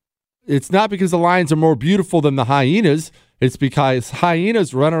 it's not because the lions are more beautiful than the hyenas. It's because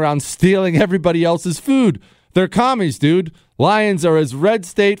hyenas run around stealing everybody else's food. They're commies, dude. Lions are as red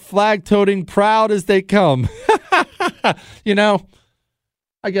state, flag-toting, proud as they come. You know,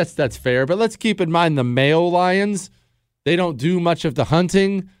 I guess that's fair, but let's keep in mind the male lions. They don't do much of the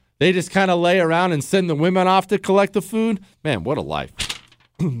hunting. They just kind of lay around and send the women off to collect the food. Man, what a life.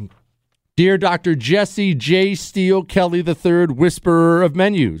 Dear Dr. Jesse J. Steele Kelly III, whisperer of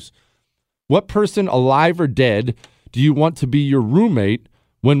menus, what person, alive or dead, do you want to be your roommate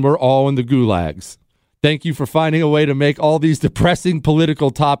when we're all in the gulags? Thank you for finding a way to make all these depressing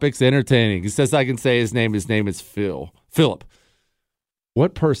political topics entertaining. He says I can say his name. His name is Philip.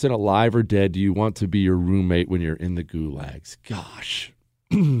 What person, alive or dead, do you want to be your roommate when you're in the gulags? Gosh.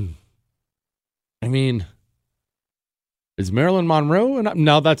 I mean, is Marilyn Monroe?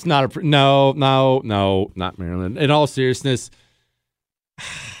 No, that's not a... No, not Marilyn. In all seriousness,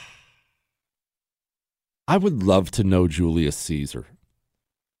 I would love to know Julius Caesar.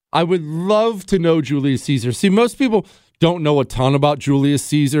 I would love to know Julius Caesar. See, most people don't know a ton about Julius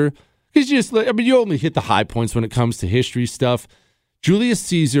Caesar because you only hit the high points when it comes to history stuff. Julius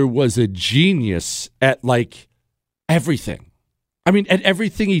Caesar was a genius at like everything. I mean, at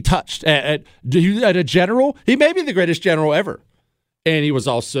everything he touched. At a general, he may be the greatest general ever. And he was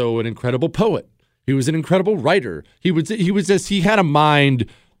also an incredible poet. He was an incredible writer. He had a mind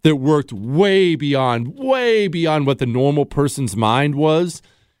that worked way beyond what the normal person's mind was.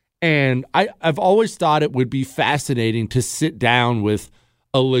 And I've always thought it would be fascinating to sit down with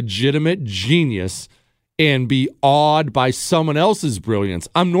a legitimate genius and be awed by someone else's brilliance.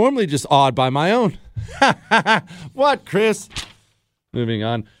 I'm normally just awed by my own. What, Chris? Moving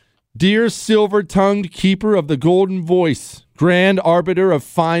on. Dear silver-tongued keeper of the golden voice, grand arbiter of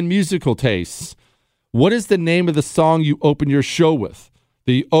fine musical tastes, what is the name of the song you open your show with?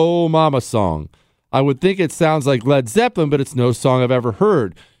 The Oh Mama song. I would think it sounds like Led Zeppelin, but it's no song I've ever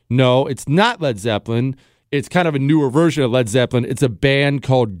heard. No, it's not Led Zeppelin. It's kind of a newer version of Led Zeppelin. It's a band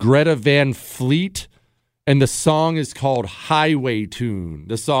called Greta Van Fleet, and the song is called Highway Tune.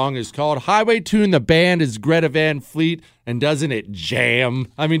 The song is called Highway Tune. The band is Greta Van Fleet, and doesn't it jam?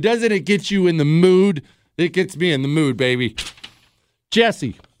 I mean, doesn't it get you in the mood? It gets me in the mood, baby.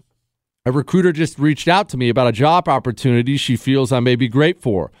 Jesse, a recruiter just reached out to me about a job opportunity she feels I may be great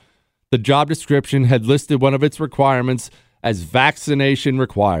for. The job description had listed one of its requirements as vaccination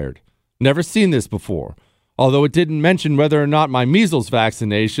required. Never seen this before. Although it didn't mention whether or not my measles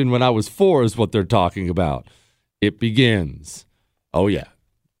vaccination when I was 4 is what they're talking about. It begins. Oh, yeah.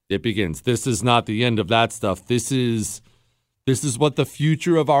 It begins. This is not the end of that stuff. This is what the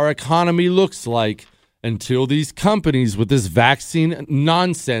future of our economy looks like until these companies with this vaccine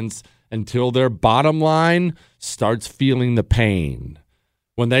nonsense, until their bottom line starts feeling the pain.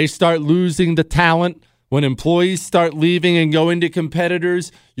 When they start losing the talent, when employees start leaving and going to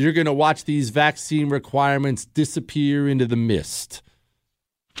competitors, you're going to watch these vaccine requirements disappear into the mist.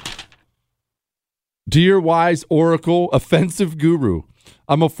 Dear wise oracle, offensive guru,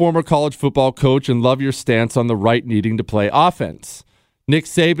 I'm a former college football coach and love your stance on the right needing to play offense. Nick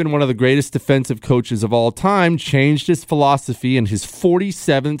Saban, one of the greatest defensive coaches of all time, changed his philosophy in his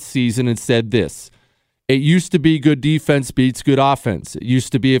 47th season and said this: it used to be good defense beats good offense. It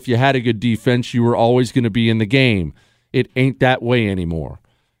used to be if you had a good defense, you were always going to be in the game. It ain't that way anymore.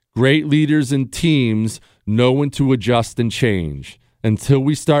 Great leaders and teams know when to adjust and change. Until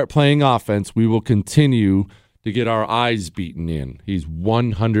we start playing offense, we will continue to get our eyes beaten in. He's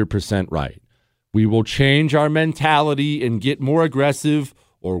 100% right. We will change our mentality and get more aggressive,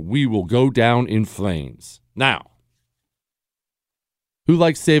 or we will go down in flames. Now, who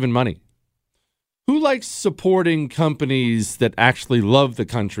likes saving money? Who likes supporting companies that actually love the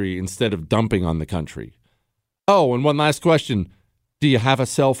country instead of dumping on the country? Oh, and one last question. Do you have a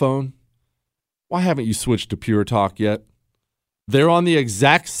cell phone? Why haven't you switched to Pure Talk yet? They're on the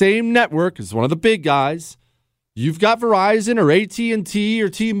exact same network as one of the big guys. You've got Verizon or AT&T or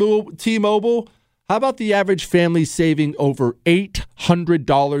T-Mobile. How about the average family saving over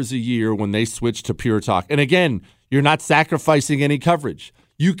 $800 a year when they switch to Pure Talk? And again, you're not sacrificing any coverage.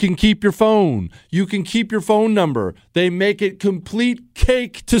 You can keep your phone. You can keep your phone number. They make it complete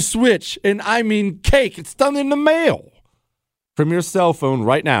cake to switch. And I mean cake. It's done in the mail. From your cell phone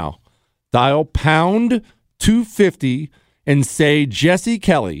right now, dial pound 250 and say Jesse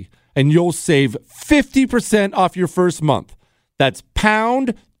Kelly, and you'll save 50% off your first month. That's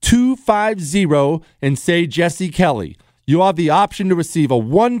pound 250 and say Jesse Kelly. You'll have the option to receive a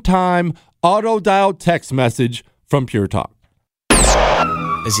one-time auto-dial text message from Pure Talk.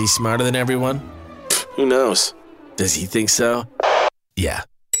 Is he smarter than everyone? Who knows? Does he think so? Yeah.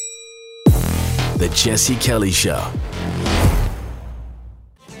 The Jesse Kelly Show.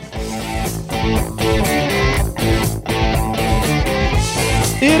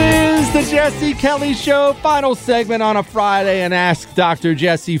 It is the Jesse Kelly Show, final segment on a Friday and Ask Dr.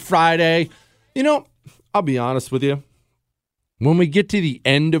 Jesse Friday. You know, I'll be honest with you. When we get to the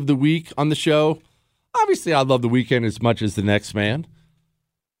end of the week on the show, obviously I love the weekend as much as the next man.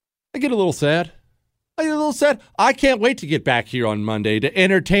 I get a little sad. I can't wait to get back here on Monday to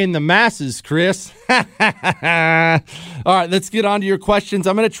entertain the masses, Chris. All right, let's get on to your questions.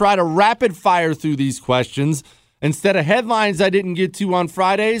 I'm going to try to rapid fire through these questions. Instead of headlines I didn't get to on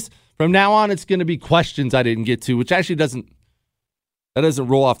Fridays, from now on it's going to be questions I didn't get to, which actually doesn't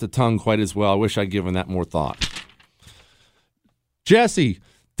roll off the tongue quite as well. I wish I'd given that more thought. Jesse,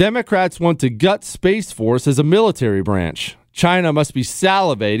 Democrats want to gut Space Force as a military branch. China must be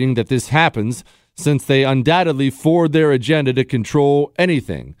salivating that this happens since they undoubtedly forward their agenda to control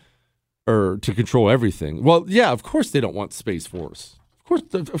anything or to control everything. Well, yeah, of course they don't want Space Force. Of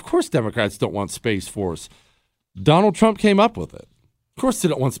Of course Democrats don't want Space Force. Donald Trump came up with it. Of course they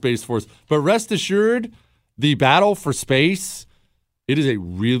don't want Space Force. But rest assured, the battle for space, it is a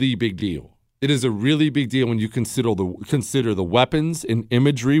really big deal. It is a really big deal when you consider the weapons and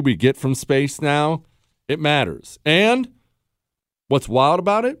imagery we get from space now. It matters. And what's wild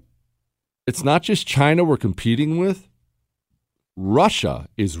about it, it's not just China we're competing with. Russia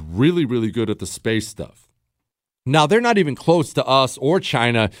is really, really good at the space stuff. Now, they're not even close to us or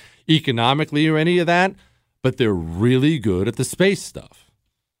China economically or any of that, but they're really good at the space stuff.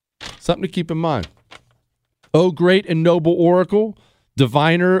 Something to keep in mind. O great and noble oracle,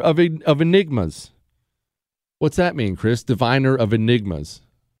 diviner of enigmas. What's that mean, Chris? Diviner of enigmas.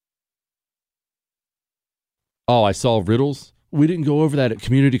 Oh, I solve riddles? We didn't go over that at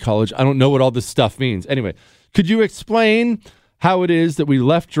community college. I don't know what all this stuff means. Anyway, could you explain how it is that we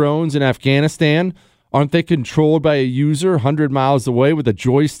left drones in Afghanistan? Aren't they controlled by a user 100 miles away with a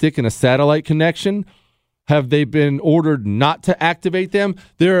joystick and a satellite connection? Have they been ordered not to activate them?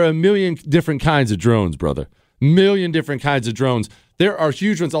 There are a million different kinds of drones, brother. Million different kinds of drones. There are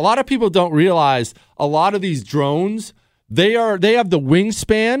huge ones. A lot of people don't realize a lot of these drones, they have the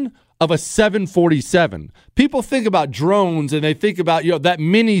wingspan of a 747. People think about drones and they think about, that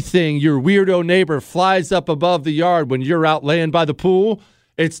mini thing your weirdo neighbor flies up above the yard when you're out laying by the pool.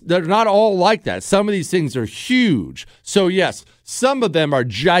 They're not all like that. Some of these things are huge. So yes, some of them are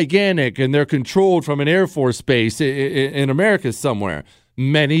gigantic and they're controlled from an Air Force base in America somewhere.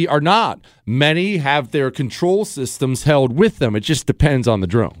 Many are not. Many have their control systems held with them. It just depends on the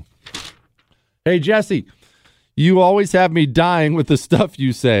drone. Hey, Jesse, you always have me dying with the stuff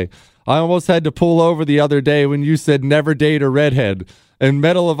you say. I almost had to pull over the other day when you said never date a redhead. And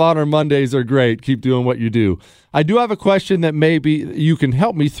Medal of Honor Mondays are great. Keep doing what you do. I do have a question that maybe you can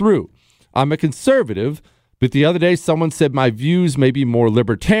help me through. I'm a conservative, but the other day someone said my views may be more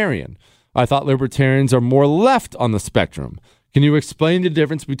libertarian. I thought libertarians are more left on the spectrum. Can you explain the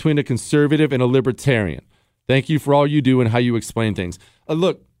difference between a conservative and a libertarian? Thank you for all you do and how you explain things.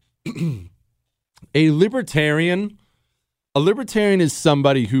 Look, a libertarian is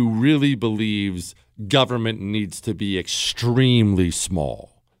somebody who really believes government needs to be extremely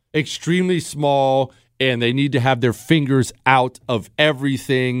small, and they need to have their fingers out of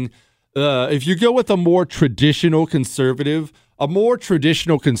everything. If you go with a more traditional conservative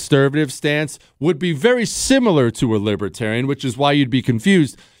stance would be very similar to a libertarian, which is why you'd be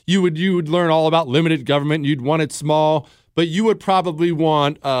confused. You would learn all about limited government. You'd want it small, but you would probably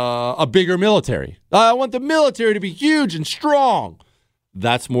want a bigger military. I want the military to be huge and strong.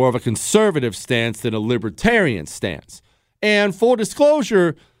 That's more of a conservative stance than a libertarian stance. And full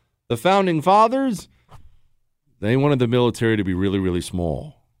disclosure, the founding fathers, they wanted the military to be really, really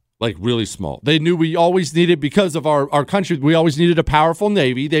small. Like really small. They knew we always needed, because of our country, we always needed a powerful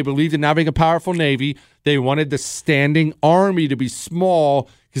Navy. They believed in having a powerful Navy. They wanted the standing army to be small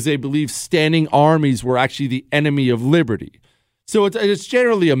because they believed standing armies were actually the enemy of liberty. So it's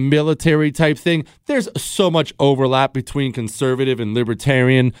generally a military type thing. There's so much overlap between conservative and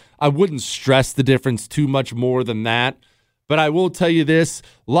libertarian. I wouldn't stress the difference too much more than that. But I will tell you this,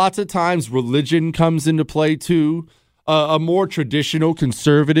 lots of times religion comes into play too. A more traditional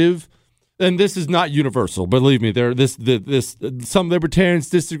conservative, and this is not universal, believe me, some libertarians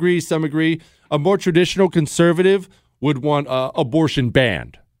disagree, some agree. A more traditional conservative would want abortion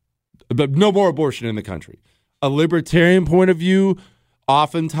banned, but no more abortion in the country. A libertarian point of view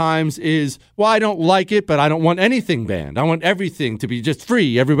oftentimes is, well, I don't like it, but I don't want anything banned. I want everything to be just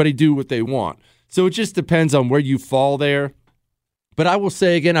free. Everybody do what they want. So it just depends on where you fall there. But I will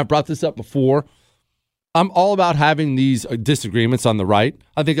say again, I brought this up before. I'm all about having these disagreements on the right.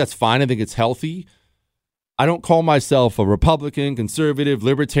 I think that's fine. I think it's healthy. I don't call myself a Republican, conservative,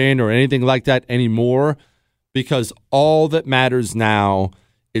 libertarian, or anything like that anymore, because all that matters now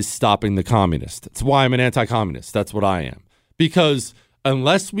is stopping the communists. That's why I'm an anti-communist. That's what I am. Because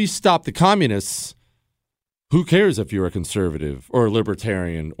unless we stop the communists, who cares if you're a conservative or a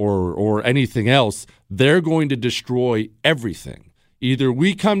libertarian or anything else? They're going to destroy everything. Either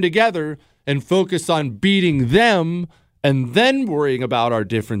we come together and focus on beating them and then worrying about our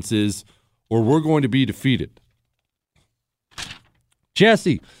differences, or we're going to be defeated.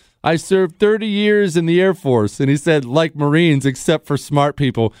 Jesse, I served 30 years in the Air Force, and he said, like Marines, except for smart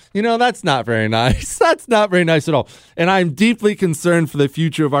people. That's not very nice. That's not very nice at all. And I'm deeply concerned for the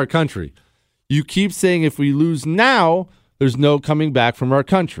future of our country. You keep saying if we lose now, there's no coming back from our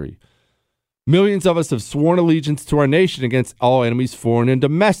country. Millions of us have sworn allegiance to our nation against all enemies, foreign and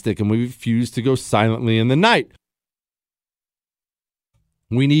domestic, and we refuse to go silently in the night.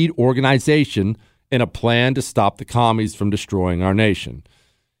 We need organization in a plan to stop the commies from destroying our nation.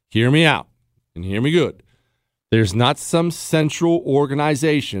 Hear me out and hear me good. There's not some central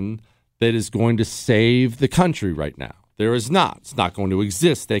organization that is going to save the country right now. There is not. It's not going to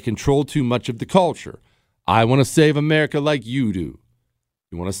exist. They control too much of the culture. I want to save America like you do.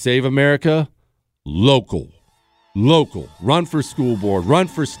 You want to save America? Local. Local. Run for school board. Run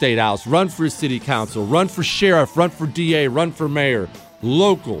for state house. Run for city council. Run for sheriff. Run for DA. Run for mayor.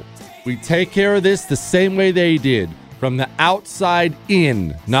 Local. We take care of this the same way they did. From the outside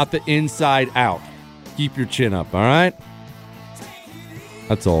in, not the inside out. Keep your chin up, all right?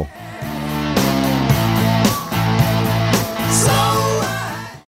 That's all.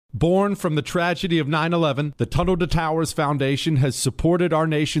 Born from the tragedy of 9/11, the Tunnel to Towers Foundation has supported our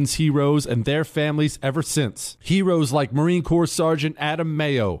nation's heroes and their families ever since. Heroes like Marine Corps Sergeant Adam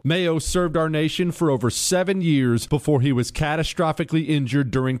Mayo. Mayo served our nation for over 7 years before he was catastrophically injured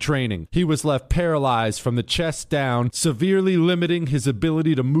during training. He was left paralyzed from the chest down, severely limiting his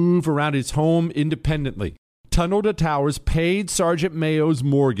ability to move around his home independently. Tunnel to Towers paid Sergeant Mayo's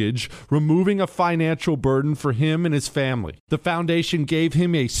mortgage, removing a financial burden for him and his family. The foundation gave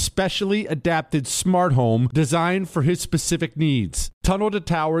him a specially adapted smart home designed for his specific needs. Tunnel to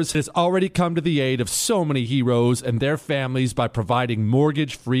Towers has already come to the aid of so many heroes and their families by providing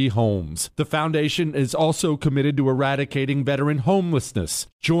mortgage-free homes. The foundation is also committed to eradicating veteran homelessness.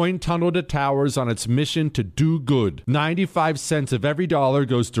 Join Tunnel to Towers on its mission to do good. 95 cents of every dollar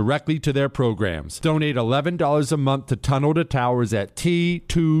goes directly to their programs. Donate $11 a month to Tunnel to Towers at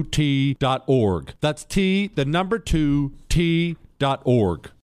T2T.org. That's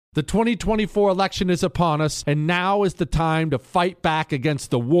T2T.org. The 2024 election is upon us, and now is the time to fight back against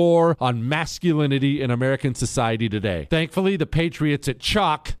the war on masculinity in American society today. Thankfully, the patriots at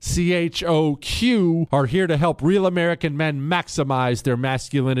CHOQ, C-H-O-Q, are here to help real American men maximize their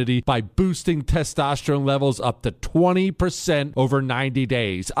masculinity by boosting testosterone levels up to 20% over 90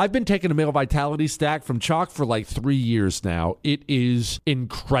 days. I've been taking a male vitality stack from CHOQ for like 3 years now. It is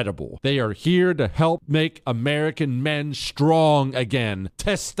incredible. They are here to help make American men strong again.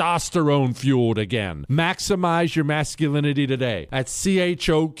 Testosterone fueled again. Maximize your masculinity today at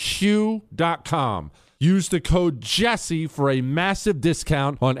CHOQ.com. Use the code Jesse for a massive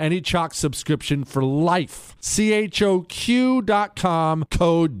discount on any CHOQ subscription for life. CHOQ.com,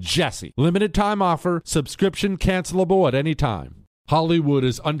 code Jesse. Limited time offer. Subscription cancelable at any time. Hollywood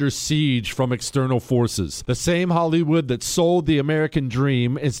is under siege from external forces. The same Hollywood that sold the American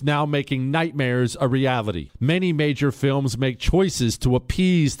dream is now making nightmares a reality. Many major films make choices to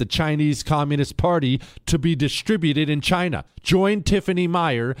appease the Chinese Communist Party to be distributed in China. Join Tiffany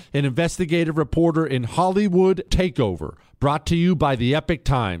Meyer, an investigative reporter in Hollywood Takeover, brought to you by the Epic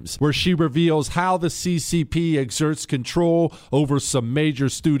Times, where she reveals how the CCP exerts control over some major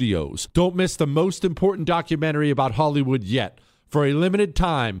studios. Don't miss the most important documentary about Hollywood yet. For a limited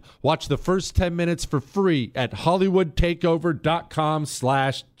time, watch the first 10 minutes for free at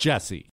HollywoodTakeover.com/Jesse.